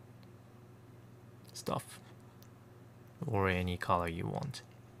stuff, or any color you want.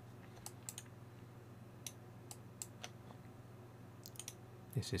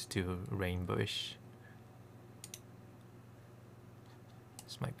 This is too rainbowish.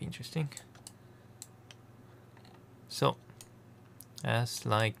 This might be interesting. So, as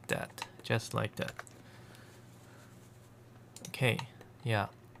like that, just like that. Okay, yeah.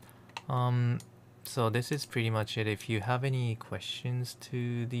 So this is pretty much it. If you have any questions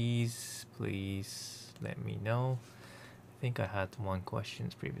to these, please let me know. think I had one question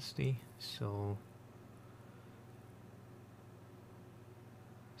previously, so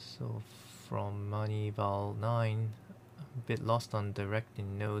from Moneyval 9, a bit lost on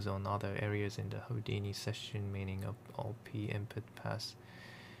directing nodes on other areas in the Houdini session, meaning of all P input paths.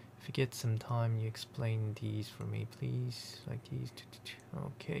 If you get some time, you explain these for me, please. Like these.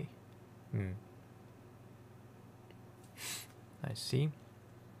 Okay. I see.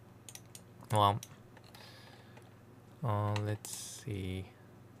 Well, let's see.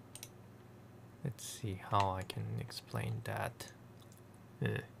 Let's see how I can explain that.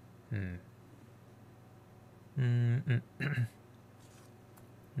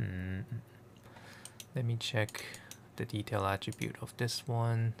 Let me check the detail attribute of this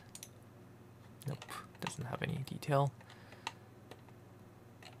one. Nope, doesn't have any detail.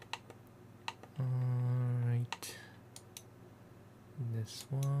 Alright. This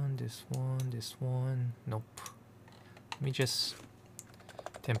one, this one, this one. Nope. Let me just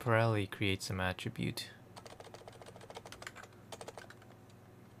temporarily create some attribute.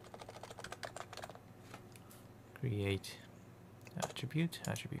 Create attribute,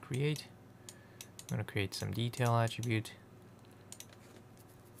 attribute create. I'm gonna create some detail attribute.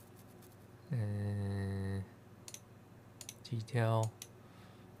 Detail.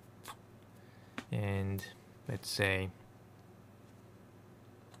 And let's say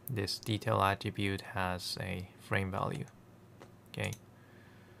this detail attribute has a frame value. Okay.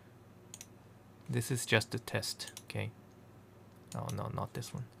 This is just a test. Okay. Oh no, not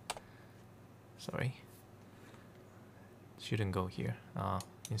this one. Sorry. Shouldn't go here.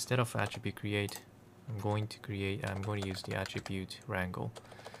 Instead of attribute create, I'm going to use the attribute wrangle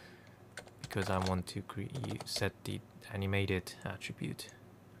because I want to set the animated attribute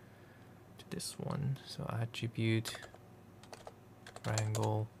to this one. So attribute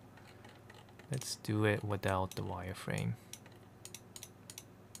wrangle. Let's do it without the wireframe.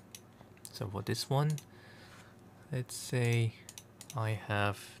 So for this one, let's say I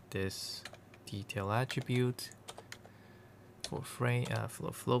have this detail attribute for frame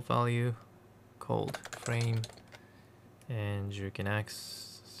for float value called frame, and you can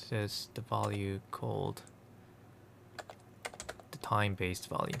access the value called the time-based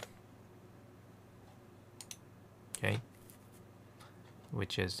value. Okay,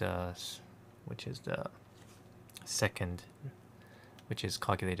 which is the second, which is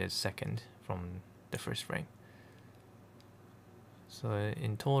calculated second from the first frame. So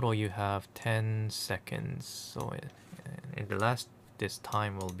in total you have 10 seconds. So in the last, this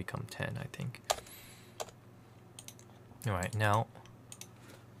time will become 10, I think. Alright, now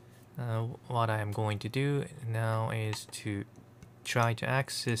what I am going to do now is to try to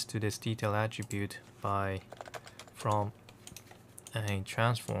access to this detail attribute from a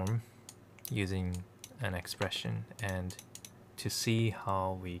transform using an expression, and to see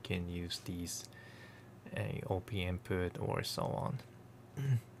how we can use these OP input or so on.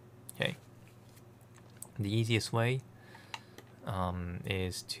 Okay. The easiest way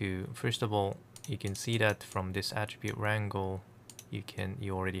is to, first of all, you can see that from this attribute wrangle,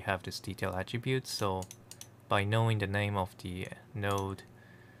 you already have this detail attribute. So by knowing the name of the node,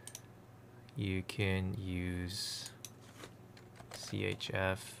 you can use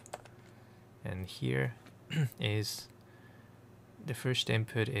CHF, and here is the first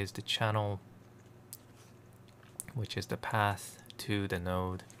input is the channel, which is the path to the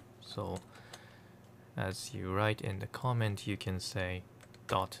node. So as you write in the comment, you can say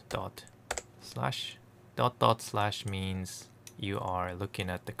dot dot slash. Dot dot slash means you are looking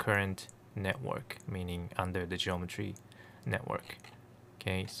at the current network, meaning under the geometry network.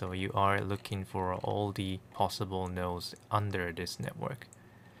 Okay, so you are looking for all the possible nodes under this network,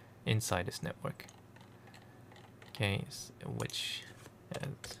 inside this network. Okay, which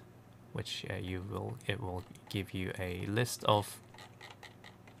it will give you a list of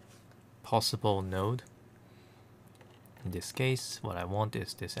possible node. In this case, what I want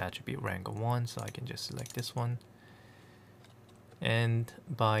is this attribute wrangle 1, so I can just select this one. And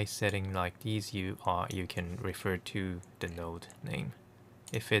by setting like these, you can refer to the node name.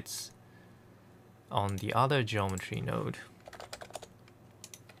 If it's on the other geometry node,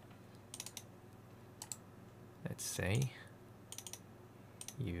 let's say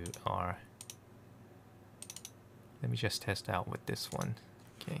you are, let me just test out with this one.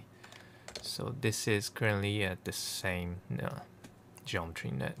 Okay, so this is currently at the same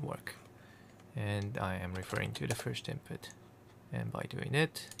geometry network, and I am referring to the first input. And by doing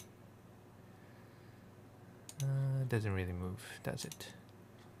it, doesn't really move, does it?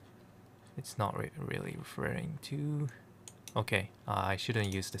 It's not really referring to. Okay, I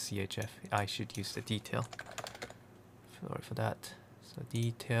shouldn't use the CHF. I should use the detail Sorry for that. So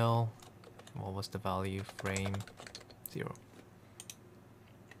detail, what was the value? Frame 0.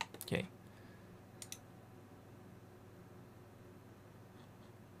 Okay.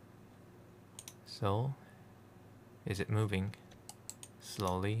 So, is it moving?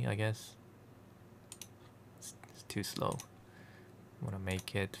 Slowly, I guess. It's too slow. I want to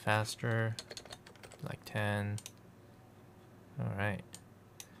make it faster, like 10. Alright.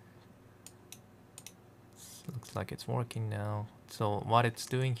 Looks like it's working now. So what it's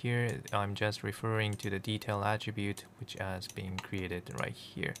doing here, I'm just referring to the detail attribute which has been created right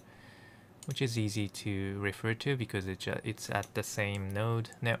here, which is easy to refer to because it's at the same node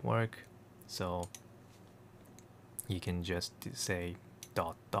network. So you can just say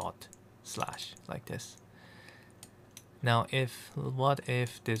dot dot slash like this. Now what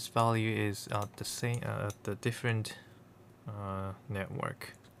if this value is at the same the different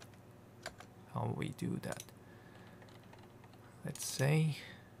network? How will we do that? Let's say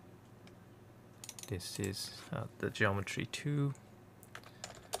this is the geometry 2.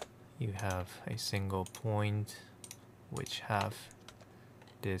 You have a single point which have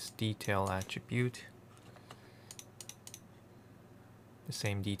this detail attribute, the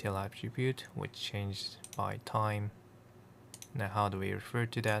same detail attribute which changed by time. Now how do we refer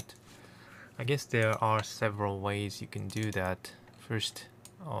to that? I guess there are several ways you can do that. First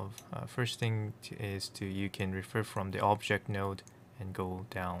thing is you can refer from the object node and go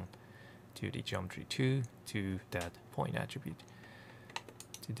down to the geometry 2 to that point attribute.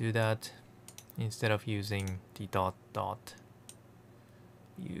 To do that, instead of using the dot dot,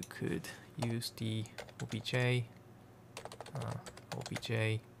 you could use the obj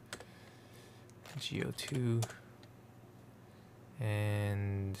geo2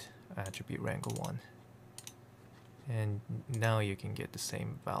 and attribute wrangle 1. And now you can get the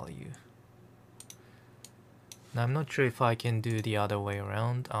same value. Now I'm not sure if I can do the other way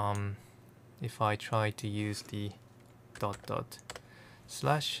around. If I try to use the dot dot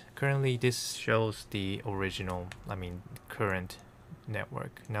slash, currently this shows the original, current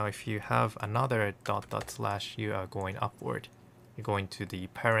network. Now if you have another dot dot slash, you are going upward. You're going to the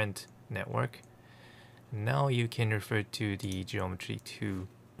parent network. Now you can refer to the geometry 2.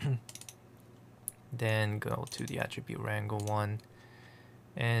 Then go to the attribute wrangle 1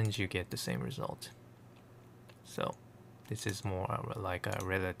 and you get the same result. So this is more like a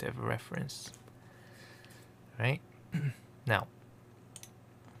relative reference, right? Now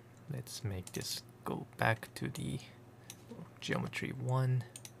let's make this go back to the geometry 1.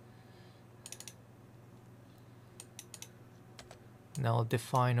 Now the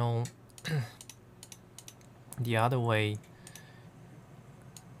final the other way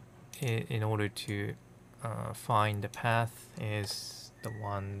in order to find the path is the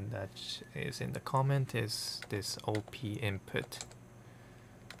one that is in the comment, is this OP input.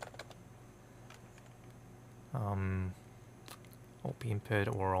 OP input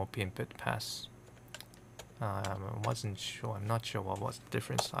or OP input pass. I'm not sure what was the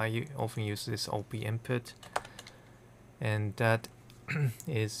difference. I often use this OP input, and that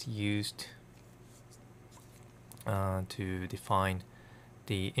is used to define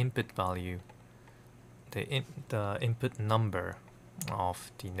the input value, the input number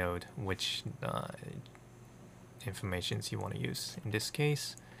of the node, which informations you want to use. In this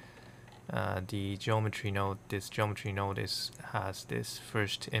case, the geometry node, this geometry node has this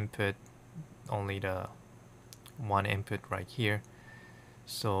first input, only the one input right here.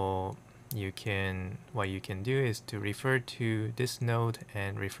 So what you can do is to refer to this node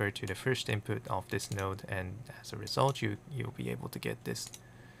and refer to the first input of this node, and as a result you'll be able to get this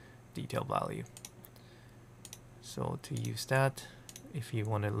detail value. So to use that, if you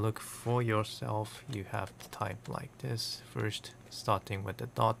want to look for yourself, you have to type like this, first starting with the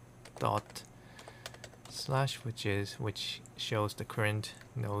dot dot slash, which shows the current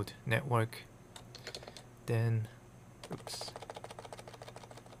node network. Then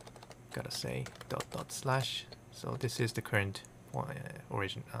gotta say dot dot slash. So this is the current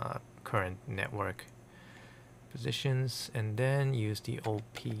current network positions, and then use the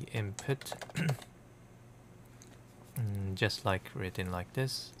OP input just like written like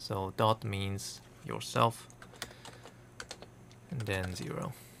this. So dot means yourself, and then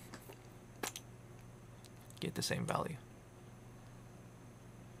 0. Get the same value.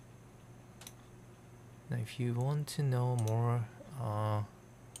 Now if you want to know more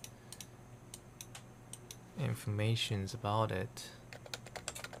informations about it,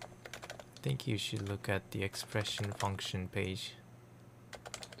 I think you should look at the expression function page.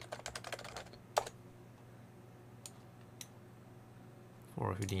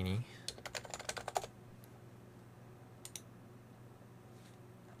 For Houdini.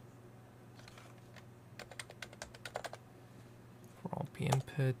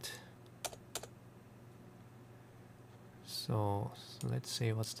 input. So let's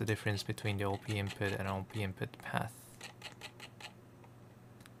see what's the difference between the OP input and OP input path.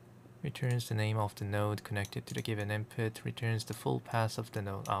 Returns the name of the node connected to the given input, returns the full path of the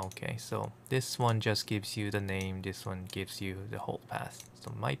node. Okay, so this one just gives you the name, this one gives you the whole path.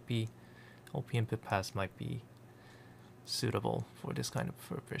 So might be, OP input path might be suitable for this kind of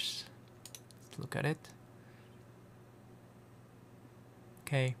purpose. Let's look at it.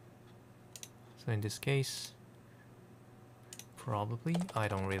 Okay, so in this case, probably I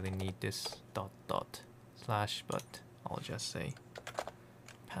don't really need this dot dot slash, but I'll just say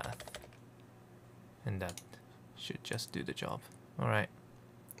path, and that should just do the job. Alright,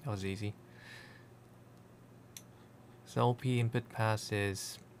 that was easy. So OP input path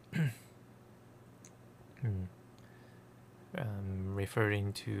is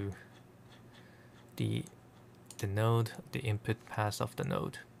referring to the node, the input path of the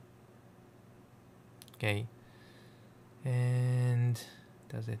node. Okay, and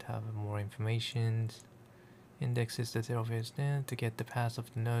does it have more information? Indexes the zero is there to get the path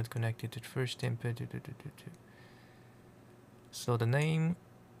of the node connected to the first input. So the name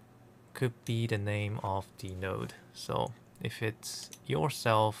could be the name of the node. So if it's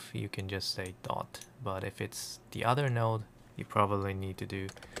yourself, you can just say dot. But if it's the other node, you probably need to do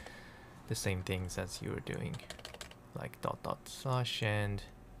the same things as you were doing, like dot dot slash and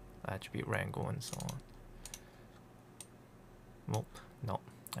attribute wrangle and so on. Nope, no,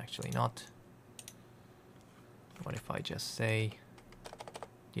 actually not. What if I just say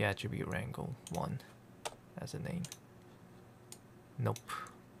the attribute wrangle 1 as a name? Nope.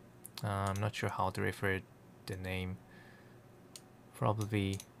 I'm not sure how to refer the name.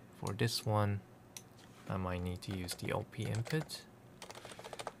 Probably for this one, I might need to use the OP input.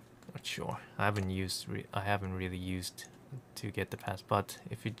 Not sure. I haven't really used to get the path. But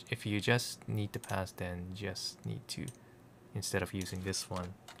if you just need the path, then just need to, instead of using this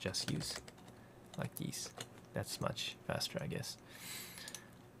one, just use like these. That's much faster, I guess.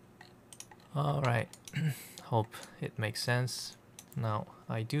 Alright, hope it makes sense. Now,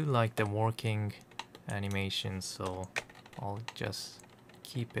 I do like the working animation, so I'll just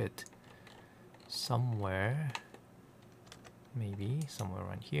keep it somewhere. Maybe somewhere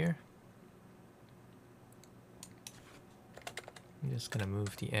around here. I'm just gonna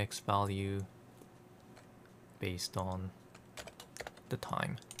move the X value based on the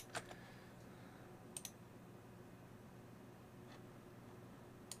time.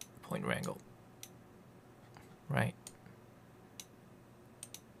 Point wrangle. Right.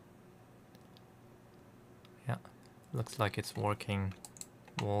 Yeah, looks like it's walking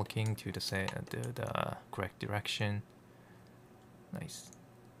to the correct direction. Nice.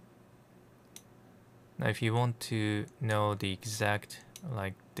 Now, if you want to know the exact,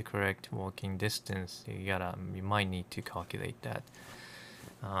 like the correct walking distance, you might need to calculate that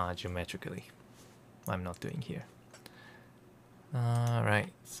geometrically. I'm not doing here.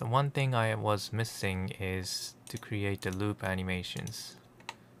 Right, so one thing I was missing is to create the loop animations.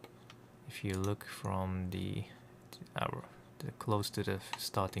 If you look from the close to the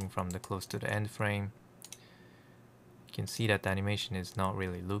starting from the close to the end frame, you can see that the animation is not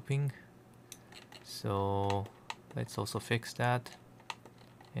really looping. So let's also fix that.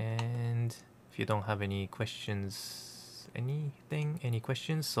 And if you don't have any questions, any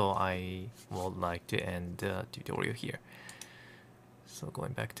questions, so I would like to end the tutorial here. So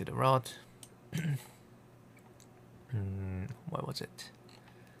going back to the rod, what was it?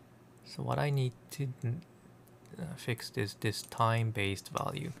 So what I need to fix is this time-based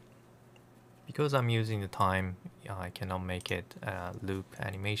value. Because I'm using the time, I cannot make it a loop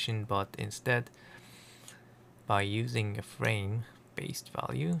animation, but instead, by using a frame-based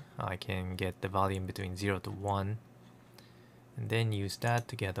value, I can get the value in between 0 to 1, and then use that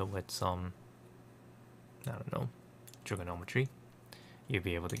together with some, I don't know, trigonometry. You'll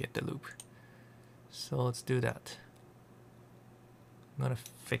be able to get the loop. So let's do that. I'm gonna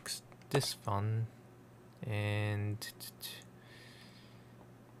fix this one and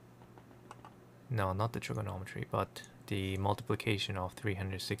no, not the trigonometry, but the multiplication of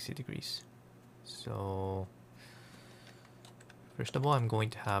 360 degrees. So first of all, I'm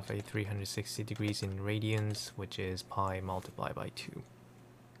going to have a 360 degrees in radians, which is pi multiplied by 2.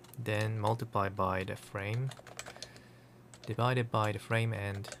 Then multiply by the frame divided by the frame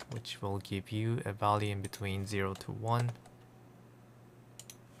end, which will give you a value in between 0 to 1.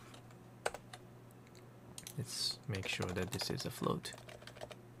 Let's make sure that this is a float.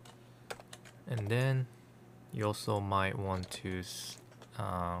 And then you also might want to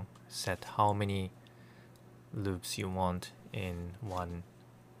set how many loops you want in one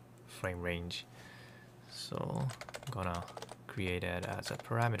frame range. So I'm gonna create it as a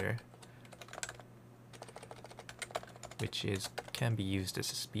parameter, which can be used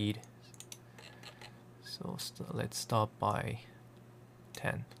as a speed. So let's stop by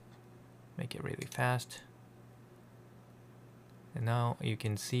 10. Make it really fast. And now you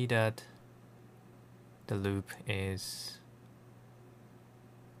can see that the loop is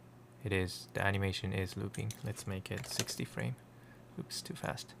the animation is looping. Let's make it 60 frame. Oops, too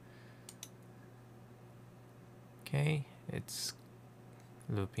fast. Okay, it's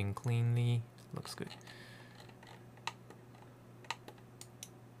looping cleanly. Looks good.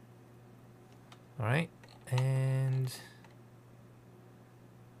 All right, and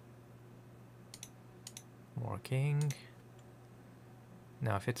working.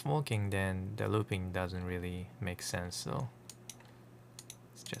 Now if it's working, then the looping doesn't really make sense, so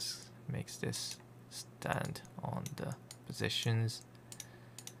it just makes this stand on the positions.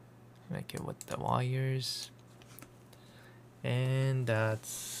 Make it with the wires, and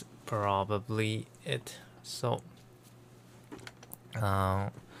that's probably it. So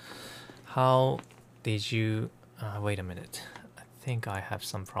how did you wait a minute, I think I have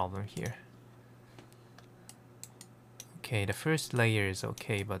some problem here. Okay, the first layer is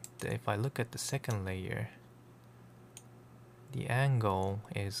okay, but if I look at the second layer, the angle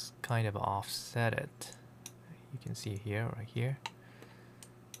is kind of offsetted. You can see here, right here.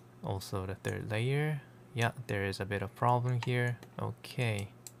 Also the third layer, yeah, there is a bit of problem here. Okay,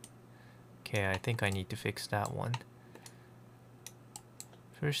 I think I need to fix that one.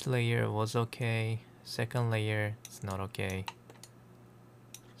 First layer was okay, second layer it's not okay.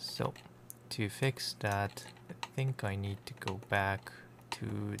 So to fix that, I think I need to go back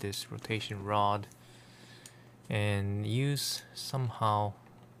to this rotation rod and use somehow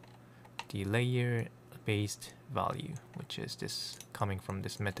the layer based value, which is this coming from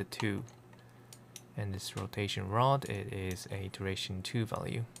this method 2. And this rotation rod, it is a duration 2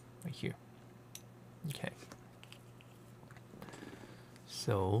 value right here. Okay.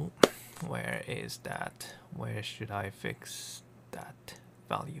 So where is that? Where should I fix that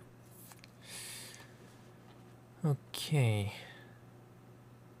value? Okay.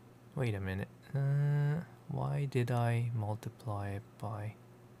 Wait a minute. Why did I multiply it by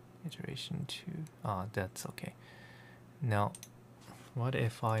iteration 2? Ah, that's okay. Now, what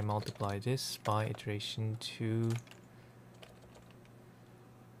if I multiply this by iteration 2?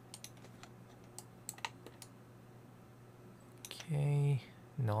 Okay,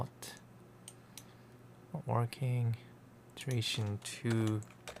 not working. Iteration 2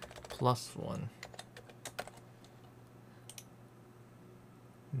 plus 1.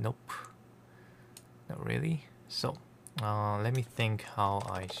 Nope, not really. So let me think how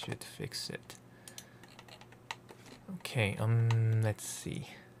I should fix it. Okay, let's see.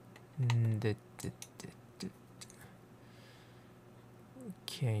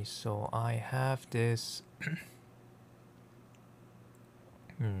 Okay, so I have this.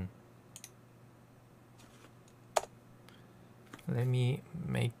 Let me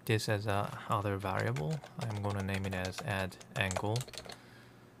make this as a other variable. I'm gonna name it as add angle.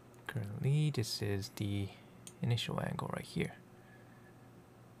 Currently, this is the initial angle right here.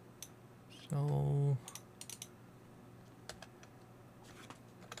 So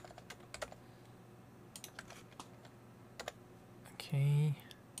okay.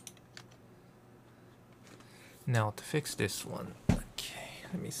 Now to fix this one. Okay,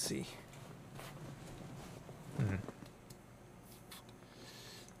 let me see.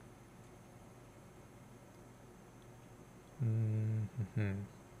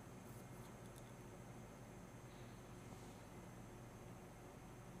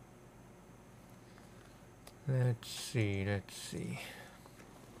 Let's see.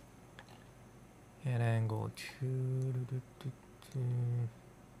 At angle 2.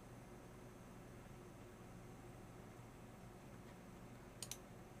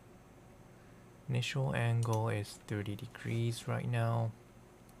 Initial angle is 30 degrees right now.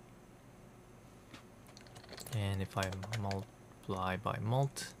 And if I multiply by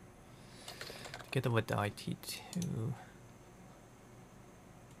mult, together with the IT2.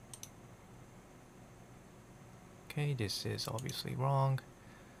 Okay, this is obviously wrong.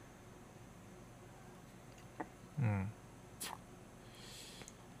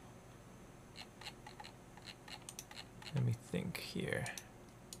 Let me think here.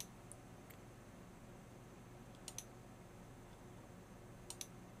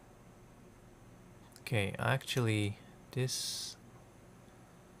 Okay, actually, this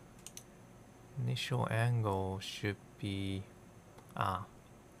initial angle should be...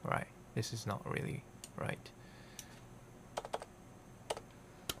 right. This is not really right.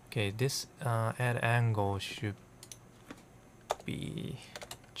 Okay, this add angle should be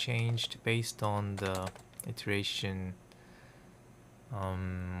changed based on the iteration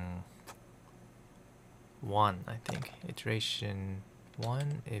 1, I think. Iteration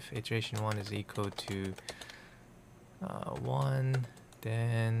 1, if iteration 1 is equal to 1,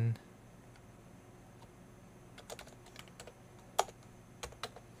 then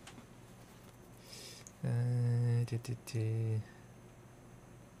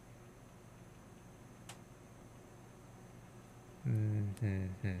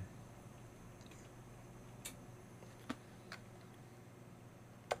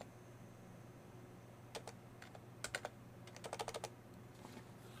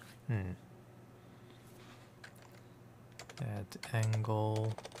that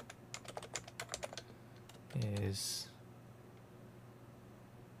angle is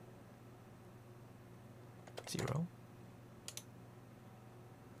 0.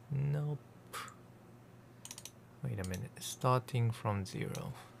 Nope. Wait a minute. Starting from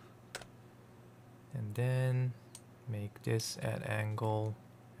 0. And then make this at angle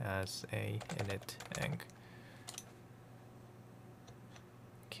as a init ang.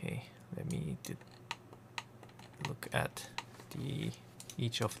 Okay, let me look at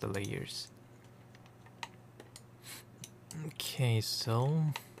each of the layers. Okay, so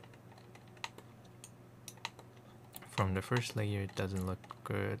from the first layer it doesn't look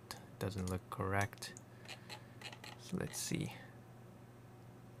good, doesn't look correct. So let's see.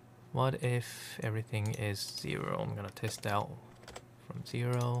 What if everything is 0? I'm gonna test out from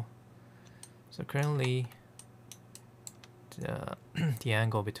 0. So currently the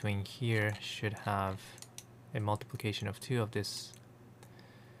angle between here should have a multiplication of 2 of this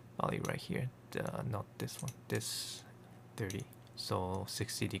value right here. Not this one, this 30. So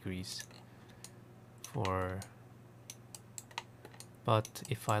 60 degrees for. But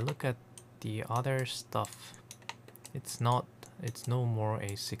if I look at the other stuff, it's no more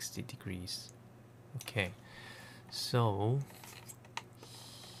a 60 degrees. Okay, so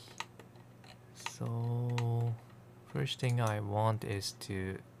first thing I want is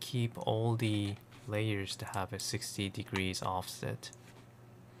to keep all the layers to have a 60 degrees offset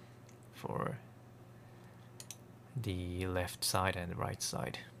for the left side and the right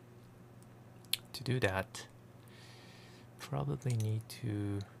side. To do that, probably need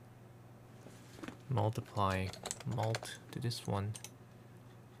to multiply mult to this one.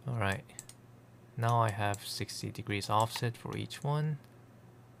 Alright, now I have 60 degrees offset for each one.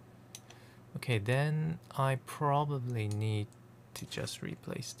 Okay, then I probably need to just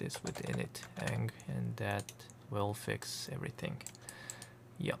replace this with init ang, and that will fix everything.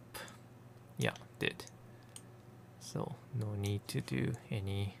 Yup. Yeah, did. So no need to do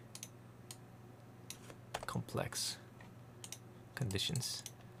any complex conditions.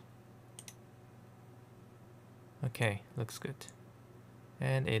 Okay, looks good.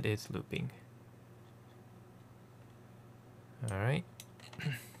 And it is looping. Alright.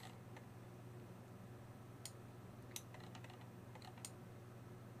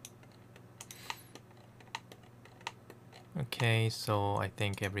 Okay, so I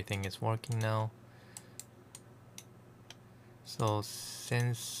think everything is working now. So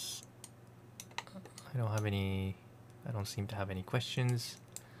since I don't seem to have any questions,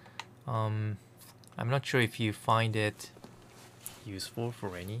 I'm not sure if you find it useful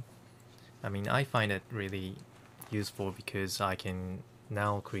for any. I mean, I find it really useful because I can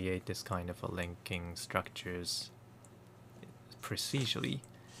now create this kind of a linking structures procedurally.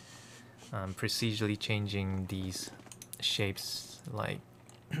 Procedurally changing these shapes like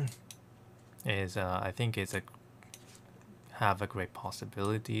is I think it's have a great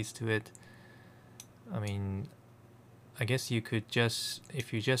possibilities to it. I mean, I guess you could just,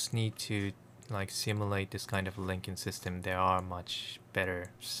 if you just need to like simulate this kind of linking system, there are much better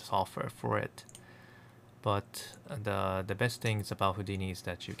software for it. But the best things about Houdini is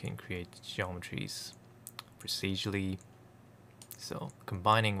that you can create geometries procedurally. So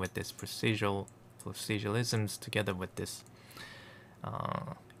combining with this proceduralisms together with this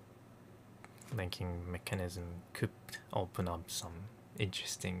linking mechanism could open up some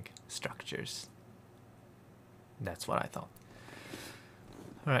interesting structures. That's what I thought.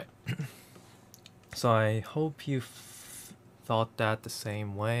 Alright. So I hope you thought that the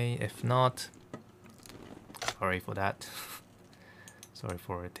same way. If not, sorry for that. Sorry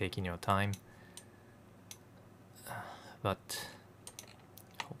for taking your time. But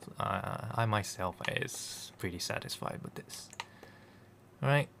I myself is pretty satisfied with this.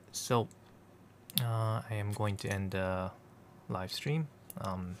 Alright, so I am going to end the live stream.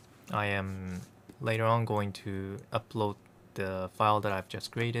 I am later on going to upload the file that I've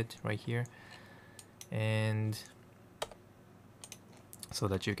just created right here, and so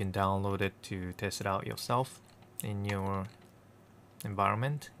that you can download it to test it out yourself in your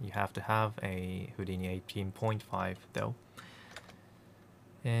environment. You have to have a Houdini 18.5 though.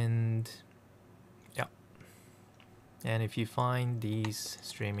 And yeah, and if you find these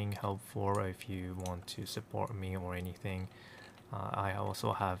streaming helpful, or if you want to support me or anything, I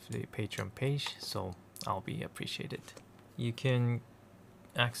also have the Patreon page, so I'll be appreciated. You can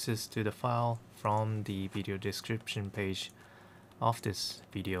access to the file from the video description page of this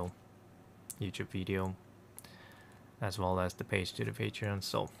video, YouTube video, as well as the page to the Patreon.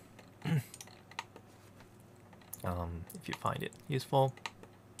 So if you find it useful,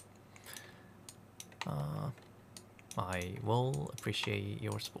 I will appreciate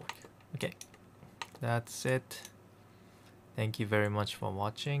your support. Okay, that's it. Thank you very much for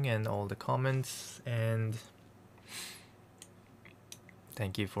watching and all the comments, and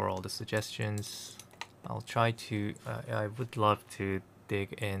thank you for all the suggestions. I'll try to, I would love to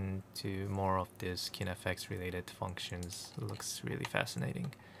dig into more of this KineFX related functions. It looks really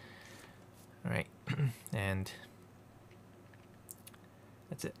fascinating. Alright, and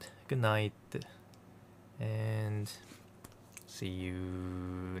that's it. Good night, and see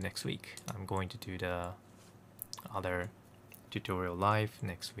you next week. I'm going to do the other tutorial live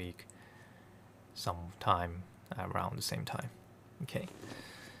next week, sometime around the same time. Okay,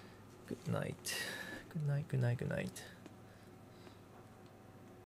 good night, good night, good night, good night.